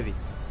সোনকালে আহিবি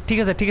ঠিক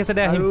আছে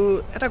দে আৰু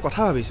এটা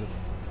কথা ভাবিছোঁ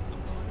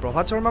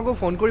প্ৰভাত শৰ্মাকো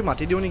ফোন কৰি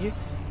মাতি দিওঁ নেকি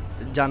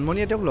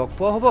জানমণিয়ে তেওঁক লগ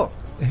পোৱা হ'ব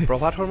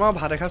প্ৰভাত শৰ্মাও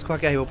ভাত এসাঁজ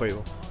খোৱাকৈ আহিব পাৰিব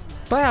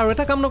তই আৰু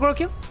এটা কাম নকৰ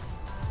কিয়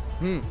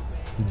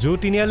জু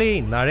তিনিআলি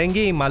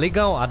নাৰেংগী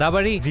মালিকগাঁও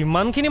আদাবাৰী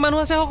যিমানখিনি মানুহ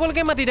আছে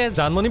সকলোকে মাতি দে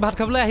জানমণি ভাত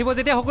খাবলৈ আহিব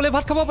যেতিয়া সকলোৱে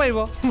ভাত খাব পাৰিব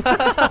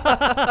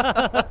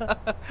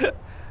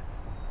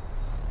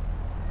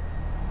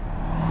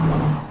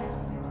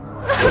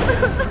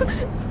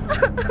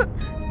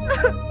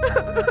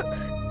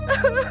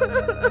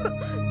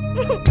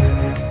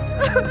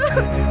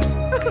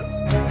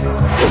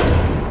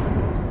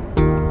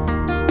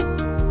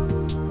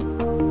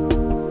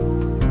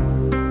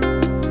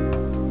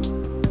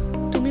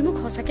তুমি মোক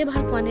সঁচাকে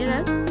ভাল পোৱা নে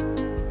ৰাগ?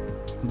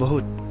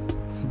 বহুত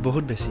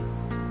বহুত বেছি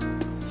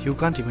U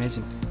can't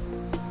imagine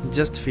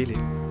just feel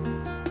it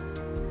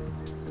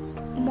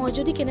মই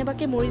যদি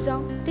কেনেবাকে মৰি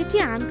যাওঁ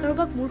তেতিয়া আন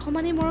কাৰোবাক মোৰ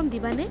সমানেই মৰম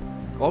দিবানে?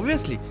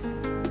 অবভিয়াছলি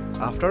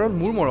আফটাৰ অল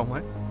মোৰ মৰম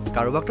হয়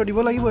কাৰোবাকতো দিব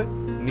লাগিবই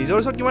নিজৰ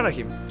ওচৰত কিমান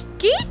ৰাখিম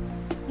কি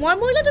মই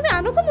মৰিলে তুমি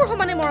আনকো মোৰ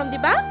সমানে মৰম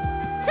দিবা?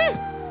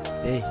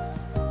 এই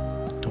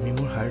তুমি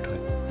মোৰ হাৰ্ট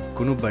হয়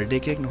কোনো বাৰ্থডে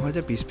কেক নহয়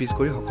যে পিচ পিচ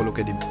কৰি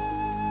সকলোকে দিম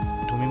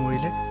তুমি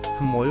মৰিলে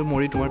ময়ো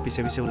মৰি তোমাৰ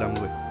পিছে পিছে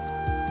ওলামগৈ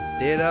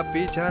তেৰা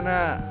পিছানা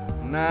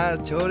না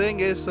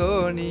छोड़ेंगे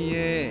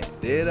सोनिए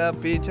तेरा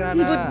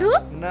पिछाना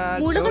ना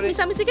মোৰ লগত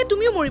মিছামিছিকে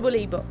তুমিও মৰিব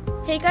লাগিব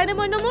সেইকাৰণে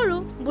মই নমৰো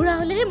বুঢ়া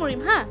হলেহে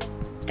মৰিম হা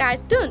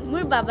কাৰ্টুন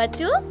মোৰ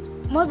বাবাটো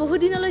মই বহু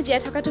দিনলৈ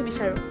জীয়াই থকাটো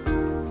বিচাৰো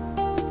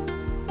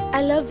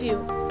I love you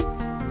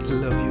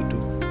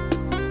too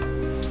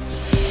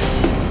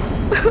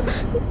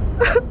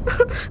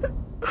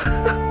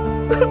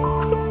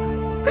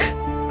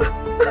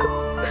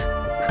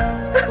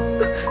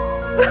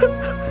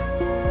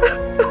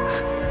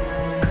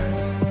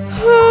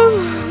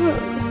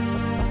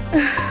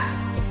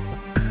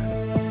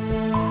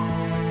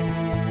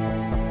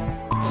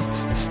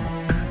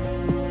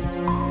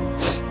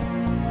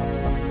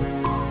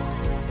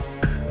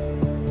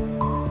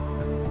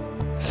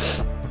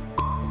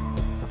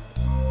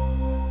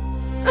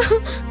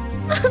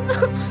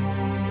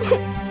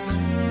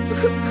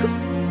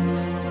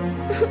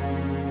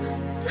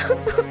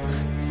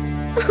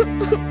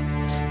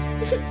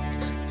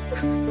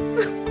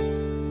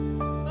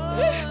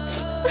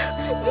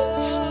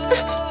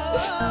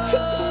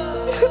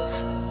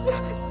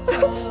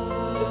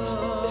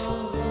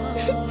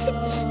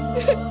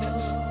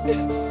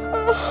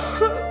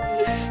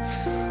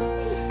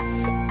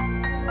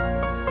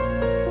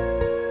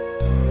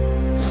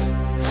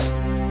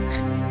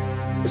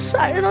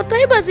চাৰে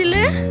 9টাই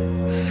বাজিলে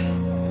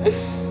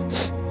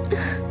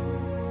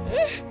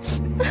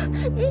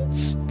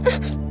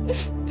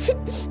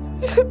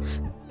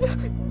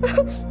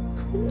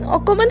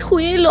অকমান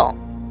শুয়ে ল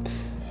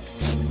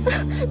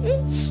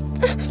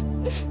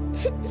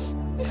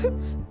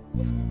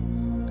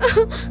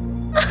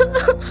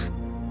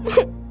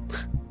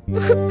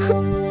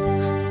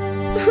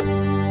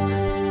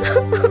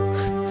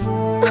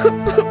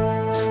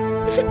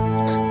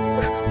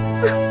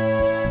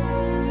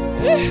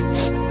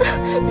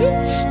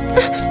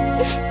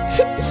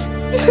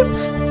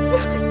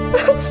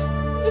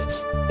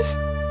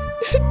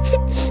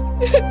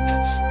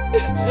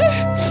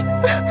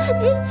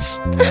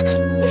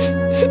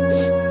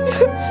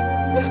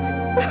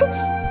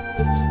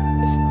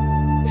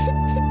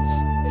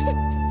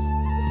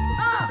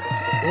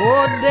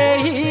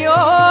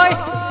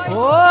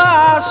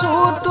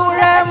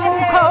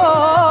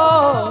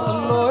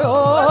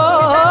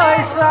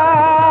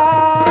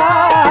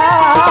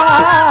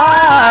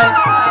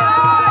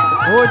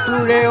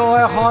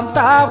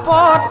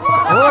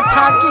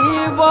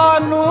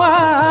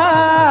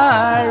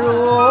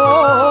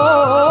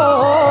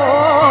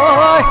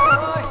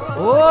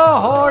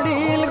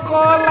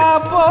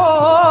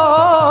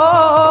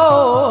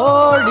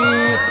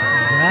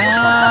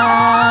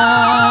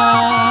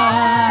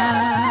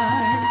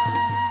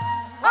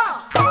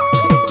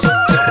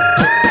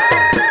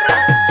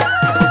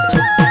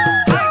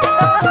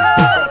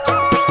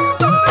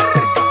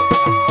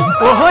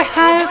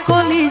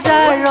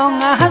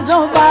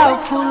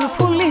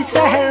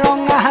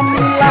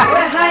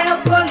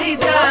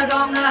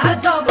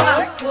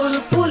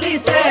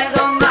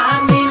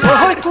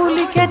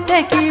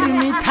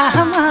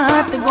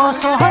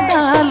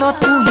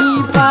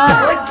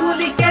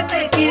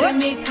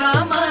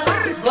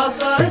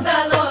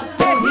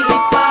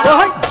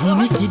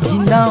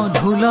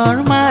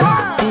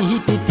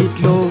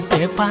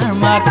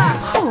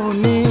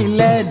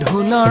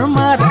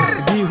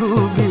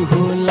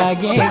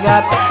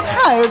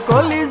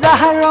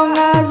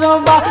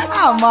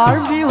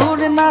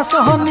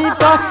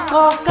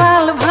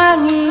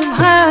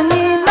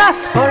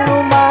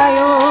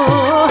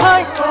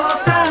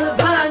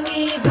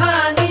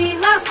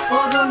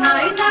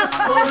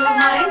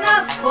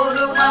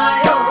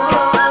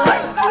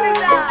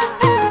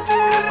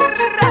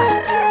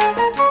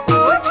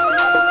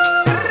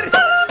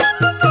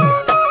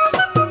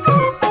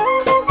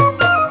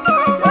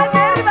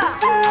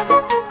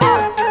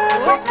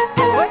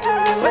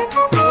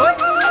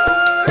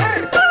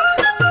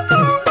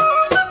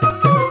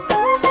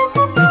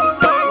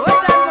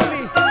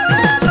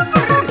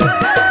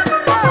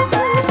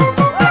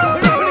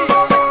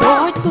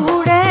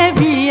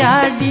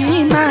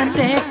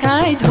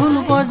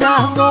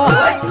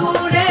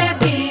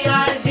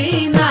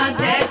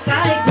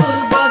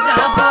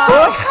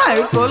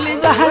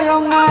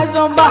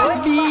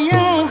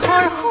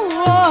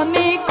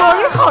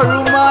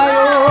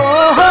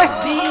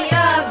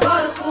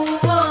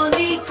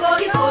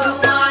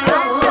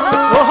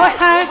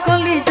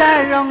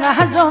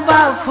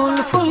ফুল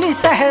ফুলি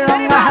ফুলিছে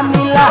ৰঙা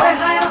নীলা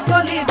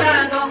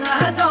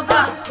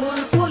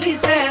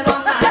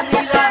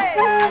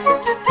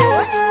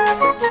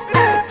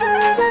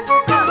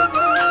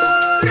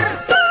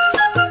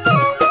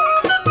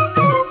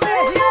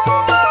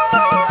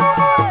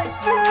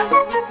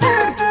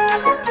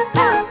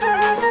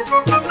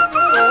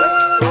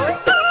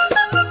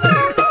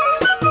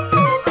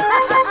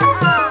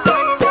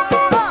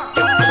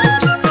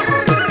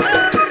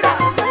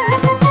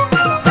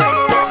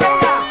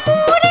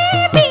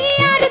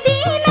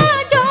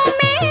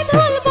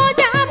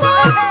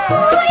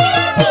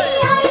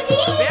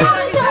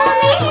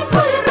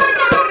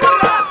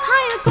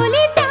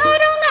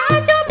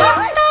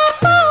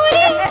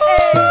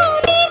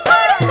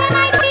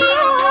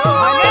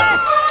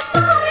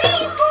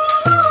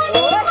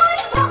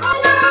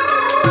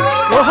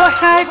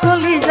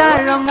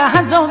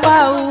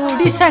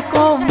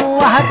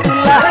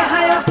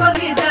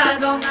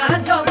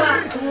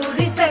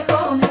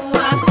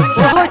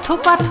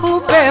থোপা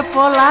থোপে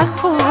পলাক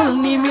ফুল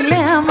নিমিলে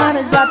আমাৰ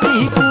জাতি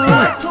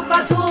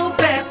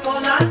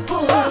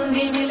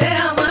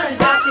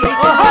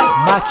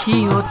মাখি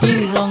অতি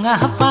ৰঙা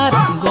পাত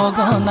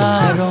গগনা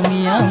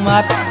ৰমীয়া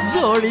মাত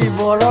জৰি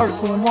বৰৰ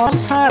কোমল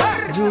চাত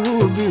জুৰু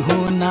বিহু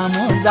নাম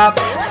জাত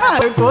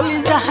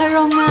কলিজা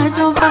ৰঙা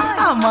জবা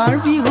আমাৰ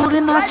বিহুৰ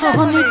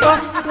নাচনিত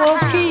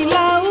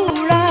পখিলা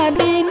উৰা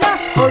দি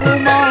নাচ সৰু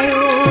মায়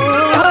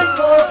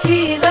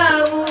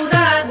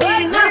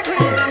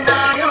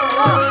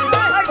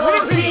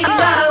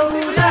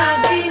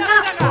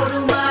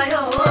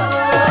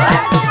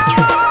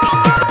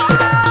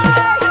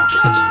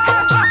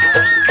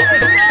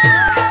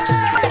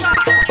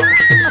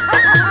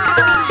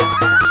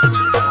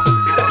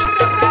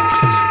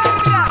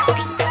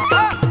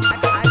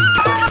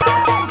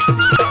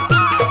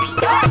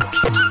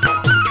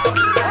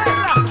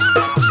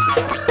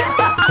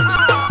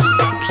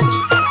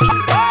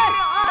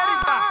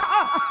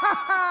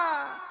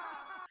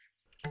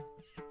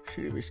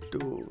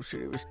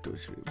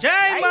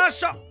জয় মা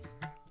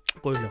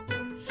কৈ লওক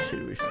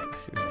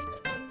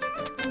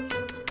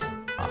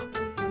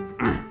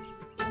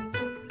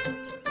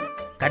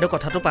কাইদেউ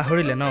কথাটো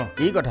পাহৰিলে ন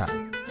কি কথা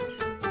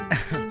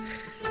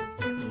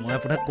মই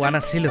আপোনাক কোৱা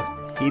নাছিলো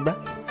কি বা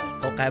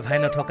ককাই ভাই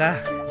নথকা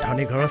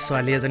ধনী ঘৰৰ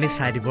ছোৱালী এজনী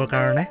চাই দিবৰ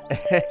কাৰণে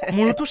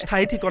মোৰতো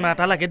স্থায়ী ঠিকনা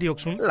এটা লাগে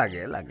দিয়কচোন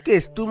লাগে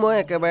কেছটো মই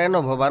একেবাৰে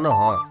নভবা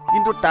নহয়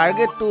কিন্তু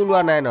টাৰ্গেটটো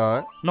ওলোৱা নাই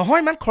নহয়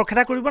ইমান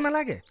খৰখেদা কৰিব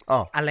নালাগে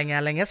আলেঙে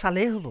আলেঙে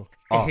চালেই হ'ব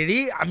হেৰি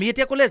আমি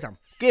এতিয়া ক'লে যাম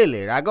কেলে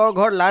ৰাগৰ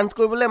ঘৰ লাঞ্চ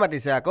কৰিবলৈ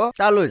মাতিছে আকৌ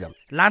তালৈ যাম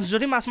লাঞ্চ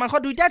যদি মাছ মাংস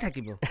দুইটাই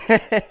থাকিব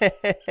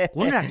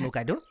কোন ৰাগনো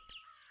কাইদেউ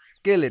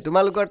কেলে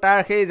তোমালোকৰ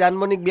তাৰ সেই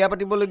জানমণিক বিয়া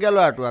পাতিবলগীয়া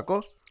ল'ৰাটো আকৌ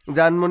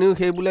জানমণিও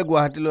সেই বোলে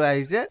গুৱাহাটীলৈ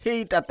আহিছে সেই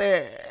তাতে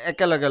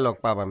একেলগে লগ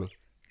পাম আমি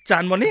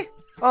জানমণি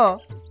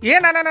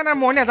না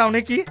মই নাযাওঁ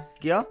নেকি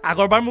কিয়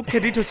আগৰবাৰ মোক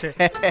খেদি থৈছে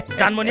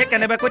জানমণিয়ে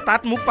কেনেবাকৈ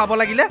তাত মোক পাব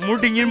লাগিলে মোৰ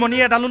ডিঙিৰ মণি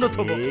এডালো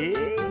নথব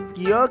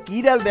কিয়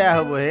কিডাল বেয়া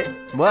হ'ব হে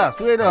মই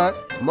আছোৱেই নহয়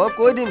মই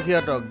কৈ দিম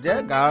সিহঁতক যে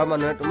গাঁৱৰ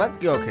মানুহে তোমাক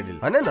কিয় খেদিল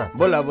হয়নে নহয়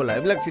ব'লা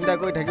এইবিলাক চিন্তা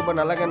কৰি থাকিব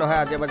নালাগে নহয়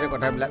আজে বাজে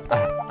কথাবিলাক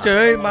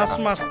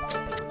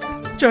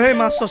জয়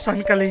মাছ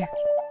শশানকালী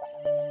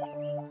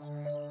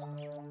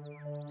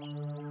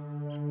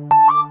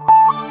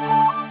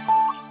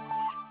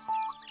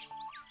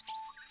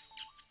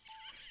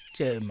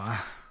জয় মা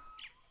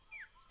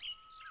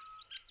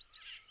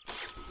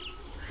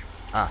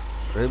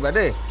ৰহিবা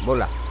দেই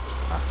ব'লা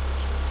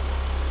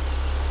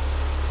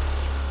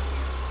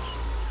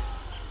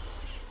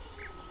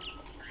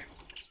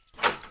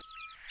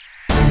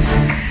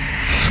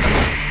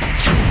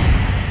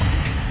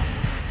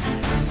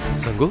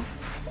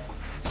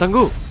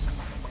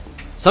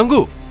Sanggu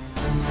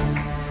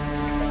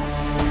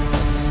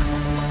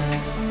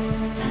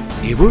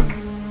এইবোৰ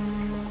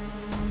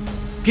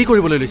কি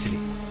কৰিবলৈ লৈছিলি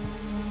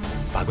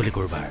পাগলী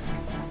কৰবাৰ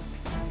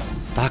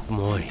তাক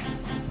মই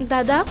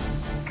দাদা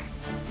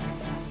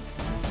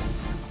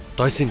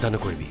তই চিন্তা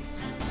নকৰিবি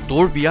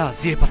তোৰ বিয়া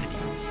আজিয়ে পাতি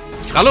দিম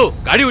কালো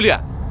গাড়ী উলিয়া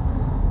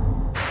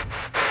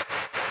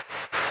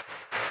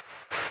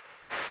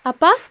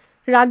আপা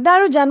ৰাগদা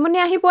আৰু জানমণি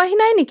আহি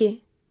পোৱাহি নাই নেকি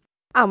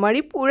আমাৰি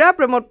পুৰা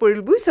প্ৰেমত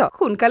পৰিল বুইছ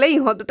সোনকালে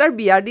ইহঁত দুটাৰ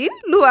বিয়াৰ দিন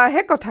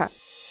লোৱাহে কথা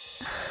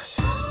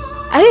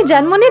আৰে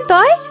জানমণি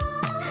তই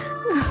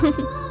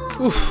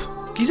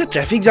কি যে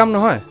ট্ৰেফিক জাম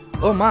নহয়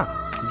মা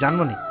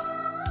জানমণি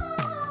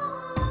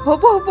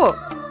হ'ব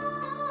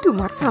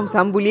তোমাক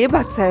চাম বুলিয়ে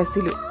বাট চাই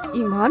আছিলো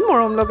ইমান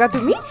মৰম লগা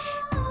তুমি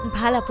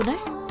ভাল আপোনাৰ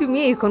তুমি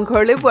এইখন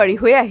ঘৰলৈ বোৱাৰী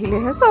হৈ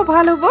আহিলেহে চব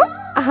ভাল হ'ব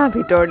আহা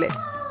ভিতৰলে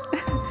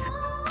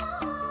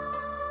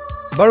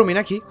বাৰু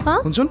মিনাক্ষী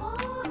শুনচোন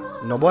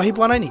নব আহি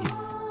পোৱা নাই নেকি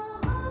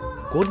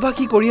ক'ত বা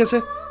কি কৰি আছে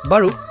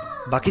বাৰু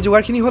বাকি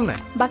যোগাৰখিনি হ'ল নাই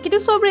বাকিটো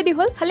সব ৰেডি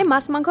হ'ল খালি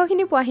মাছ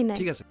মাংসখিনি পোৱাহি নাই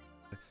ঠিক আছে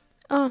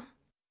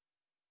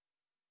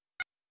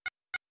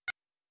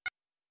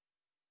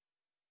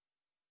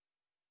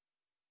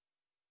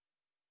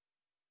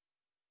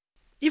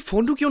ই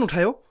ফোনটো কিয়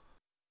নুঠায়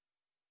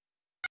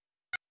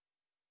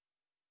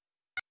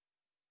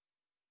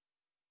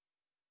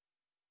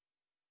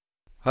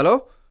হেল্ল'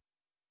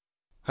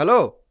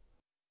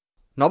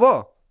 নব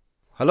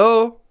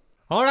হেল্ল'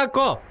 ৰাগ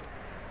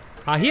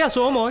আহি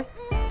আছোঁ মই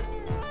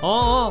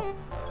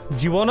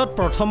জীৱনত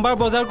প্ৰথমবাৰ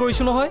বজাৰ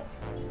কৰিছোঁ নহয়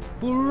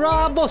পুৰা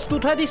বস্তু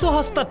উঠাই দিছোঁ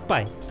সস্তাত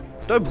পাই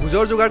তই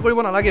ভোজৰ যোগাৰ কৰিব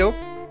নালাগে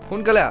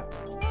সোনকালে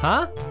হা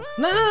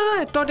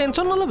নাই তই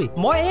টেনশ্যন নলবি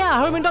মই এই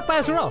 2.5 মিনিটত পাই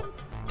আছোঁ ৰ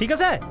ঠিক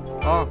আছে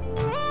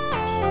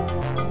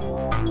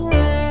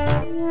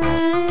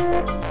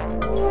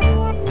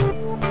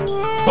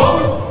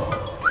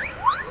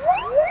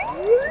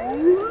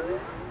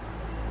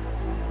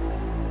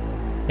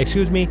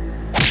এক্সকিউজ মি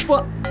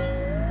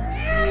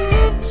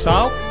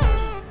চাওক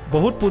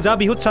বহুত পূজা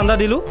বিহুত চান্দা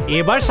দিলোঁ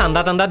এইবাৰ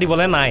চান্দা টান্দা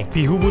দিবলৈ নাই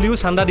বিহু বুলিও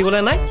চান্দা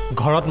দিবলৈ নাই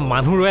ঘৰত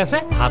মানুহ ৰৈ আছে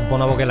হাত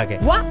বনাবগৈ লাগে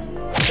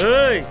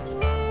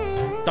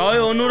তই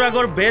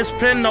অনুৰাগৰ বেষ্ট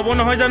ফ্ৰেণ্ড নব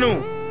নহয় জানো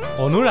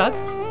অনুৰাগ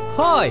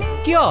হয়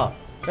কিয়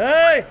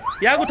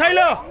ইয়াক উঠাই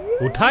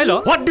ল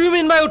what do you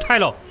mean by উঠাই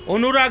ল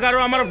অনুৰাগ আৰু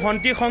আমাৰ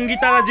ভণ্টি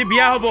সংগীতাৰ আজি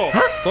বিয়া হ'ব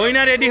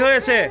কইনা ৰেডি হৈ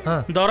আছে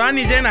দৰা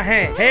নিজে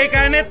নাহে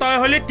সেইকাৰণে তই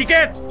হলি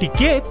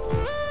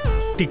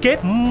টিকেট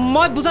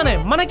মই বুজা নাই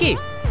মানে কি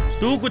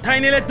তোক উঠাই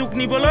নিলে তোক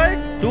নিবলৈ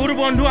তোৰ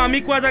বন্ধু আমি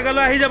কোৱা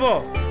জেগালৈ আহি যাব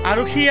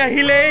আৰু সি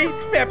আহিলেই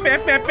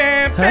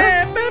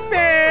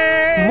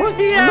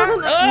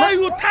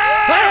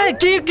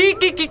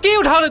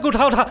উঠা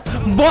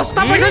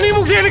বস্তা পইচা নি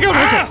মোক যে এনেকে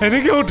উঠাইছে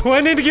এনেকে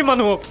উঠোৱাই নি নেকি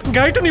মানুহক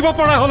গাড়ীটো নিব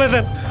পৰা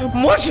হ'লেহেঁতেন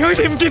মই চিঞৰি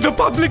দিম কিন্তু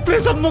পাব্লিক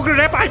প্লেচত মোক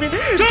ৰেপ আহি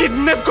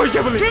কিডনেপ কৰিছে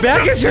বুলি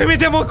বেয়াকে চিঞৰিম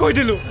এতিয়া মই কৈ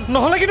দিলোঁ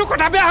নহ'লে কিন্তু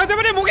কথা বেয়া হৈ যাব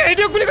দে মোক এৰি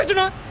দিয়ক বুলি কৈছোঁ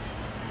নহয়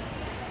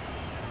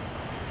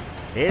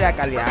এৰা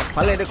কালি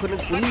আগফালে দেখোন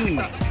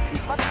পুলিচ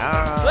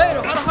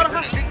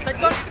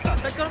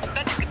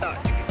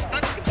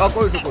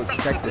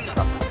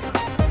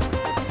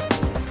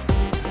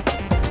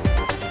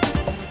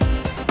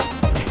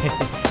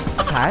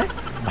ছাৰ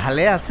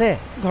ভালে আছে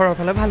ঘৰৰ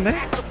ফালে ভালনে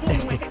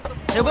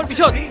এইবোৰ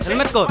পিছত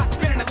হেলমেট ক'ত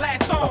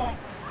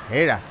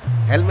হেৰা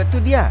হেলমেটটো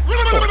দিয়া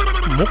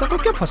মোক আকৌ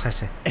কিয়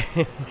ফচাইছে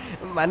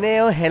মানে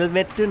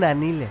হেলমেটটো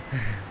নানিলে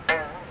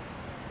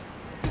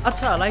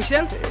আচ্ছা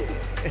লাইচেন্স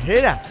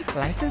হেৰা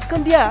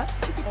লাইচেন্সখন দিয়া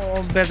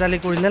বেজালি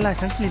কৰিলে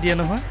লাইচেন্স নিদিয়ে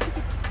নহয়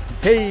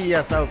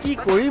হেইয়া চাওঁ কি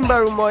কৰিম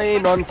বাৰু মই এই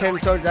নন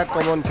চেন্সৰ যাত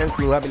কমন চেন্স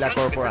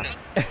নোহোৱাবিলাকৰ পৰা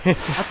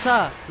আচ্ছা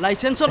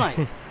লাইচেন্সো নাই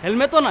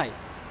হেলমেটো নাই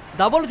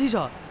ডাবল উঠিছ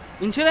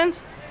ইঞ্চুৰেঞ্চ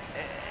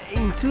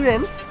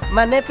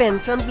মানে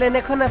পেঞ্চন প্লেন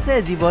এখন আছে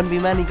জীৱন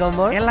বীমা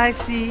নিগমৰ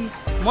LIC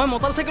মই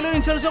মটৰচাইকেলৰ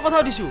ইঞ্চুৰেঞ্চৰ কথা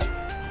সুধিছোঁ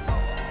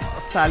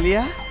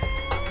চালিয়া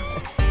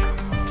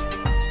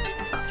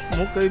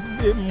মোক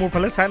মোৰ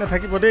ফালে চাই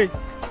নাথাকিব দেই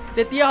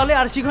তেতিয়াহ'লে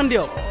আৰচিখন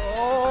দিয়ক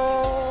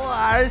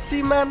আৰচি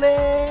মানে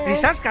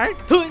ৰিচাৰ্জ কাৰ্ড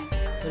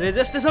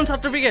ৰেজিষ্ট্ৰেশ্যন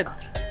চাৰ্টিফিকেট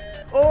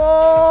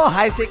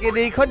হাই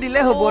ছেকেণ্ডেৰীখন দিলে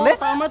হ'বনে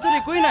আমাৰ তোৰ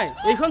একোৱেই নাই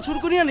এইখন চুৰ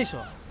কৰি আনিছ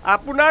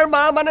আপোনাৰ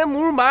মা মানে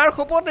মোৰ মাৰ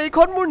শপত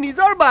এইখন মোৰ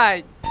নিজৰ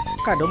বাইক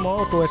কাইলৈ মই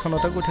অটো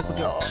এখনতে গৈ থাকোঁ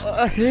দিয়ক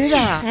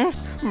হেৰা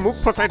মোক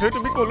ফচাই থৈ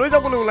তুমি কলৈ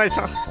যাবলৈ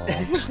ওলাইছা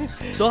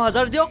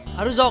 10,000 দিয়ক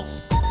আৰু যাওক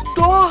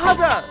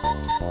 10,000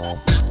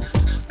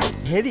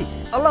 হেৰি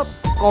অলপ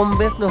কম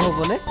বেছ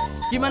নহ'বনে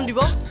কিমান দিব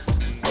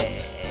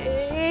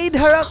এই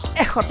ধৰক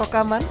 100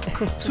 টকামান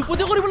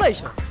চুপতি কৰিবলৈ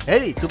আহিছ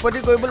হেৰি চুপতি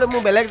কৰিবলৈ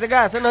মোৰ বেলেগ জেগা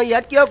আছে নহয়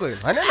ইয়াত কিয় কৰিম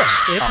হয়নে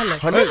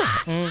নহয়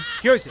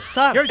কি হৈছে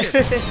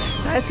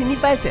ছাৰ চিনি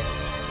পাইছে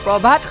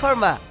প্ৰভাত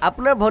শৰ্মা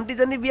আপোনাৰ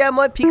ভণ্টিজনী বিয়া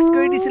মই ফিক্স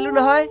কৰি দিছিলোঁ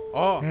নহয়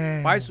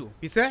পাইছোঁ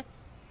পিছে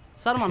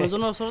ছাৰ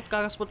মানুহজনৰ ওচৰত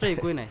কাগজ পত্ৰ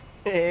একোৱেই নাই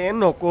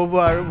নক'ব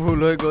আৰু ভুল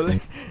হৈ গ'ল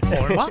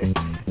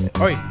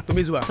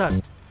তুমি যোৱা ছাৰ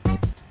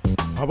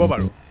হ'ব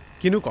বাৰু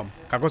কিনো কম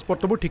কাগজ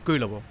পত্ৰবোৰ ঠিক কৰি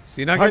ল'ব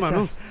চিনাকি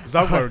মানুহ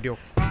যাওক বাৰু দিয়ক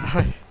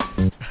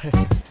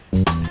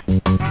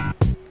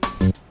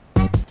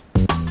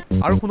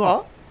আৰু শুনো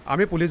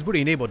আমি পুলিচবোৰ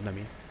এনেই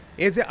বদনামী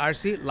এই যে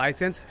RC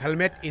লাইচেন্স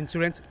হেলমেট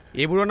ইঞ্চুৰেঞ্চ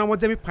এইবোৰৰ নামত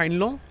যে আমি ফাইন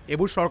লওঁ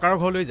এইবোৰ চৰকাৰৰ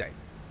ঘৰলৈ যায়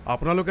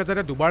আপোনালোকে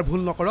যাতে দুবাৰ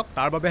ভুল নকৰক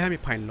তাৰ বাবেহে আমি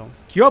ফাইন লওঁ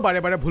কিয় বাৰে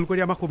বাৰে ভুল কৰি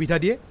আমাক সুবিধা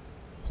দিয়ে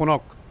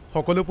শুনক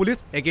সকলো পুলিচ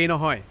একেই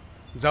নহয়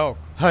যাওক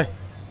হয়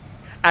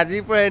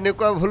আজিৰ পৰা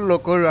এনেকুৱা ভুল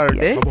নকৰোঁ আৰু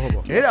দেই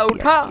হেৰা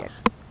উঠা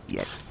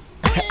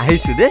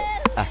আহিছোঁ দেই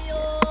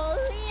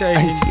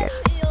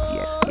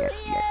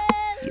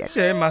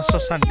জয় মা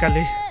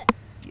শশানকালী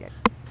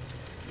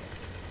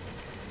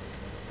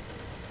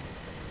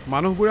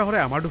মানুহবোৰে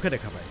সদায় আমাৰ দুখে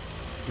দেখা পায়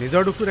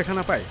নিজৰ দুখটো দেখা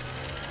নাপায়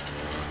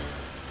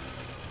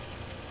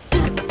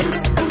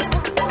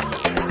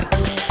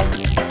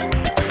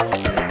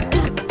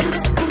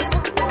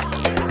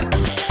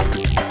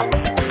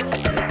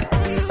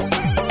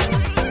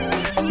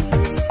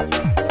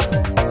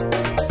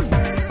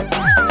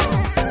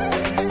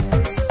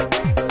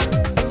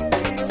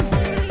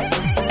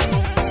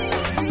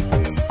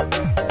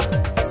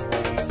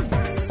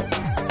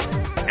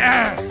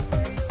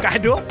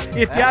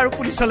এতিয়া আৰু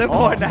পুলিচলৈ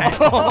ভয় নাই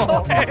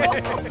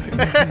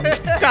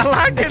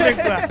কালা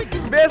কেনেকুৱা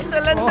বেষ্ট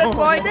টেলেণ্টেড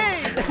বয় দেই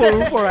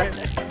সৰুৰ পৰাই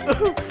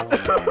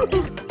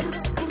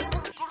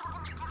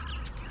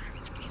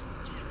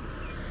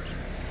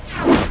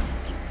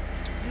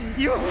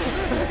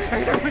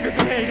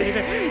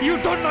You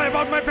don't know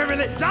about my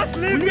family. Just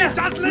leave me.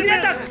 Just leave me.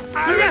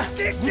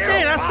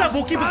 গোটেই ৰাস্তা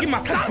বকি বকি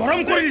মাথা গৰম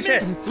কৰি দিছে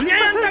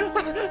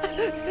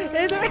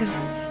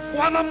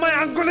One of my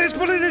uncle is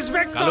police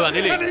inspector. Kalu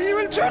anili. And he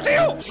will shoot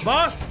you.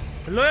 Boss,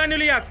 লৈ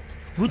আনিলি ইয়াক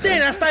গোটেই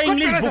ৰাস্তা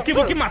ইংলিছ বকি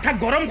বকি মাথা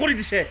গৰম কৰি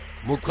দিছে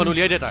মুখখন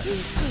উলিয়াই দে তাৰ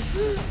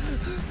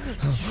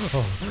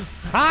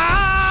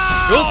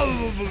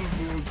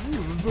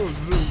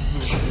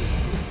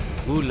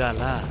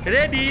উলালা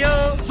ৰেডিঅ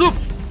চুপ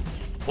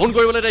ফোন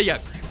কৰিবলৈ দে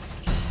ইয়াক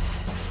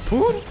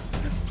ফোন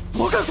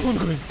মই ফোন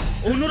কৰিম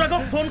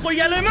অনুৰাগক ফোন কৰি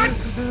ইয়ালৈ মান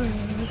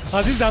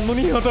আজি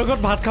জানমনি সিহঁতৰ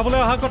ঘৰত ভাত খাবলৈ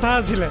অহা কথা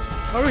আছিলে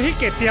আৰু সি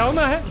কেতিয়াও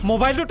নাহে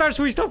মোবাইলটো তাৰ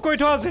সুইচ অফ কৰি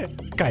থোৱা আছে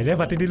কাইলৈ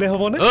মাতি দিলে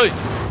হ'বনে ঐ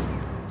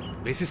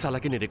বেছি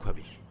চালাকি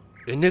নেদেখুৱাবি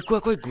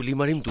এনেকুৱাকৈ গুলি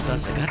মাৰিম দুটা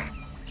জেগাত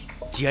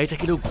জীয়াই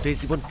থাকিলেও গোটেই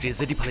জীৱন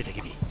ট্ৰেজেডি ফালে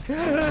থাকিবি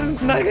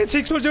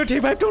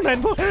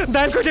 9864035294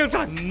 ডাইল কৰি দিয়ক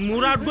তাক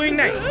মোৰ আউটগোয়িং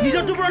নাই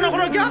নিজৰ টুকুৰা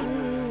নকৰ কিয়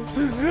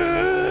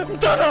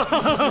দাদা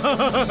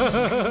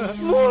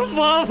মোৰ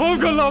মাফ হৈ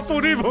গ'ল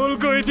আপুনি ভুল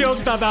কৰি দিয়ক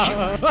দাদা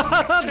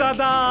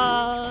দাদা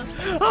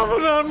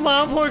আপোনাৰ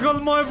মাফ হৈ গ'ল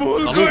মই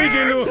ভুল কৰি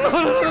দিলোঁ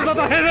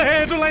দাদা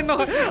এইটো লাইন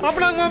নহয়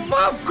আপোনাক মই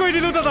মাফ কৰি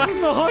দিলোঁ দাদা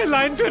নহয়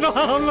লাইনটোৱে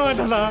নহ'ল নহয়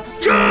দাদা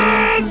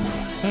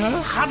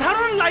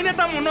সাধাৰণ লাইন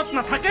এটা মনত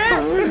নাথাকে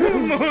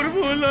মোৰ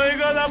ভুল হৈ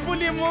গ'ল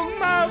আপুনি মোক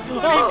মাফ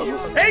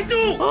এইটো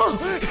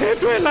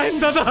এইটোৱে লাইন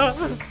দাদা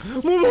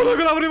মোৰ ভুল হৈ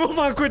গ'ল আপুনি মোক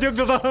মাফ কৰি দিয়ক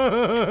দাদা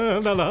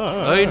দাদা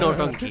এই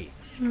নটংকি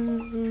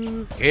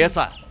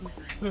কেছা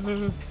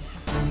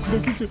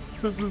দেখিছোঁ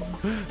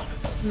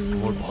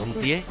মোৰ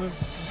ভণ্টিয়ে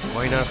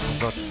কইনাৰ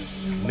খোজত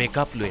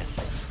মেকআপ লৈ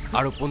আছে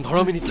আৰু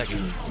 15 মিনিট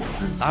লাগিব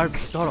তাৰ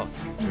ভিতৰত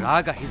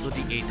ৰাগ আহি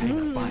যদি এই ঠাই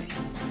নাপায়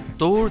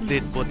তোৰ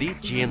ডেড বডি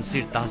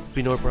জিএমচিৰ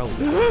ডাষ্টবিনৰ পৰা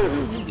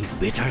ইউ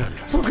বেটাৰ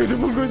আণ্ডাৰষ্টেণ্ড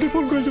ফোন কৰিছোঁ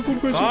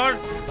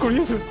কৰি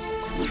আছোঁ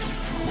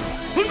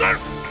ফোন কৰ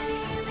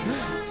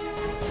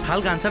ভাল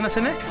গান চান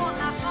আছেনে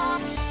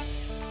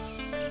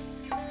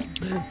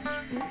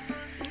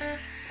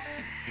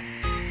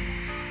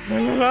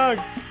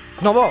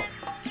নব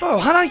তই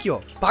অহা নাই কিয়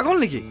পাগল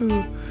নেকি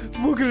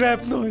মোক ৰেপ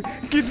নহয়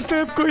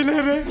কিডনেপ কৰিলে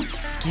ৰে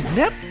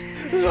কিডনেপ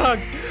ৰাগ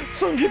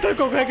সংগীতা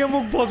ককাইকে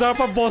মোক বজাৰৰ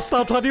পৰা বস্তা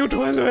উঠোৱা দি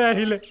উঠুৱাই লৈ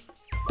আহিলে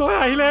তই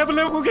আহিলেহে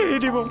বোলে মোক এৰি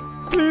দিব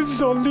প্লিজ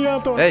জল্দি আহ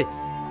তই এই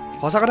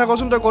সঁচা কথা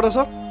কচোন তই ক'ত আছ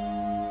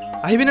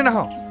আহিবিনে নাহ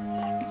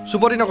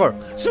চুপতি নকৰ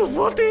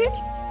চুপতি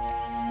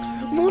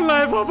মোৰ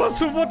লাইফৰ পৰা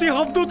চুপতি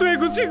শব্দটোৱে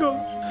গুচি গ'ল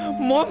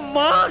মই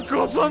মা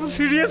কচম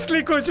চিৰিয়াছলি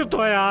কৈছোঁ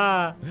তই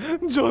আহ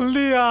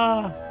জল্দি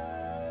আহ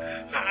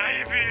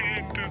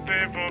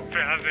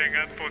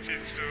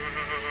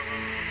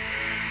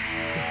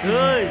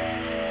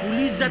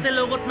পুলিচ যাতে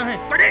লগত নাহে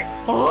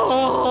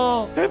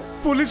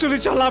পুলিচ চলি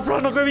চলা পৰা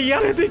নকৰিবি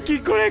ইয়াতে কি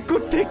কৰে একো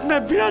ঠিক নাই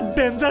বিৰাট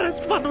ডেঞ্জাৰাছ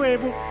মানুহ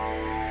এইবোৰ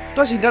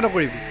তই চিন্তা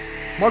নকৰিবি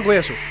মই গৈ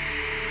আছোঁ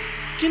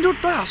কিন্তু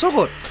তই আছ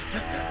ক'ত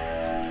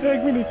এক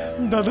মিনিট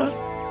দাদা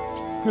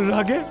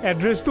ৰাগে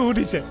এড্ৰেছটো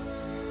সুধিছে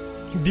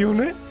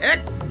দিওঁনে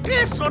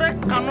একেচৰে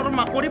কাণৰ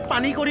মাকৰি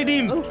পানী কৰি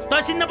দিম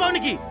তই চিনি নাপাৱ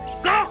নেকি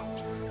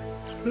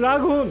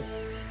ৰাঘুল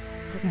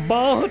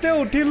বাহঁতে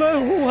উঠি লৈ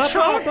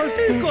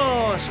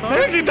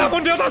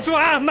কিতাপত আছো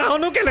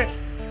নাহনো কেলে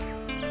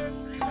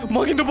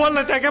মই কিন্তু বৰ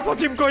লেতেৰাকে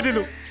পশ্চিম কৈ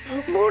দিলোঁ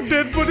মোৰ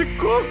ডেড বডি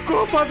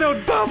ক'ৰ পৰা যে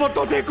উদ্ধাৰ হ'ব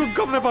তহঁতে একো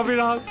গম নাপাবি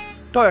ৰাগ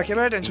তই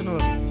একেবাৰে টেনশ্যন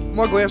নল'বি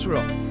মই গৈ আছোঁ ৰ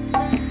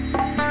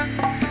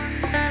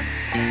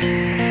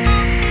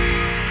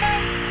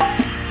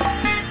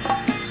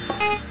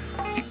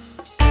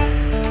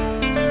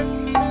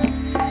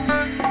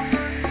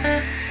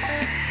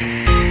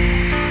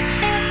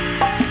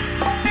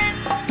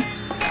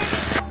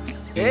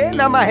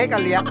নামা হে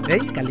কালিয়া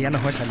এই কালিয়া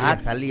নহয় চালিয়া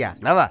চালিয়া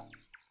নামা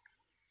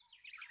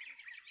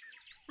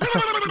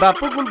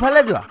বাপু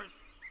কোনফালে যোৱা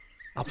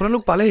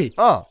আপোনালোক পালেহি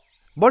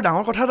বৰ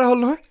ডাঙৰ কথা এটা হ'ল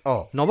নহয়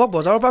নৱক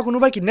বজাৰৰ পৰা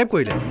কোনোবাই কিডনেপ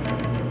কৰিলে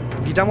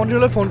গীতা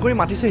মন্দিৰলৈ ফোন কৰি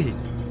মাতিছেহি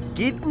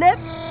কিডনেপ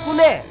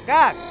কোনে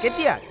কাক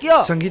কেতিয়া কিয়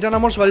সংগীতা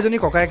নামৰ ছোৱালীজনী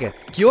ককায়েকে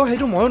কিয়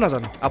সেইটো ময়ো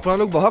নাজানো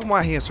আপোনালোক বহক মই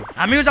আহি আছোঁ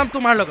আমিও যাম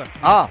তোমাৰ লগত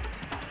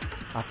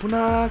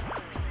আপোনাক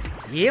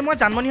মই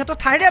জানমনিহঁতৰ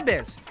ঠাইৰে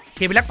বেজ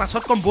সেইবিলাক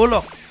পাছত কম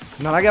ব'লক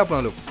নালাগে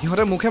আপোনালোক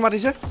সিহঁতে মুখে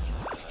মাতিছে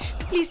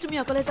প্লিজ তুমি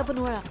অকলে যাব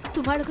নোৱাৰা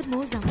তোমাৰ লগত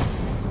ময়ো যাম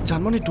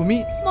জানমনি তুমি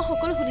মই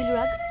সকলো শুনিলোঁ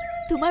ৰাগ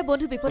তোমাৰ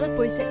বন্ধু বিপদত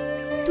পৰিছে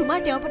তোমাৰ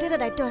তেওঁৰ প্ৰতি এটা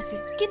দায়িত্ব আছে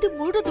কিন্তু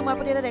মোৰতো তোমাৰ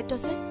প্ৰতি এটা দায়িত্ব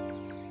আছে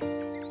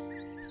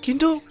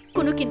কিন্তু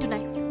কোনো কিন্তু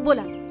নাই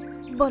ব'লা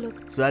বলক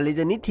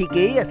ছোৱালীজনী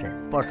ঠিকেই আছে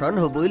পচন্দ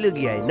হ'বই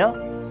লগীয়াই ন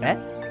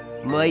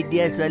মই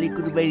দিয়া ছোৱালী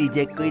কোনোবাই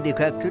ৰিজেক্ট কৰি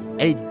দেখুৱাকচোন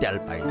এইডাল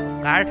পাৰি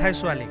কাৰ ঠাই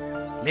ছোৱালী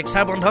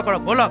লেকচাৰ বন্ধ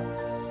কৰক বলক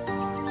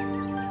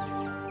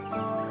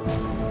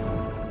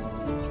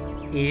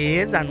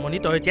জানমনি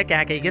তই এতিয়া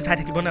কেয়াকে চাই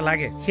থাকিব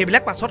নালাগে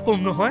সেইবিলাক পাছত কম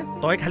নহয়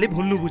তই খালি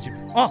ভুল নুবুজিবি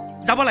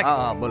যাব লাগে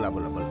ব'লা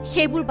ব'লা ব'লা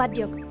সেইবোৰ বাদ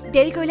দিয়ক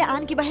দেৰি কৰিলে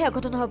আন কিবাহে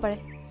অঘটন হ'ব পাৰে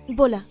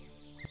ব'লা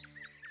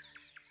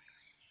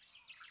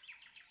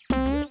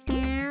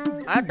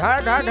ধৰ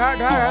ধৰ ধৰ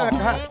ধৰ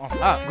ধৰ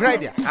ঘূৰাই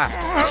দিয়া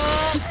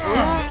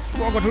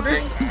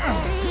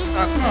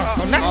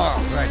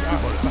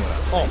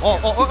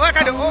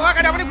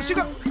আপুনি গুচি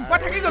গ'ল মই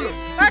থাকি গ'লো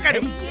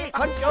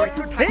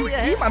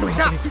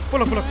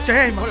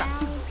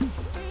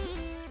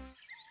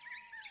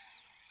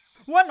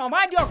মই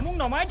নমাই দিয়ক মোক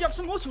নমাই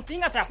দিয়কচোন মোৰ শ্বুটিং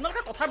আছে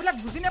আপোনালোকে কথাবিলাক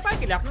বুজি নাপায়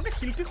কেলে আপোনালোকে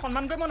শিল্পীক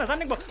সন্মান কৰিব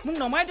নাজানিব মোক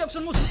নমাই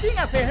দিয়কচোন মোৰ শ্বুটিং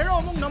আছে হেৰ'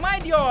 মোক নমাই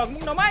দিয়ক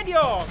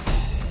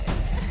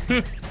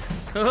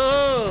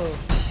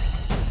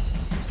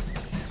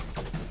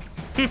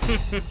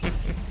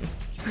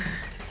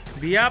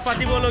বিয়া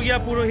পাতিবলগীয়া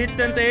পুৰোহিত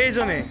তেন্তে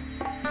এইজনে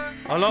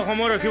অলপ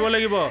সময় ৰখিব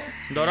লাগিব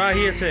দৰা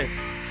আহি আছে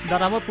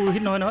দাদা মই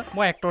পুৰোহিত নহয়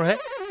মই এক্টৰহে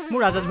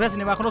মোৰ ৰাজেশ ভাই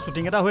চিনেমাখনৰ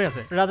শ্বুটিং এটা হৈ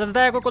আছে ৰাজেশ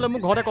দাই আকৌ ক'লে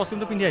মোক ঘৰতে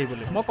কষ্টিউমটো পিন্ধি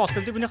আহিবলৈ মই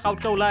কষ্টিউমটো পিন্ধি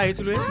খাউতকৈ ওলাই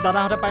আহিছিলোঁ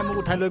দাদাহঁতে পাই মোক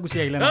উঠাই লৈ গুচি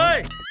আহিলে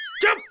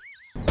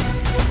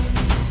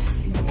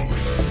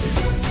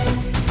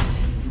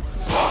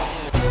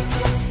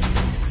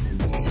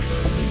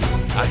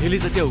আহিলি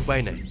যেতিয়া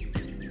উপায় নাই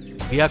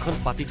বিয়াখন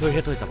পাতি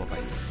থৈহে থৈ যাব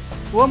পাৰি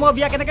মই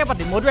বিয়া কেনেকৈ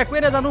পাতিম মইতো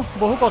একোৱেই নাজানো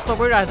বহু কষ্ট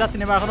কৰি ৰাজদা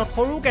চিনেমাখনত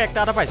সৰু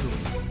কেৰেক্টাৰ এটা পাইছোঁ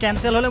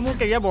কেঞ্চেল হ'লে মোৰ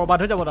কেৰিয়াৰ বৰবাদ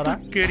হৈ যাব দাদা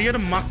কেৰিয়াৰ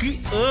মাকি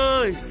ঐ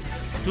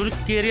তোৰ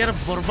কেৰিয়াৰ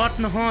বৰবাদ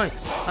নহয়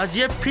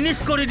আজিয়ে ফিনিছ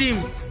কৰি দিম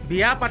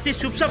বিয়া পাতি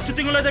চুপচাপ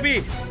শ্বুটিঙলৈ যাবি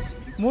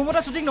মোৰ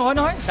মতে শ্বুটিং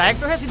নহয়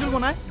ডাইৰেক্টৰহে চিডিউল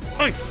বনায়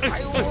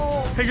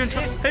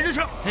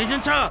সেইজন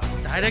চা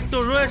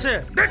ডাইৰেক্টৰ ৰৈ আছে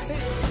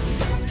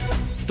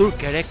তোৰ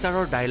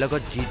কেৰেক্টাৰৰ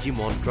ডাইলগত যি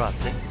মন্ত্ৰ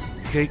আছে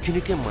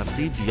সেইখিনিকে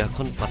মাতি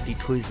বিয়াখন পাতি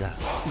থৈ যা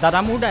দাদা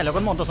মোৰ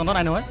ডাইলগত মন্ত্ৰ চন্ত্ৰ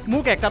নাই নহয়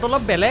মোৰ কেৰেক্টাৰটো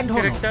অলপ বেলেগ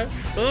ধৰণৰ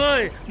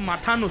ঐ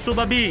মাথা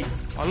নুচুবাবি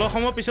অলপ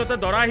সময় পিছতে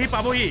দৰা আহি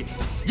পাবহি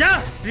যা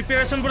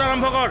প্ৰিপেৰেশ্যনবোৰ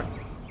আৰম্ভ কৰ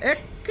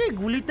একে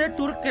গুলিতে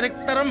তোৰ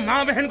কেৰেক্টাৰৰ মা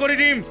বেহেন কৰি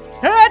দিম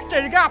হে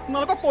তেৰিকা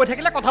আপোনালোকক কৈ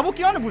থাকিলে কথাবোৰ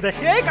কিয় নুবুজে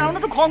সেই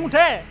কাৰণেতো খং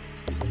উঠে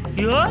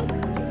কি হ'ল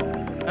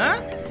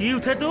কি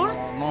উঠে তোৰ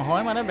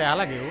নহয় মানে বেয়া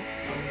লাগে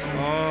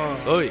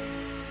ঐ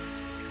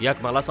ইয়াক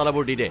মালা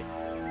চালাবোৰ দি দে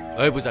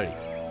ঐ পূজাৰী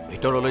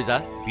ভিতৰলৈ যা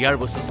বিয়াৰ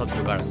বস্তু চব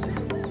যোগাৰ আছে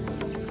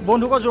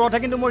বন্ধুকৰ জোৰতহে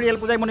কিন্তু মই ৰিয়েল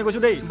পূজাৰী মনে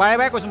কৈছোঁ দেই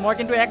বাৰে কৈছোঁ মই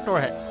কিন্তু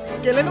এক্টৰহে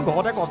কেলেনো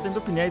ঘৰতে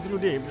কষ্টিউমটো পিন্ধি আহিছিলোঁ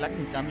দেই এইবিলাক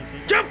মিছা মিছি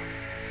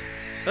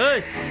ঐ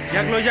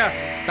ইয়াক লৈ যা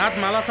তাত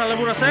মালা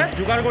চালাবোৰ আছে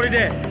যোগাৰ কৰি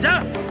দে যা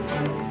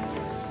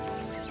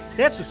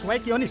চুচুৱাই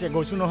কিয় নিছে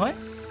গৈছোঁ নহয়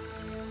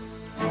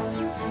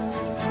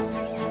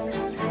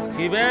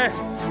কি বে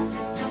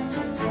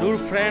তোৰ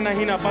ফ্ৰেণ্ড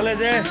আহি নাপালে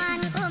যে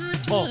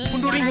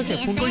ফোনটো ৰিং হৈছে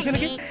ফোন কৰিছে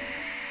নেকি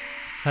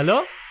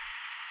হেল্ল'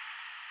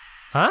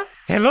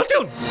 হেল্ল'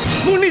 টিউন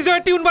মোৰ নিজৰ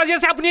টিউন বাজি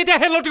আছে আপুনি এতিয়া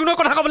হেল্ল' টিউনৰ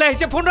কথা ক'বলৈ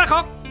আহিছে ফোন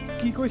ৰাখক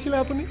কি কৈছিলে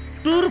আপুনি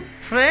তোৰ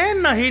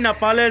ফ্ৰেণ্ড আহি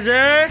নাপালে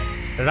যে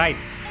ৰাইট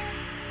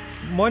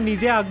মই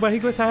নিজে আগবাঢ়ি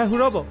গৈ চাই আহোঁ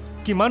ৰ'ব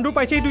কিমান দূৰ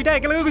পাইছে এই দুইটা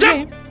একেলগে গুচি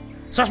আহিম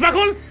চশমা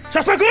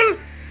খোল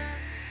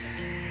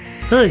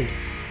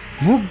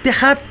মোক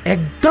দেখাত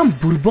একদম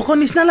বুৰ্বকৰ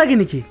নিচিনা লাগে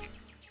নেকি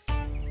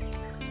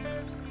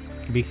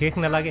বিশেষ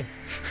নালাগে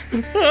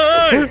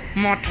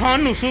মাথা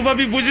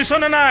নুচুবাবি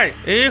বুজিছনে নাই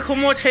এই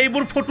সময়ত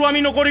সেইবোৰ ফটো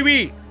আমি নকৰিবি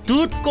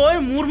তোতকৈ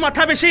মোৰ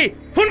মাথা বেছি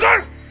ফোন কৰ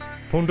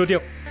ফোনটো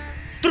দিয়ক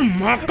তোৰ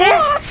মাক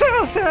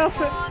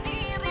আছে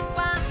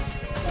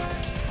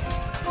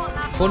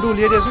ফোনটো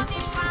উলিয়াই দিয়াচোন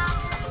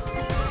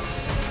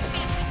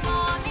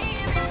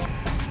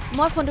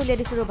মই ফোনটো উলিয়াই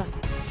দিছোঁ ৰ'বা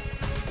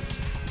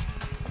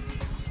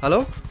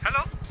হেল্ল'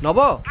 নব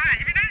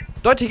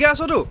তই ঠিকে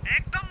আছতো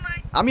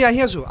আমি আহি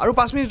আছোঁ আৰু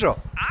 5 মিনিট ৰ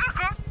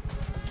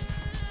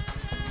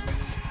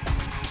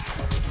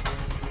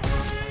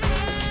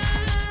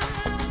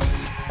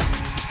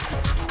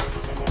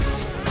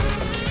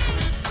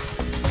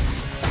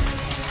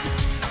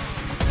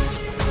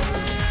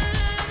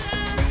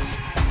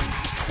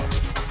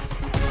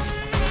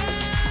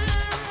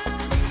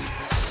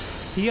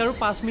সি আৰু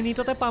 5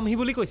 মিনিটতে পামহি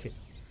বুলি কৈছে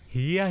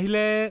সি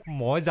আহিলে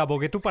মই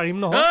যাবগেতো পাৰিম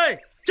নহয়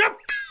চুপ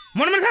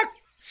মনে থাক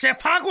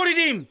চেফা কৰি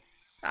দিম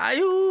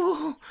আয়ো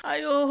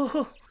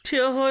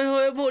থিয় হৈ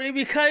ভৰি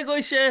বিষাই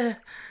গৈছে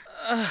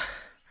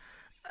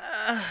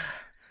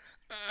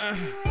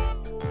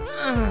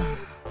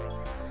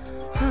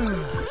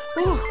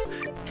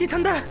কি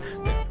ঠাণ্ডা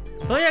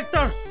ঐ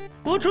এক্টৰ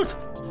উঠ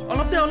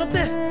অলপ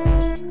দে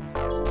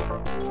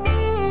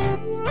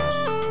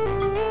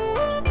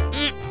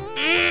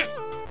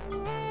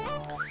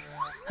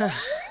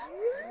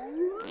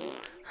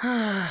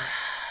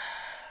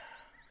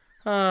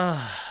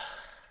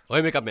ঐ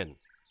মেকআপ মেন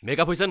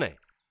মেকআপ হৈছে নাই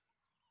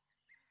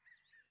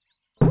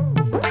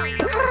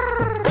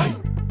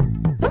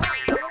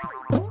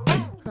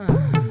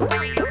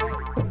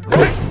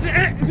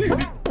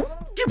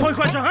কি ভয়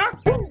খুৱাইছ হা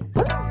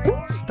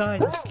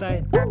ষ্টাইল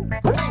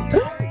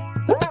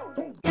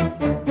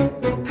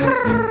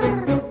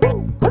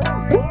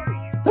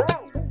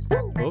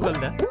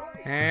গলদা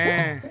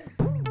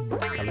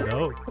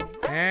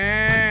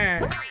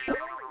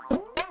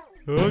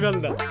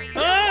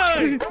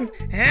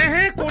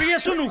কৰি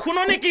আছো নুশুন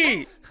নেকি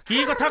কি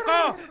কথা ক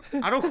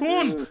আৰু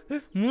শুন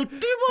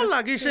মুতিব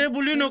লাগিছে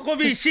বুলি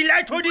নকবি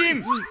চিলাই থৈ দিম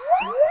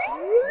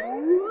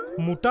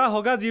মোটা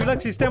হগা যিবিলাক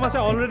চিষ্টেম আছে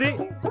অলৰেডি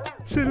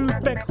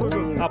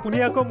আপুনি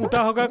আকৌ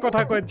মোটা হগাৰ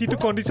কথা কয় যিটো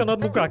কণ্ডিশ্যনত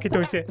মোক ৰাখি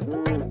থৈছে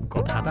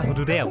কথা এটা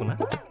সুধো দেই আপোনাক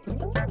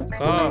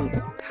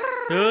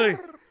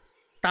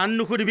টান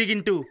নুসুধিবি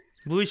কিন্তু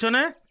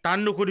বুজিছনে টান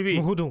নুসুধিবি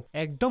নুসুধো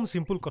একদম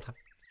চিম্পুল কথা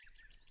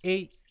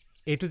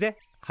এইটো যে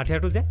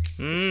হাথিয়াৰটো যে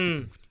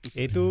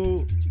এইটো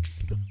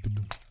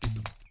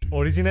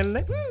অৰিজিনেল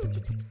নে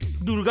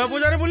দুৰ্গা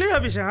পূজাৰ বুলি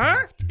ভাবিছে হা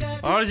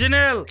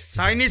অৰিজিনেল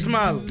চাইনিজ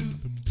মাল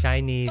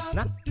চাইনিজ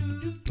না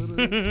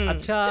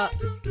আচ্ছা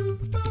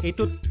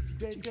এইটো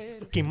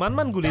কিমান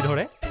মান গুলি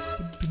ধৰে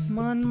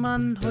কিমান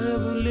ধৰে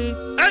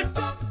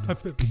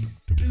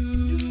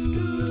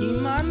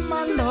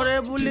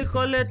বুলি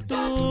ক'লে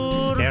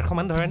তোৰ 150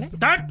 মান ধৰে নে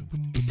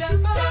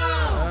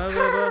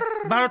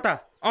 12টা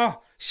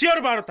চিয়ৰ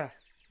 12টা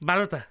ন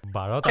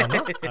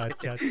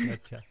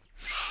আচ্ছা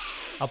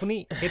আপুনি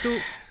এইটো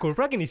ক'ৰ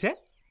পৰা কিনিছে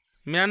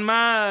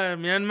ম্যানমাৰ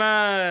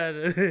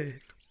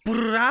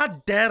পুৰা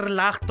 1.5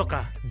 লাখ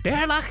টকা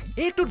 1.5 লাখ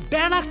এইটো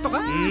 1.5 লাখ টকা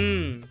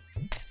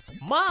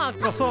মা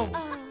কসম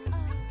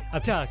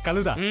আচ্ছা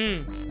কালুদা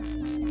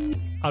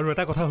আৰু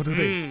এটা কথা সুধো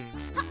দেই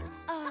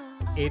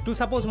এইটো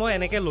সাপোজ মই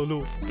এনেকে ললো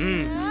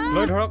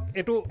লৈ ধৰক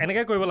এইটো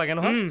এনেকে কৰিব লাগে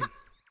নহয়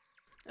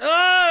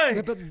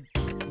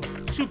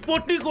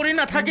সুপটি কৰি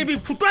নাথাকিবি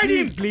ফুটাই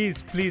দিম প্লিজ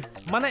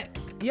মানে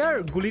ইয়াৰ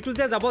গুলিটো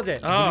যে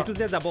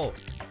যাব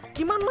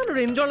কিমান মান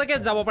ৰেঞ্জলৈকে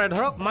যাব পাৰে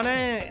ধৰক মানে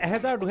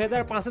 1000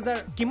 2000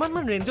 5000 কিমান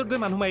মান ৰেঞ্জত গৈ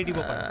মানুহ মাৰি দিব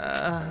পাৰে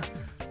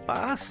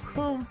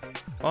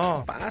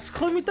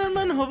 500 মিটাৰ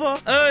মান হ'ব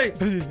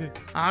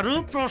আৰু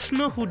প্ৰশ্ন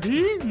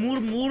সুধি মোৰ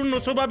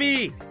নচবাবি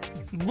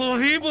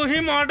বহি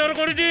মাৰ্ডাৰ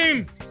কৰি দিম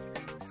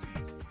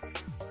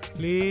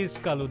প্লিজ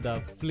কালুদা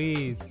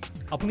প্লিজ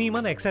আপুনি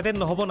ইমান এক্সাইটেড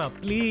নহব না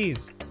প্লিজ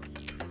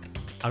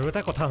আৰু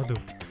এটা কথা সুধো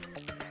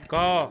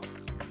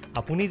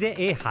আপুনি যে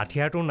এই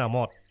হাথিয়াৰটোৰ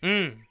নামত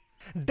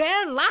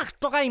 1.5 লাখ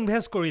টকা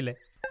ইনভেষ্ট কৰিলে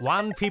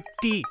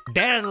 150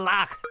 1.5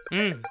 লাখ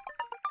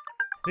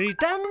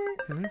ৰিটাৰ্ণ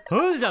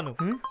হ'ল জানো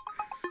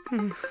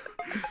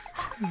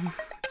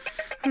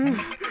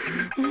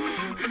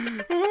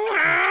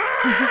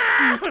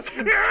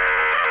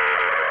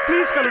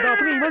প্লিজ কালুদা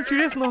আপুনি ইমান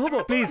চিৰিয়াছ নহব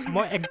প্লিজ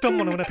মই একদম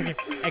মনে মনে থাকিম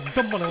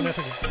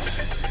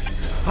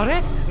আৰে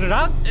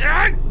ৰাগ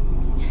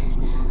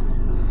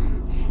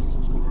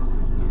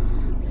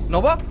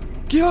নব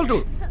কি হ'ল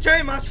তোৰ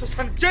জয় মা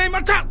সুশান জয়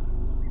মাতা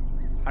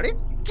আৰে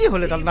কি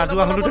হ'ল এডাল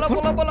নাজোৱা হলো দেখোন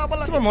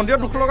কিবা মন্দিৰত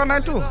দুখ লগা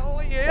নাইতো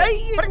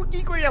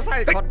কি কৰি আছা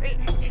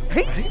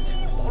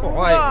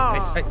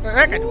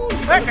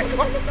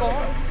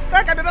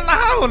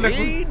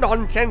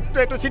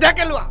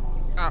চিধাকে লোৱা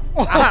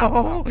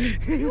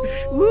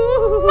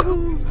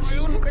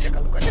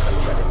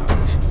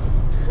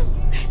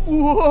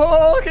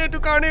সেইটো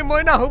কাৰণে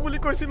মই নাহো বুলি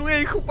কৈছিলো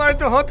এই খোপাৰ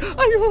জহত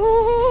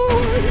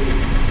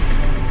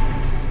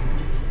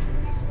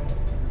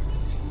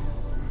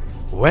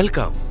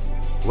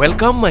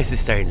Welcome, my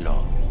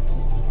sister-in-law.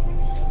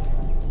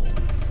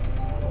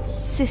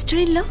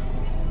 Sister-in-law?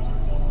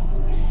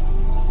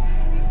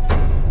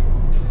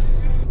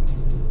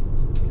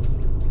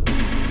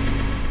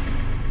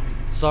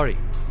 Sorry,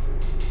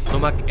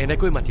 তোমাক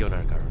এনেকৈ মাতি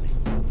অনাৰ কাৰণে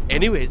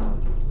এনিৱেজ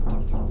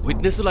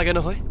উইটনেছো লাগে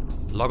নহয়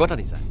লগত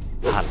আনিছা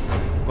ভাল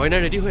কইনা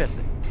ৰেডি হৈ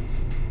আছে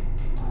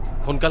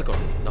সোনকাল কৰ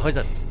নহয়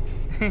জানো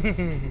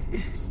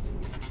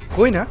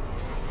কইনা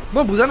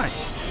মই বুজা নাই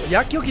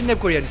ইয়াক কিয় কিডনেপ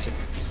কৰি আনিছে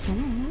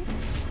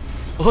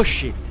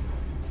শিট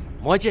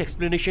মই যে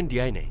এক্সপ্লেনেশ্যন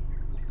দিয়াই নাই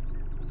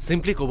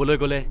চিম্পলি ক'বলৈ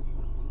গ'লে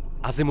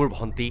আজি মোৰ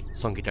ভণ্টি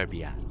সংগীতাৰ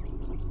বিয়া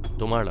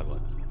তোমাৰ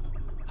লগত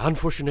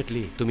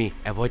আনফৰ্চুনেটলি তুমি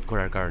এভইড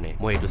কৰাৰ কাৰণে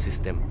মই এইটো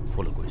চিষ্টেম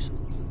ফ'ল' কৰিছোঁ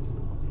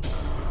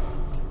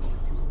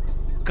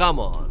কাম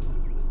অন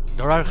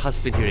দৰাৰ সাজ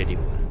পিন্ধি ৰেডি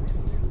হোৱা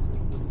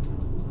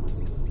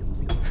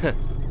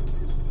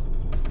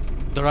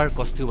দৰাৰ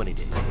কষ্টিউম আনি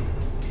দে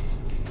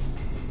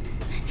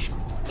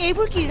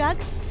এইবোৰ কি ৰাগ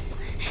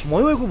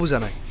ময়ো একো বুজা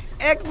নাই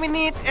এক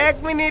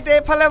মিনিট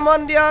এইফালে মন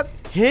দিয়ক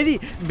হেৰি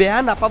বেয়া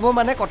নাপাব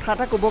মানে কথা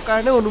এটা ক'ব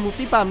কাৰণে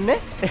অনুমতি পামনে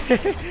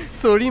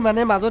চৰি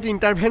মানে মাজত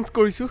ইণ্টাৰভেন্স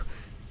কৰিছোঁ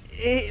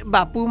এই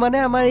বাপু মানে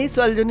আমাৰ এই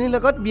ছোৱালীজনীৰ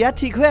লগত বিয়া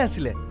ঠিক হৈ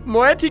আছিলে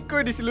ময়ে ঠিক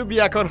কৰি দিছিলোঁ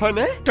বিয়াখন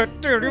হয়নে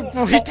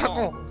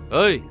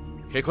ঐ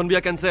সেইখন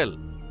বিয়া কেঞ্চেল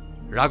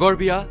ৰাগৰ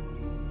বিয়া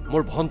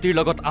মোৰ ভণ্টিৰ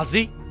লগত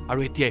আজি আৰু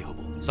এতিয়াই হ'ব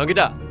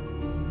সংগীতা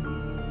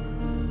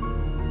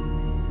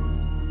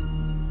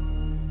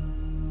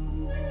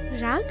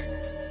ৰাগ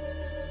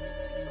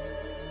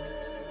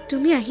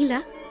তুমি আহিলা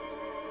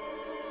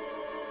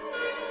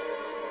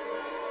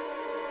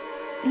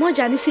মই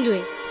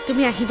জানিছিলোৱে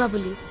তুমি আহিবা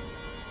বুলি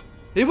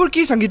এইবোৰ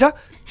কি সংগীতা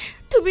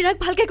তুমি ৰাগ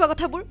ভালকে কোৱা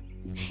কথাবোৰ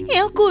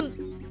এও কোন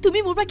তুমি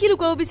মোৰ পৰা কি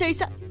লুকাব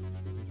বিচাৰিছা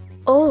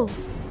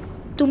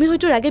তুমি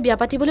হয়তো ৰাগে বিয়া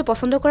পাতিবলৈ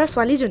পছন্দ কৰা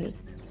ছোৱালীজনী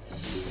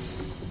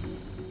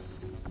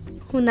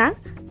শুনা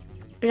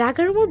ৰাগ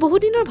আৰু মোৰ বহু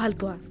দিনৰ ভাল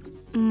পোৱা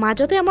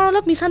মাজতে আমাৰ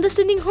অলপ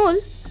মিছআণ্ডাৰষ্টেণ্ডিং হ'ল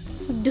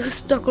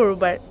দুষ্ট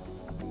কৰোবাৰ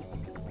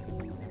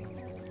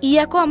ই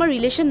আকৌ আমাৰ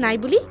ৰিলেশ্যন নাই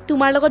বুলি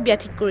তোমাৰ লগত বিয়া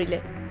ঠিক কৰিলে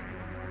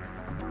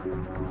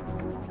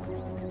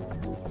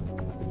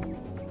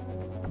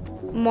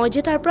মই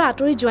যে তাৰ পৰা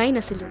আঁতৰি যোৱাই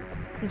নাছিলোঁ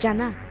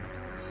জানা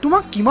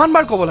তোমাক কিমান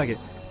বাৰ ক'ব লাগে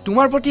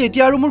তোমাৰ প্ৰতি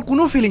এতিয়া আৰু মোৰ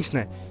কোনো ফিলিংছ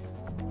নাই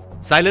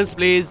সাইলেন্স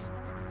প্লিজ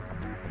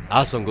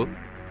সংগু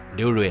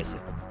দেউৰ ৰৈ আছে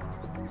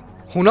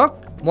শুনক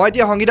মই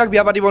এতিয়া সংগীতাক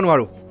বিয়া পাতিব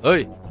নোৱাৰো ঐ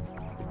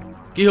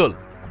কি হ'ল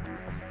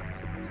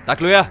তাক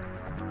লৈ আহ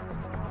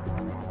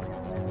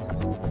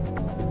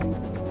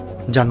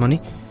জানমণি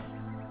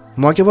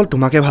মই কেৱল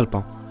তোমাকে ভাল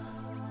পাওঁ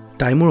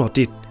তাই মোৰ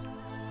অতীত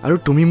আৰু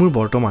তুমি মোৰ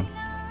বৰ্তমান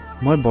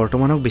মই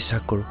বৰ্তমানক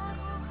বিশ্বাস কৰোঁ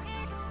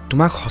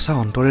তোমাক সঁচা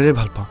অন্তৰেৰে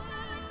ভাল পাওঁ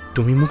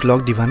তুমি মোক লগ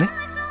দিবানে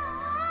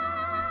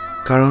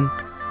কাৰণ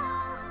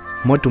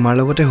মই তোমাৰ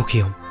লগতে সুখী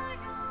হ'ম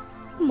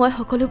মই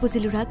সকলো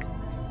বুজিলো ৰাগ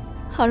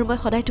আৰু মই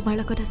সদায় তোমাৰ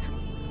লগত আছো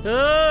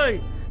এই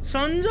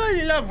সঞ্জয়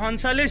লীলা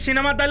ভানসালীৰ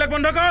চিনেমা ডাইলগ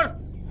বন্ধ কৰ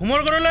হুমৰ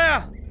ঘৰলৈ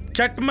আহ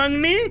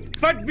চটমংনি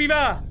ফট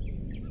বিবা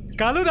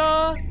কালু দা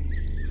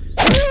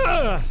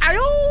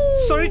আয়ো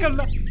সৰি কালু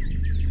দা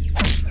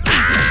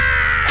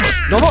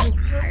নম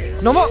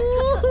নম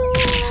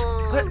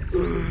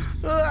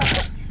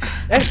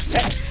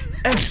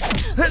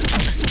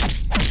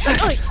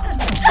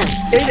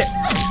এই ৰে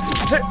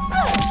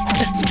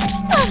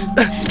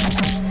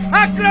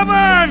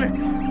আক্ৰমণ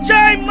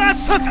জয় মা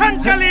শ্মশান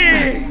কালী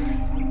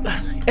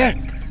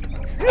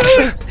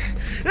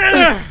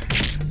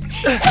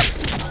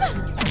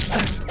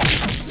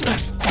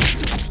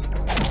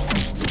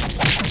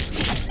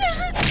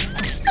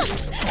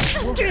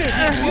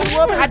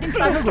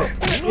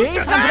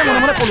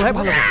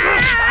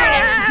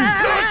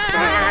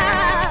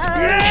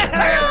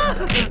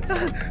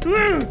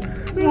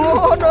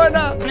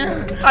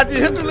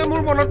আজিহে তোলে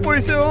মোৰ মনত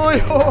পৰিছে ঐ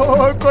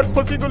ক'ত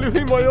ফচি গলি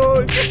মই ঐ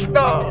কৃষ্ণ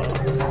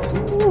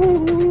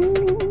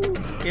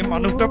এই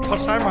মানুহটো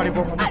ফচাই মাৰিব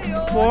মানে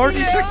বৰ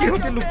দিছে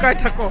কিহতে লুকাই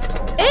থাক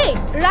এই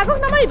ৰাগক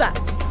নামাৰিবা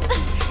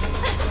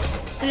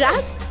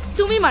ৰাগ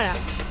তুমি মাৰা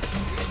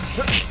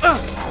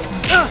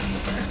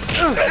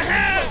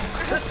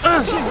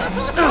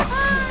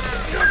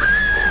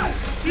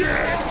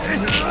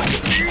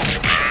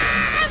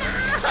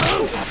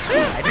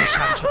আইডি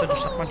শান্ততে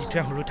দুসাতমান দি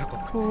থৈ হৰু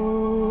থাকক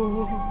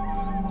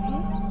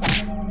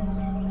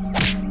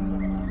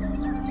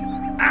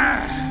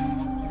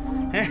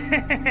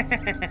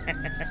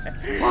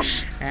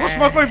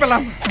ভস্ম কৰি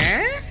পেলাম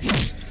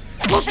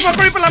ভস্ম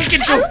কৰি পেলাম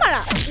কিন্তু আৰু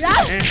মাৰা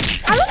ৰাগ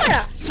আৰু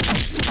মাৰা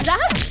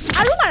ৰাগ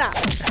আৰু মাৰা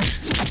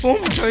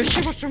ওম জয়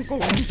শিৱ শংকৰ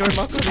ওম জয়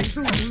মা কালী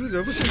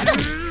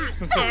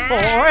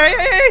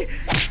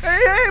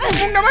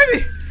মোক নামাৰিবি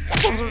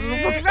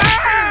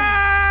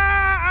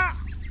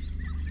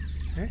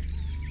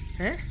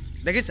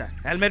দেখিছা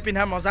হেলমেট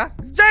পিন্ধা মজা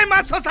জয় মা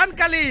শ্মশান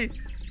কালী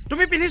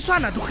তুমি পিন্ধি চোৱা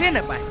না দুখে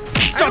নাপায়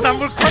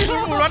চদামবোৰ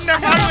মূৰত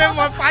নেমাৰোৱে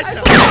মই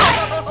পাইছো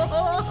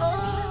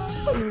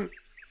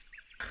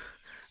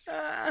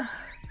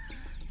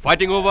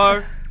ফাইটিং অভাৰ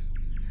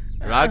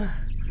ৰাগ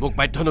মোক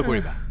বাধ্য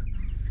নকৰিবা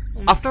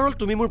আফটাৰ অল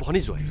তুমি মোৰ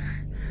ভনী যোৱাই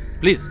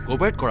প্লিজ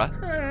কোঅপাৰেট কৰা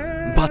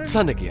বাচ্চা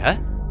নেকি হা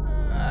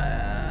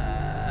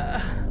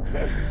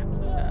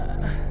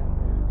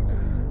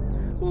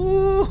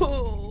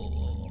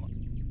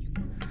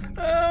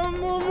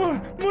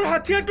মোৰ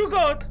হাতিয়াৰটো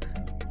ক'ত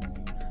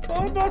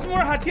বছ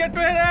মোৰ হাতিয়াৰটো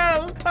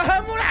হেৰাল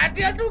মোৰ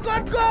হাতিয়াৰটো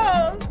ক'ত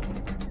গ'ল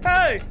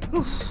তই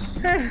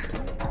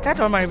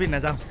মাৰিবি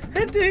নাযাওঁ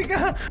ঠিক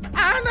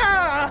আনা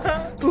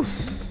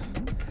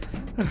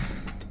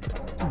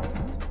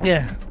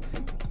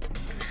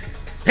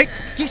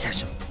কি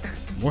চাইছ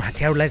মোৰ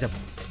হাতিয়াৰ ওলাই যাব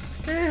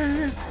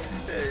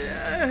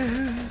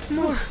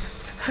মোৰ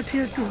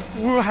হাতিয়াৰটো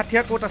মোৰ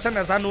হাতিয়াৰ ক'ত আছে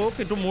নাজানো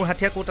কিন্তু মোৰ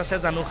হাতিয়াৰ ক'ত আছে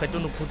জানো সেইটো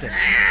নুফুটে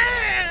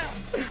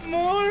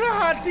মোৰ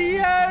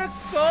হাতিয়াৰ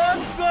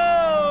ক'ত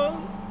গ'ল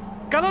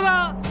কালুদা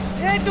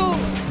এইটো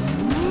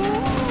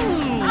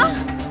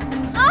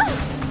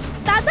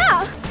দাদা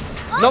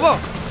নব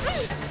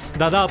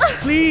দাদা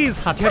প্লিজ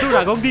হাতিয়াৰটো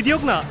ৰাগক দি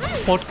দিয়ক না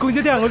পটকৈ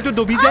যদি আঙুলটো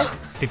ডবি যায়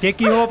তেতিয়া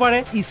কি হ'ব পাৰে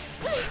ইছ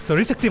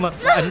সৰি শক্তিমান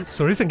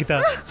সৰি সংগীতা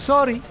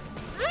সৰি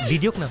দি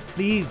দিয়ক না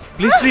প্লিজ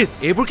প্লিজ প্লিজ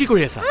এইবোৰ কি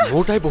কৰি আছা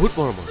মোৰ তাই বহুত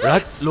মৰমৰ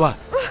ৰাগ লোৱা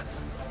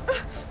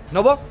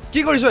নব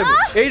কি কৰিছ এইবোৰ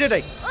এই দে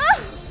তাইক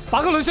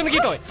পাগল হৈছে নেকি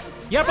তই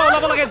ইয়াৰ পৰা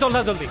ওলাব লাগে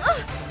জলদা জলদি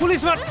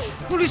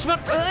পুলিচ মাত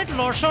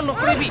লৰচৰ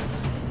নকৰিবি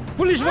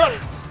পুলিচ মাত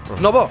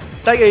নব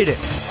তাইক এৰি দে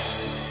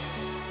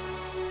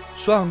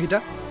চোৱা সংগীতা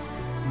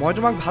মই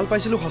তোমাক ভাল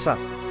পাইছিলোঁ সঁচা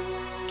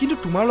কিন্তু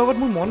তোমাৰ লগত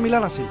মোৰ মন মিলা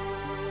নাছিল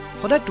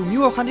সদায়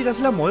তুমিও অশান্তিত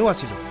আছিলা ময়ো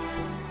আছিলোঁ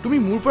তুমি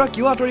মোৰ পৰা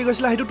কিয় আঁতৰি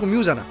গৈছিলা সেইটো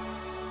তুমিও জানা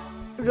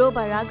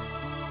ৰ'বা ৰাগ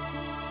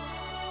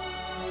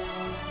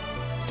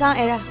চাওঁ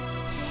এৰা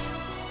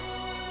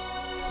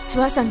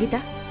চোৱা সংগীতা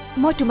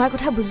মই তোমাৰ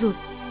কথা বুজো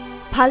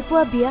ভাল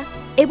পোৱা বিয়া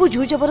এইবোৰ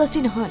জোৰ জবৰদস্তি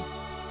নহয়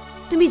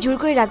তুমি জোৰ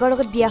কৰি ৰাগৰ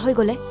লগত বিয়া হৈ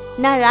গ'লে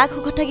না ৰাগ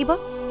সুখত থাকিব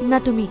না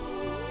তুমি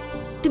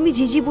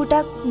যিবোৰ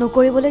তাক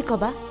নকৰিবলৈ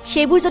ক'বা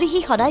সেইবোৰ যদি সি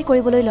সদায়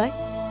কৰিবলৈ লয়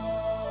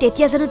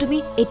তেতিয়া জানো তুমি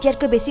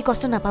এতিয়াতকৈ বেছি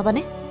কষ্ট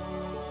নাপাবানে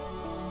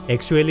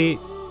একচুৱেলি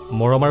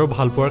মৰম আৰু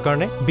ভাল পোৱাৰ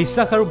কাৰণে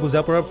বিশ্বাস আৰু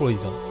বুজা পৰাৰ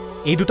প্ৰয়োজন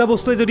এই দুটা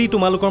বস্তুৱে যদি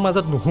তোমালোকৰ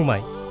মাজত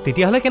নোসোমায়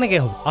তেতিয়াহ'লে কেনেকৈ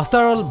হ'ব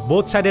আফটাৰ অল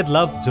বোথ ছাইডেড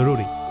লাভ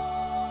জৰুৰী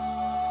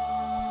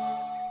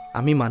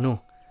আমি মানুহ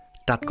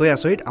তাতকৈ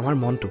আচৰিত আমাৰ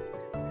মনটো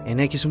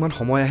এনে কিছুমান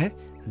সময় আহে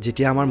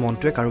যেতিয়া আমাৰ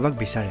মনটোৱে কাৰোবাক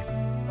বিচাৰে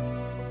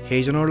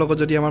সেইজনৰ লগত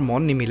যদি আমাৰ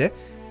মন নিমিলে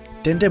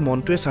তেন্তে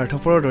মনটোৱে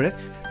স্বাৰ্থপৰৰ দৰে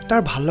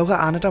তাৰ ভাল লগা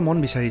আন এটা মন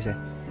বিচাৰি যায়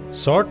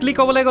শ্বৰ্টলি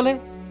ক'বলৈ গ'লে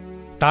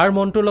তাৰ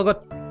মনটোৰ লগত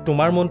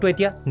তোমাৰ মনটো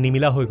এতিয়া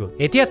নিমিলা হৈ গ'ল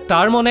এতিয়া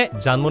তাৰ মনে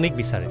জানমণিক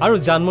বিচাৰে আৰু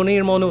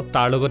জানমণিৰ মনো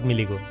তাৰ লগত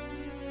মিলি গ'ল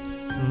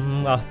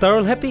আফটাৰ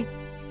অল হেপী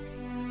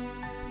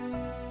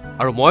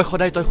আৰু মই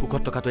সদায় তই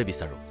সুখত থকাটোৱে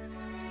বিচাৰোঁ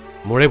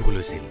মোৰে ভুল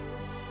হৈছিল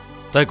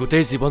তই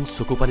গোটেই জীৱন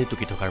চকু পানী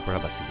টুকি থকাৰ পৰা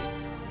বাচিলি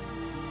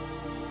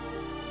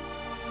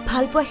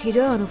ভালপোৱা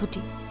হৃদয়ৰ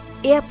অনুভূতি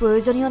এয়া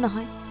প্ৰয়োজনীয়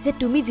নহয় যে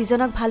তুমি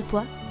যিজনক ভাল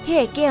পোৱা সেই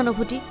একে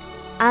অনুভূতি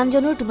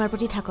আনজনৰ তোমাৰ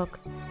প্ৰতি থাকক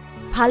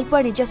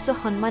ভালপোৱাৰ নিজস্ব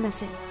সন্মান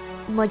আছে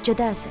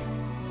মৰ্যাদা আছে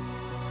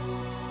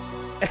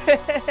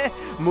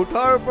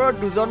মুঠৰ ওপৰত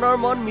দুজনৰ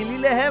মন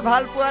মিলিলেহে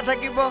ভাল পোৱা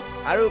থাকিব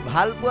আৰু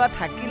ভাল পোৱা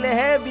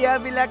থাকিলেহে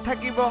বিয়াবিলাক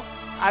থাকিব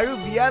আৰু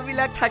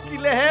বিয়াবিলাক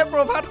থাকিলেহে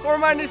প্ৰভাত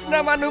শৰ্মাৰ নিচিনা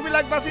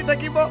মানুহবিলাক বাচি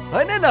থাকিব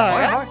হয়নে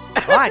নহয়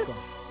হয়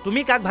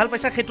তুমি কাক ভাল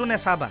পাইছা সেইটো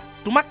নেচাবা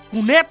তোমাক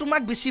কোনে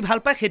তোমাক বেছি ভাল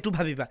পায় সেইটো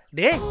ভাবিবা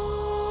দেই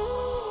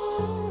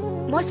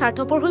মই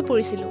স্বাৰ্থপৰ হৈ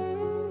পৰিছিলোঁ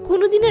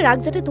কোনোদিনে ৰাগ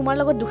যাতে তোমাৰ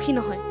লগত দুখী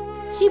নহয়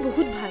সি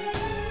বহুত ভাল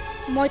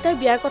মই তাৰ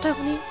বিয়াৰ কথা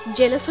শুনি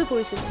জেলাছ হৈ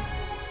পৰিছিলোঁ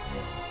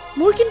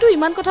মোৰ কিন্তু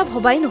ইমান কথা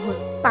ভবাই নহ'ল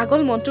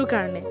পাগল মনটোৰ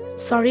কাৰণে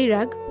সৰি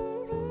ৰাগ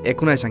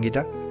একো নাই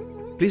Sangeeta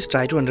please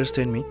try to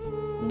understand মি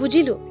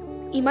বুজিলোঁ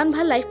ইমান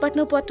ভাল লাইফ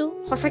পাৰ্টনাৰ পোৱাটো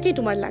সঁচাকেই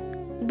তোমাৰ লাগ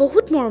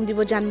বহুত মৰম দিব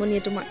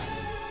জানমণিয়ে তোমাক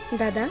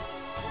দাদা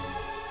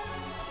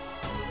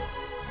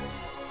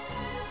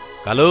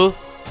কালু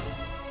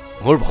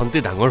মোৰ ভণ্টি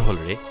ডাঙৰ হ'ল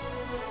ৰে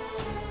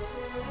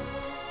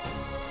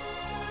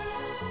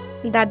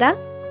দাদা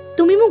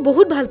তুমি মোক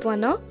বহুত ভাল পোৱা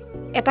ন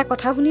এটা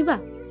কথা শুনিবা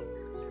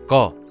ক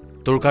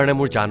তোৰ কাৰণে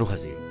মোৰ জানো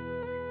হাজিৰ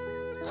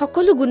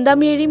সকলো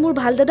গুণ্ডামি এৰি মোৰ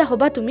ভাল দাদা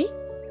হবা তুমি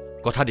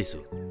কথা দিছো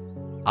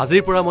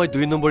আজিৰ পৰা মই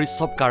 2 নম্বৰী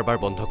সব কাৰবাৰ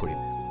বন্ধ কৰিম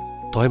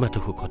তই মাথো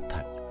সুখত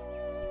থাক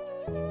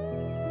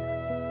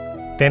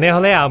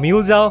তেনেহলে আমিও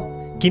যাও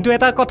কিন্তু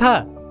এটা কথা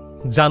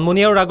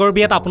জানমণি আৰু ৰাগৰ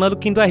বিয়াত আপোনালোক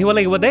কিন্তু আহিব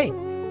লাগিব দেই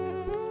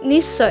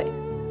নিশ্চয়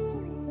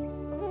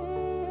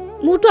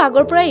মোৰতো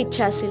আগৰ পৰাই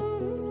ইচ্ছা আছিল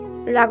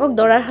ৰাগক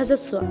দৰাৰ হাজত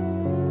চোৱা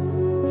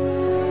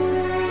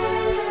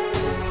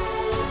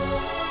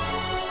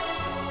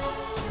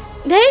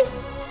দেই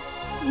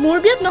মোৰ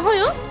বিয়াত নহয়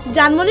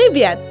জানমণিৰ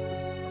বিয়াত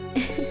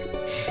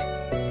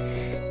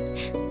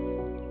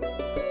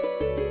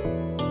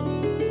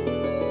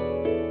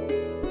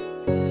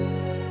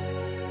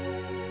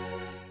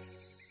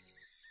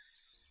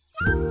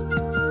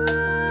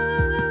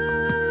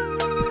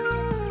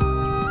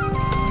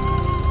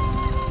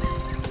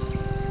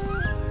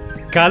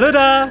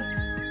কালুদা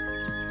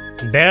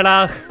 1.5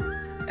 লাখ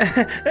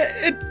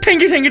থেংক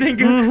ইউ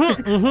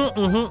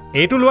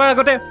এইটো লোৱাৰ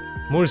আগতে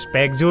মোৰ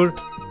স্পেকযোৰ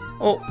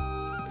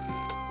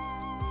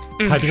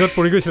ঘাটিকত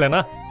পৰি গৈছিলে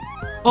না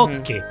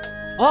অ'কে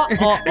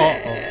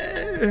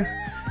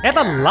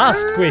এটা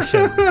লাষ্ট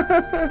কুৱেশ্যন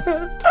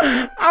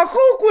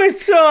আকৌ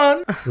কুৱেশ্যন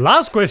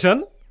লাষ্ট কুৱেশ্যন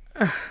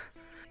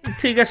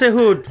ঠিক আছে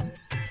হুড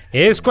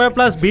A²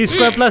 + B²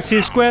 +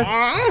 C²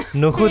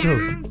 নুসুধো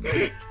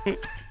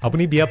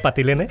আপুনি বিয়া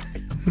পাতিলেনে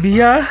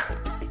বিয়া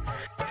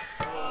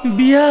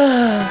বিয়া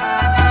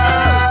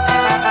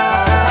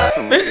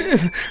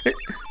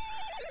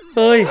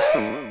ঐ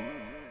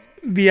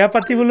বিয়া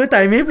পাতিবলৈ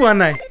টাইমেই পোৱা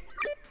নাই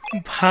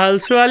ভাল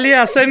ছোৱালী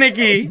আছে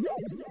নেকি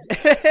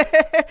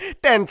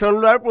টেনচন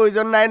লোৱাৰ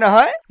প্ৰয়োজন নাই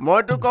নহয়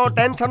মইতো কওঁ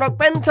টেনচনক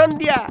পেনচন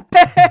দিয়া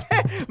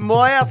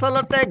মই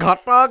আচলতে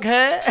ঘটক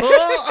হে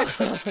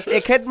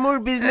এখেত মোৰ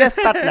বিজনেছ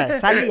পাৰ্টনাৰ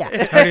চালিয়া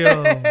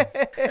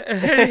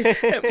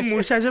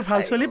মোৰ চাইজৰ ভাল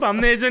ছোৱালী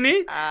পামনে এজনী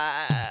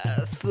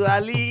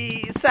ছোৱালী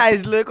চাইজ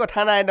লৈ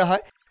কথা নাই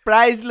নহয়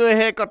প্ৰাইজ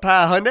লৈহে কথা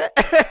হয়নে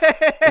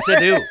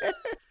দেউ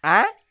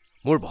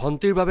মোৰ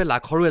ভণ্টিৰ বাবে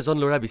লাখৰো এজন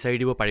ল'ৰা বিচাৰি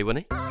দিব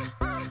পাৰিবনে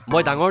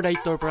মই ডাঙৰ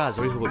দায়িত্বৰ পৰা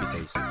আজৰি হ'ব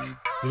বিচাৰিছো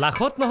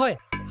লাখত নহয়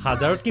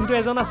হাজাৰত কিন্তু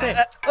এজন আছে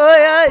ঐ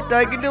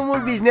তই কিন্তু মোৰ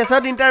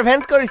বিজনেছত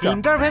ইণ্টাৰভেন্স কৰিছ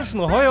ইণ্টাৰভেন্স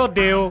নহয়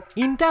দেউ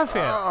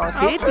ইণ্টাৰফেয়াৰ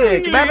সেইটোৱে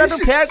কিবা এটাতো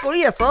ফেয়াৰ কৰি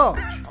আছ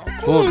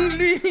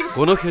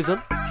কোনো সেইজন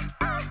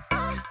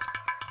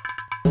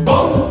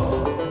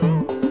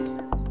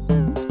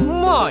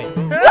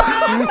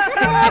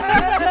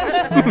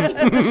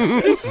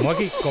মই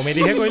কি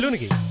কমেডিহে কৰিলো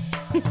নেকি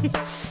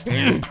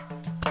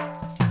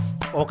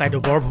কাইদেউ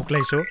বৰ ভোক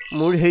লাগিছে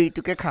মোৰ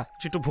হেৰিটোকে খা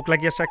যিটো ভোক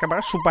লাগি আছে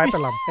একেবাৰে চুপাই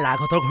পেলাম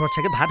ৰাঘতৰ ঘৰত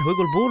চাগে ভাত হৈ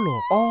গ'ল ব'ল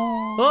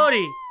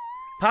অৰি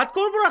ভাত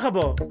ক'ৰ পৰা খাব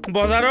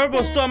বজাৰৰ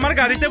বস্তু আমাৰ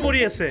গাড়ীতে পৰি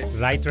আছে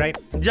ৰাইট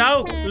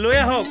যাওক লৈ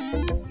আহক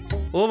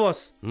বছ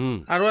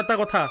আৰু এটা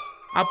কথা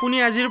আপুনি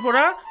আজিৰ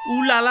পৰা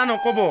উলালা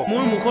নক'ব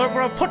মোৰ মুখৰ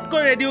পৰা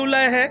ফটকৈ ৰেডিঅ'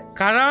 ওলাই আহে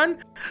কাৰণ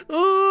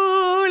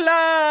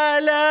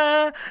উলালা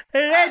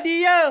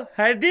ৰেডিঅ'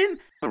 হৰ দিন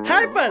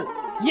হৰ পল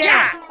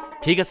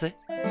ঠিক আছে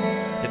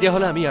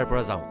তেতিয়াহ'লে আমি ইয়াৰ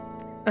পৰা যাওঁ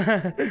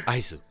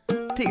আহিছো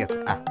ঠিক আছে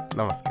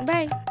নমস্কাৰ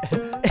বাই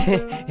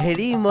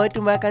হেৰি মই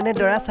তোমাৰ কাৰণে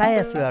দৰা চাই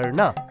আছো আৰু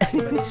ন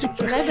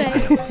বাই বাই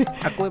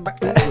আকৌ এবাৰ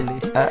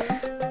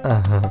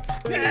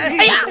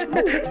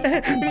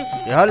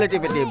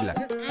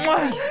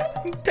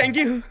থেংক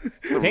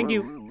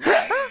ইউ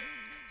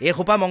এই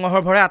সোপা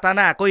মঙহৰ ভৰে আটা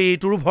নাই আকৌ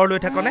এইটোৰো ভৰ লৈ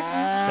থাকনে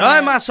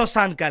জয় মা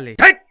শশান কালী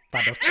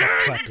পাদত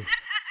খোৱাটো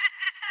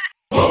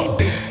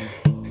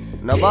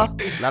নব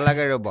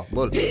নালাগে ৰ'ব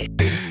বল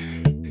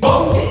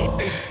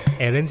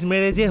এৰেঞ্জ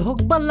মেৰেজে হওক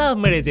বা লাভ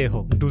মেৰেজে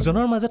হওক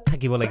দুজনৰ মাজত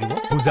থাকিব লাগিব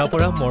বুজা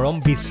পৰা মৰম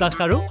বিশ্বাস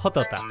আৰু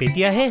সততা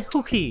তেতিয়াহে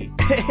সুখী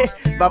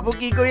বাবু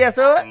কি কৰি আছ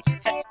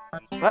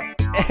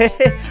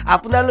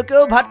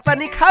আপোনালোকেও ভাত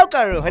পানী খাওক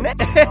আৰু হয়নে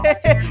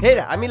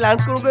হেৰা আমি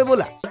লাঞ্চ কৰোঁগৈ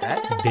ব'লা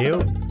দেও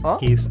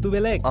কেছটো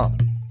বেলেগ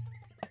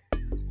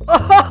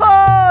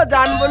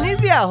জানমনিৰ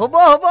বিয়া হ'ব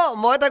হ'ব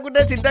মই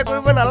তাকোতে চিন্তা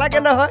কৰিব নালাগে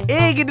নহয়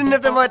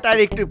এইকেইদিনতে মই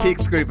তাৰিখটো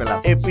ফিক্স কৰি পেলাম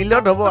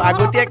এপ্ৰিলত হ'ব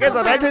আগতীয়াকৈ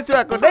জনাই থৈছোঁ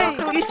আকৌ দেই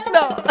কৃষ্ণ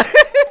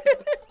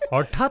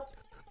অৰ্থাৎ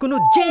কোনো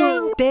জেং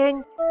টেং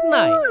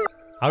নাই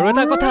আৰু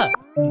এটা কথা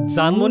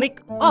জানমনিক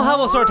অহা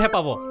বছৰতহে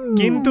পাব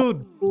কিন্তু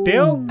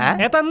দেও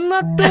এটা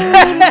নতুন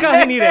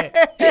কাহিনীৰে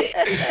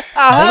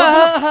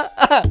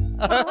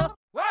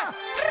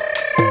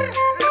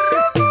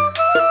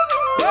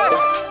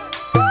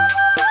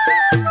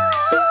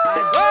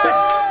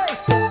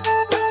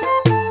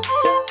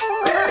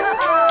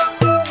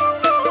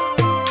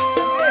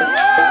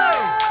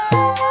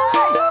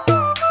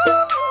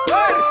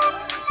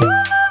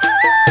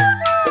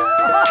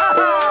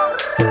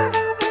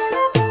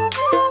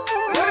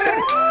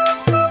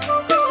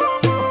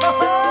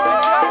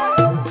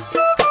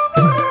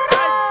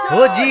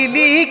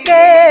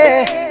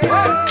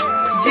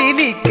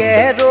জিলিকে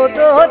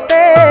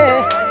ৰ'দতে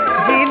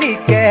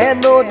জিলিকে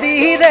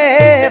নদীৰে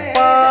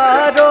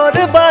পাৰৰ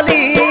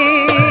বালি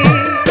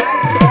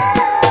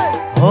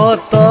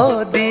অত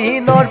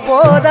দিনৰ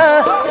পৰা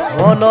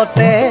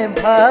মনতে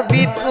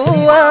ভাবি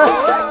থোৱা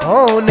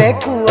হওনে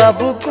কোৱা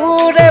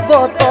বুকুৰে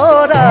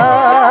বতৰা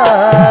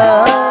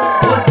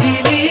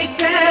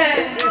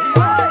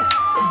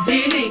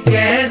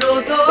জিলিকে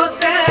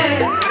ৰ'দতে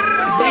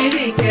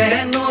জিলিকে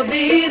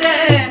নদীৰে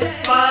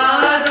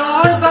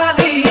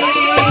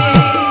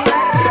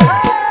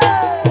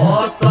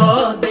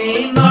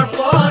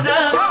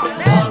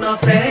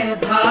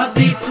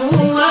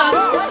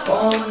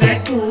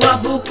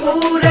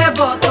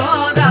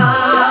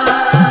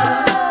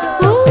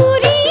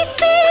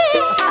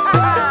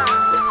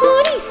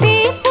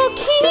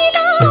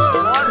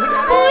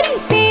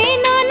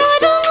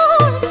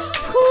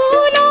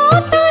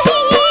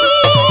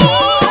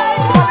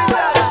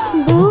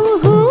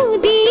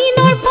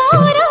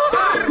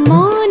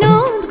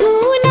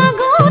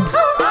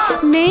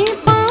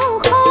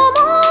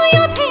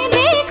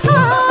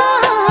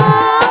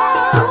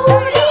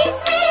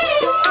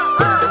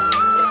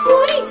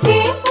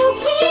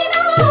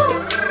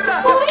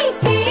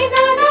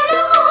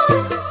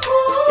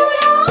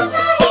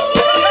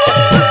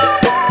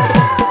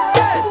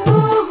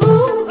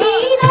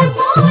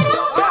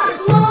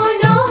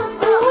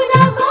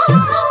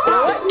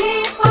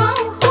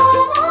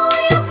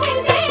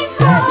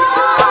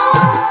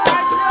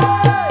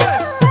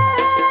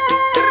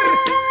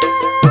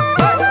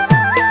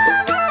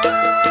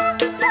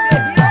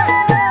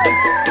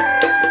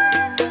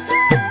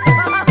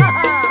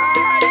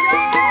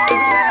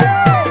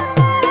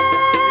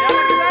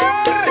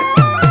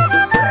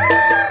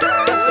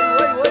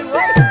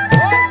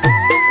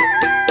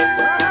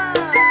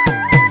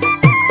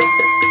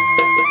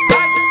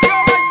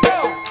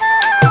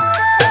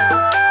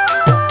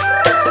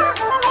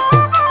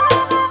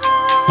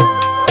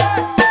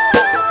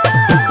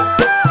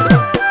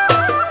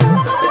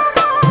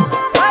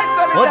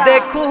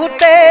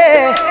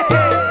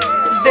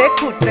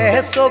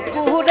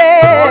চকুৰে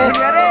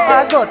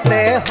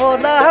আগতে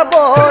হলা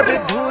বৰ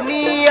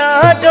ধুনীয়া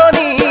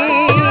জনী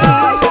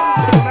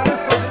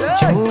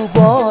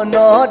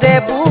যৌৱনৰে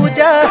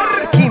বুজা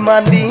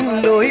কিমান দিন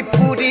লৈ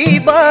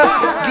ফুৰিবা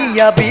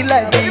বিয়া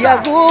বিলাই বিয়া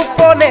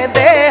গোপনে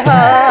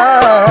দেহা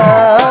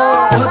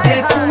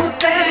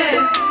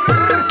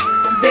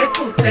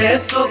দেখোতে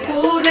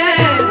চকুৰে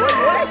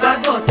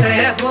আগতে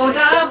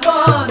হলা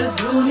বৰ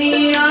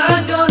ধুনীয়া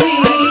জনী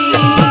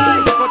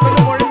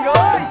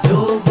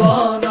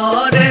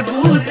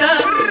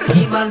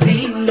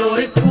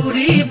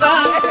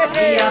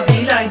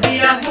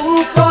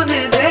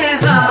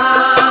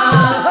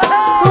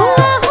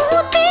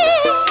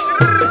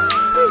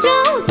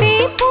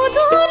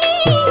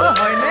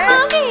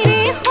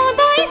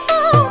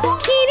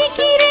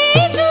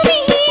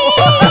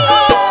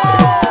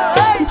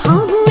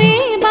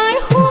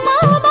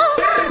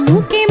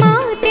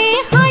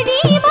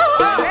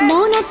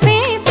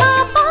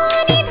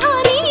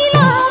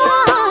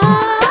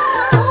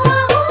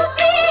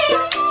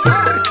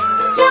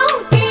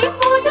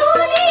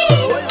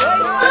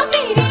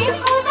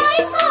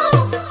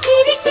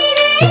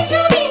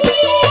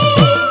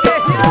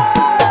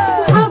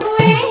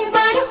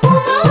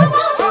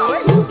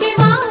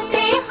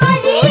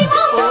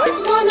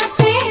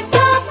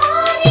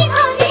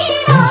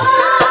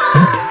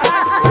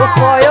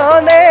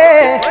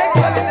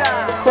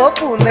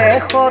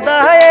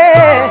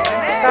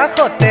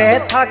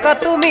থাকা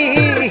তুমি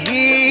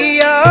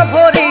হিয়া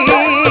ভৰি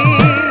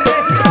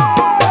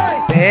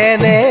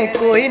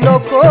এনেকৈ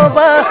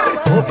নকবা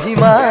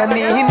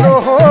অভিমানী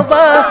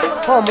নহবা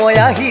সময়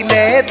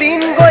আহিলে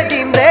দিন গৈ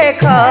দিন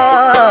দেখা